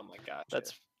 come on. Oh my gosh.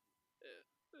 That's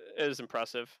it is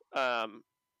impressive.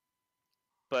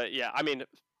 But yeah, I mean,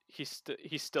 he's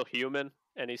still human,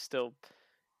 and he's going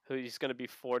to be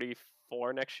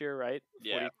 44 next year, right?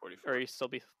 44. Or he'll still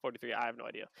be 43. I have no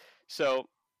idea. So,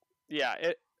 yeah,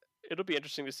 it'll be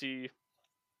interesting to see,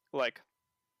 like,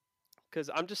 because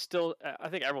I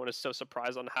think everyone is so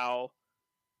surprised on how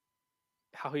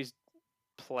he's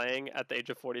playing at the age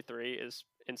of 43 is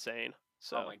insane.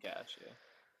 So, oh my gosh,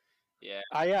 yeah.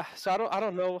 Yeah. So I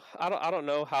don't know. I don't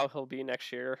know how he'll be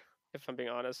next year. If I'm being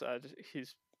honest,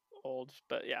 he's old,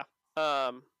 but yeah.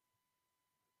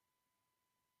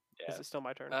 Is it still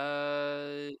my turn?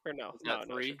 Or no? No,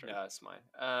 3. No, it's mine.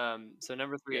 So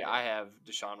number 3, I have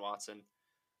Deshaun Watson.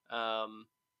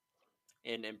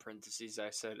 In parentheses,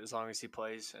 I said as long as he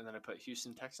plays, and then I put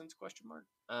Houston Texans ?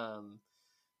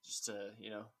 Just to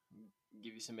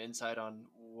give you some insight on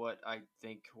what I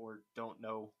think or don't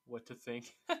know what to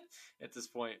think at this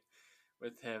point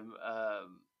with him.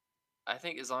 I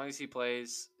think as long as he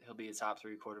plays, he'll be a top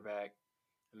 3 quarterback.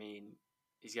 I mean,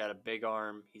 he's got a big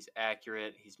arm. He's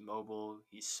accurate. He's mobile.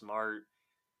 He's smart.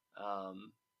 I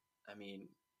mean,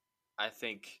 I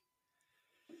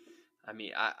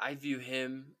view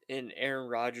him and Aaron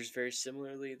Rodgers very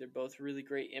similarly. They're both really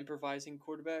great improvising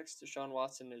quarterbacks. Deshaun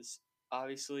Watson is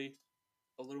obviously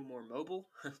a little more mobile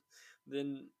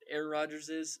than Aaron Rodgers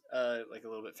is, like a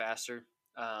little bit faster.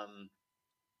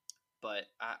 But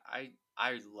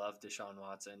I love Deshaun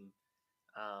Watson.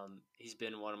 He's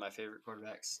been one of my favorite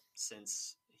quarterbacks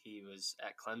since he was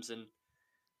at Clemson.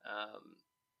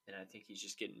 And I think he's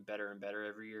just getting better and better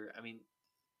every year. I mean,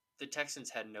 the Texans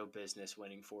had no business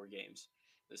winning 4 games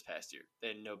this past year. They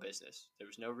had no business. There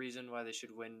was no reason why they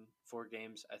should win 4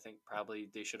 games. I think probably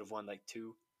they should have won like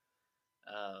 2,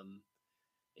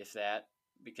 if that.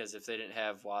 Because if they didn't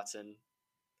have Watson,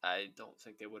 I don't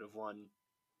think they would have won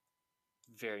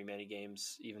very many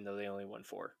games, even though they only won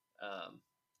 4.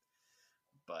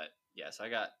 But yeah, so I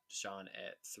got Deshaun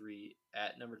at 3.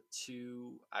 At number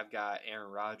 2, I've got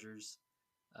Aaron Rodgers,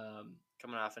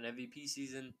 coming off an MVP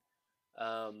season.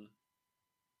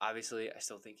 Obviously, I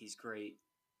still think he's great.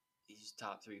 He's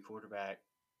top 3 quarterback.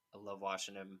 I love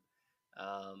watching him.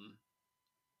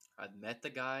 I've met the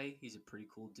guy. He's a pretty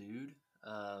cool dude.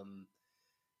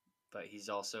 But he's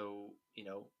also,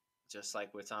 just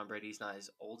like with Tom Brady, he's not as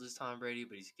old as Tom Brady,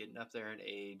 but he's getting up there in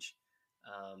age.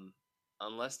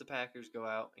 Unless the Packers go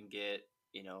out and get,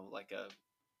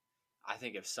 I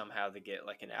think if somehow they get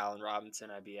like an Allen Robinson,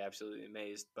 I'd be absolutely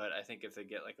amazed. But I think if they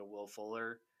get like a Will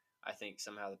Fuller, I think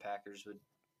somehow the Packers would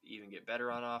even get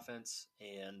better on offense,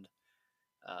 and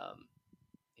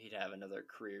he'd have another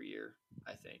career year,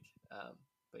 I think.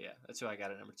 But yeah, that's who I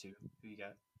got at number 2. Who you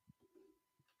got?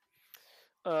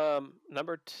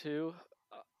 Number 2,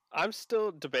 I'm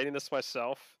still debating this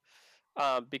myself,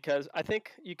 because I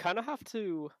think you kind of have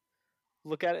to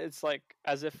look at it. It's like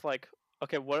as if like,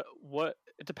 okay, what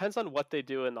it depends on what they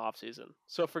do in the offseason.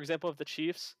 So for example, if the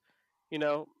Chiefs,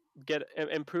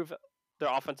 improve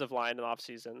their offensive line in the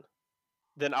offseason,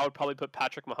 then I would probably put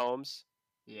Patrick Mahomes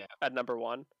at number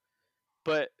 1.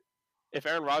 But if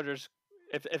Aaron Rodgers,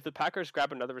 if the Packers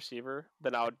grab another receiver,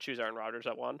 then I would choose Aaron Rodgers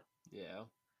at 1. Yeah.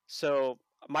 So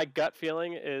my gut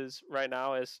feeling is right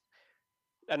now is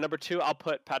at number 2, I'll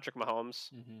put Patrick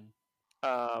Mahomes.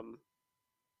 Mm-hmm.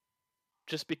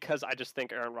 Just because I just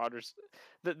think Aaron Rodgers,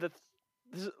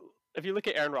 if you look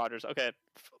at Aaron Rodgers, okay,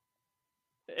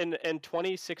 in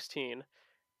 2016,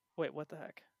 wait, what the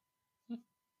heck?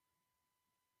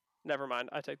 Never mind.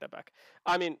 I take that back.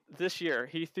 I mean, this year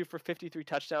he threw for 53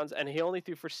 touchdowns and he only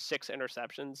threw for 6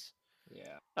 interceptions.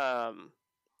 Yeah.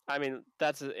 I mean,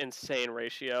 that's an insane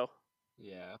ratio.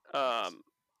 Yeah.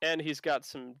 And he's got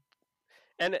some,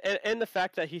 and the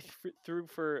fact that he threw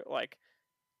for like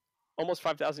almost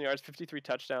 5,000 yards, 53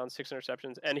 touchdowns, 6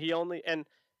 interceptions, and he only and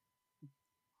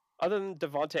other than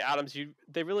Devonte Adams,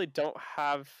 they really don't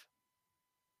have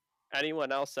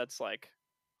anyone else that's like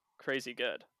crazy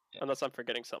good, Yeah. unless I'm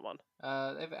forgetting someone. They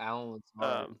have Allen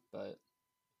Lazard, but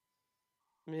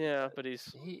yeah, but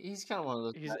he's kind of one of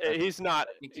those. He's not.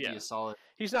 I think he'd Yeah, be a solid.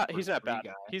 he's not bad.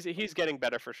 Guy. He's getting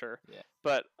better for sure. Yeah.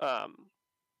 But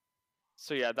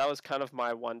so yeah, that was kind of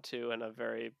my 1-2 in a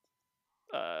very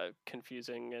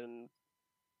confusing and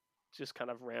just kind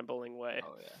of rambling way.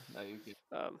 Oh yeah, no, you good.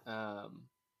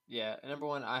 Yeah, number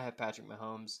one, I have Patrick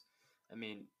Mahomes. I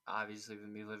mean, obviously, with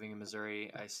me living in Missouri,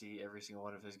 I see every single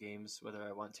one of his games, whether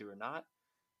I want to or not.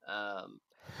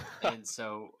 And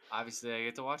so, obviously, I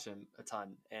get to watch him a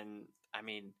ton. And I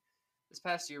mean, this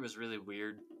past year was really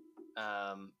weird.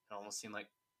 It almost seemed like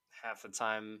half the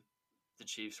time the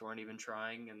Chiefs weren't even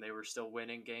trying, and they were still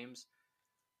winning games.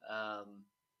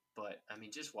 But I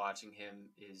mean, just watching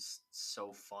him is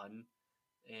so fun,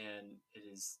 and it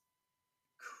is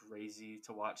crazy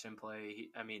to watch him play.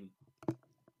 I mean,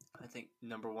 I think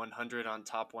number 100 on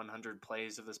top 100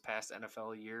 plays of this past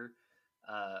NFL year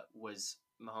was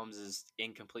Mahomes'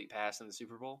 incomplete pass in the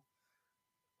Super Bowl.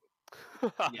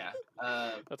 Yeah.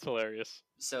 That's hilarious.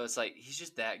 So it's like he's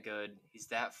just that good. He's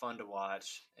that fun to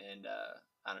watch, and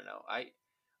I don't know.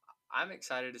 I'm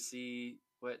excited to see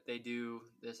what they do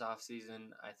this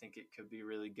offseason. I think it could be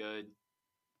really good,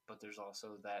 but there's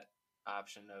also that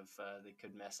option of they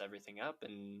could mess everything up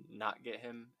and not get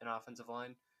him an offensive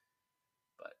line.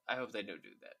 But I hope they don't do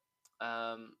that.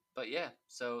 But yeah,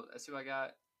 so that's who I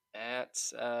got at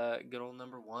good old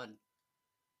number 1.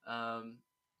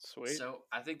 Sweet. So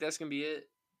I think that's gonna be it.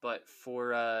 But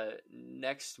for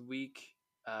next week,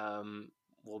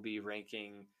 we'll be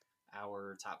ranking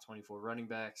our top 24 running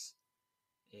backs,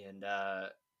 and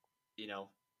you know,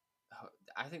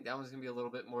 I think that one's gonna be a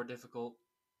little bit more difficult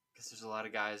because there's a lot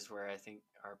of guys where I think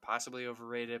are possibly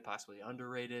overrated, possibly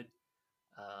underrated.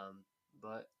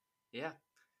 But yeah,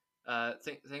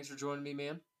 thanks for joining me,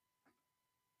 man.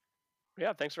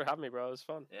 Yeah, thanks for having me, bro. It was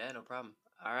fun. Yeah, no problem.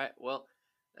 All right, well,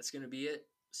 that's gonna be it.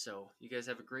 So you guys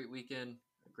have a great weekend,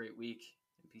 a great week,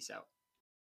 and peace out.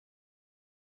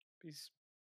 Peace.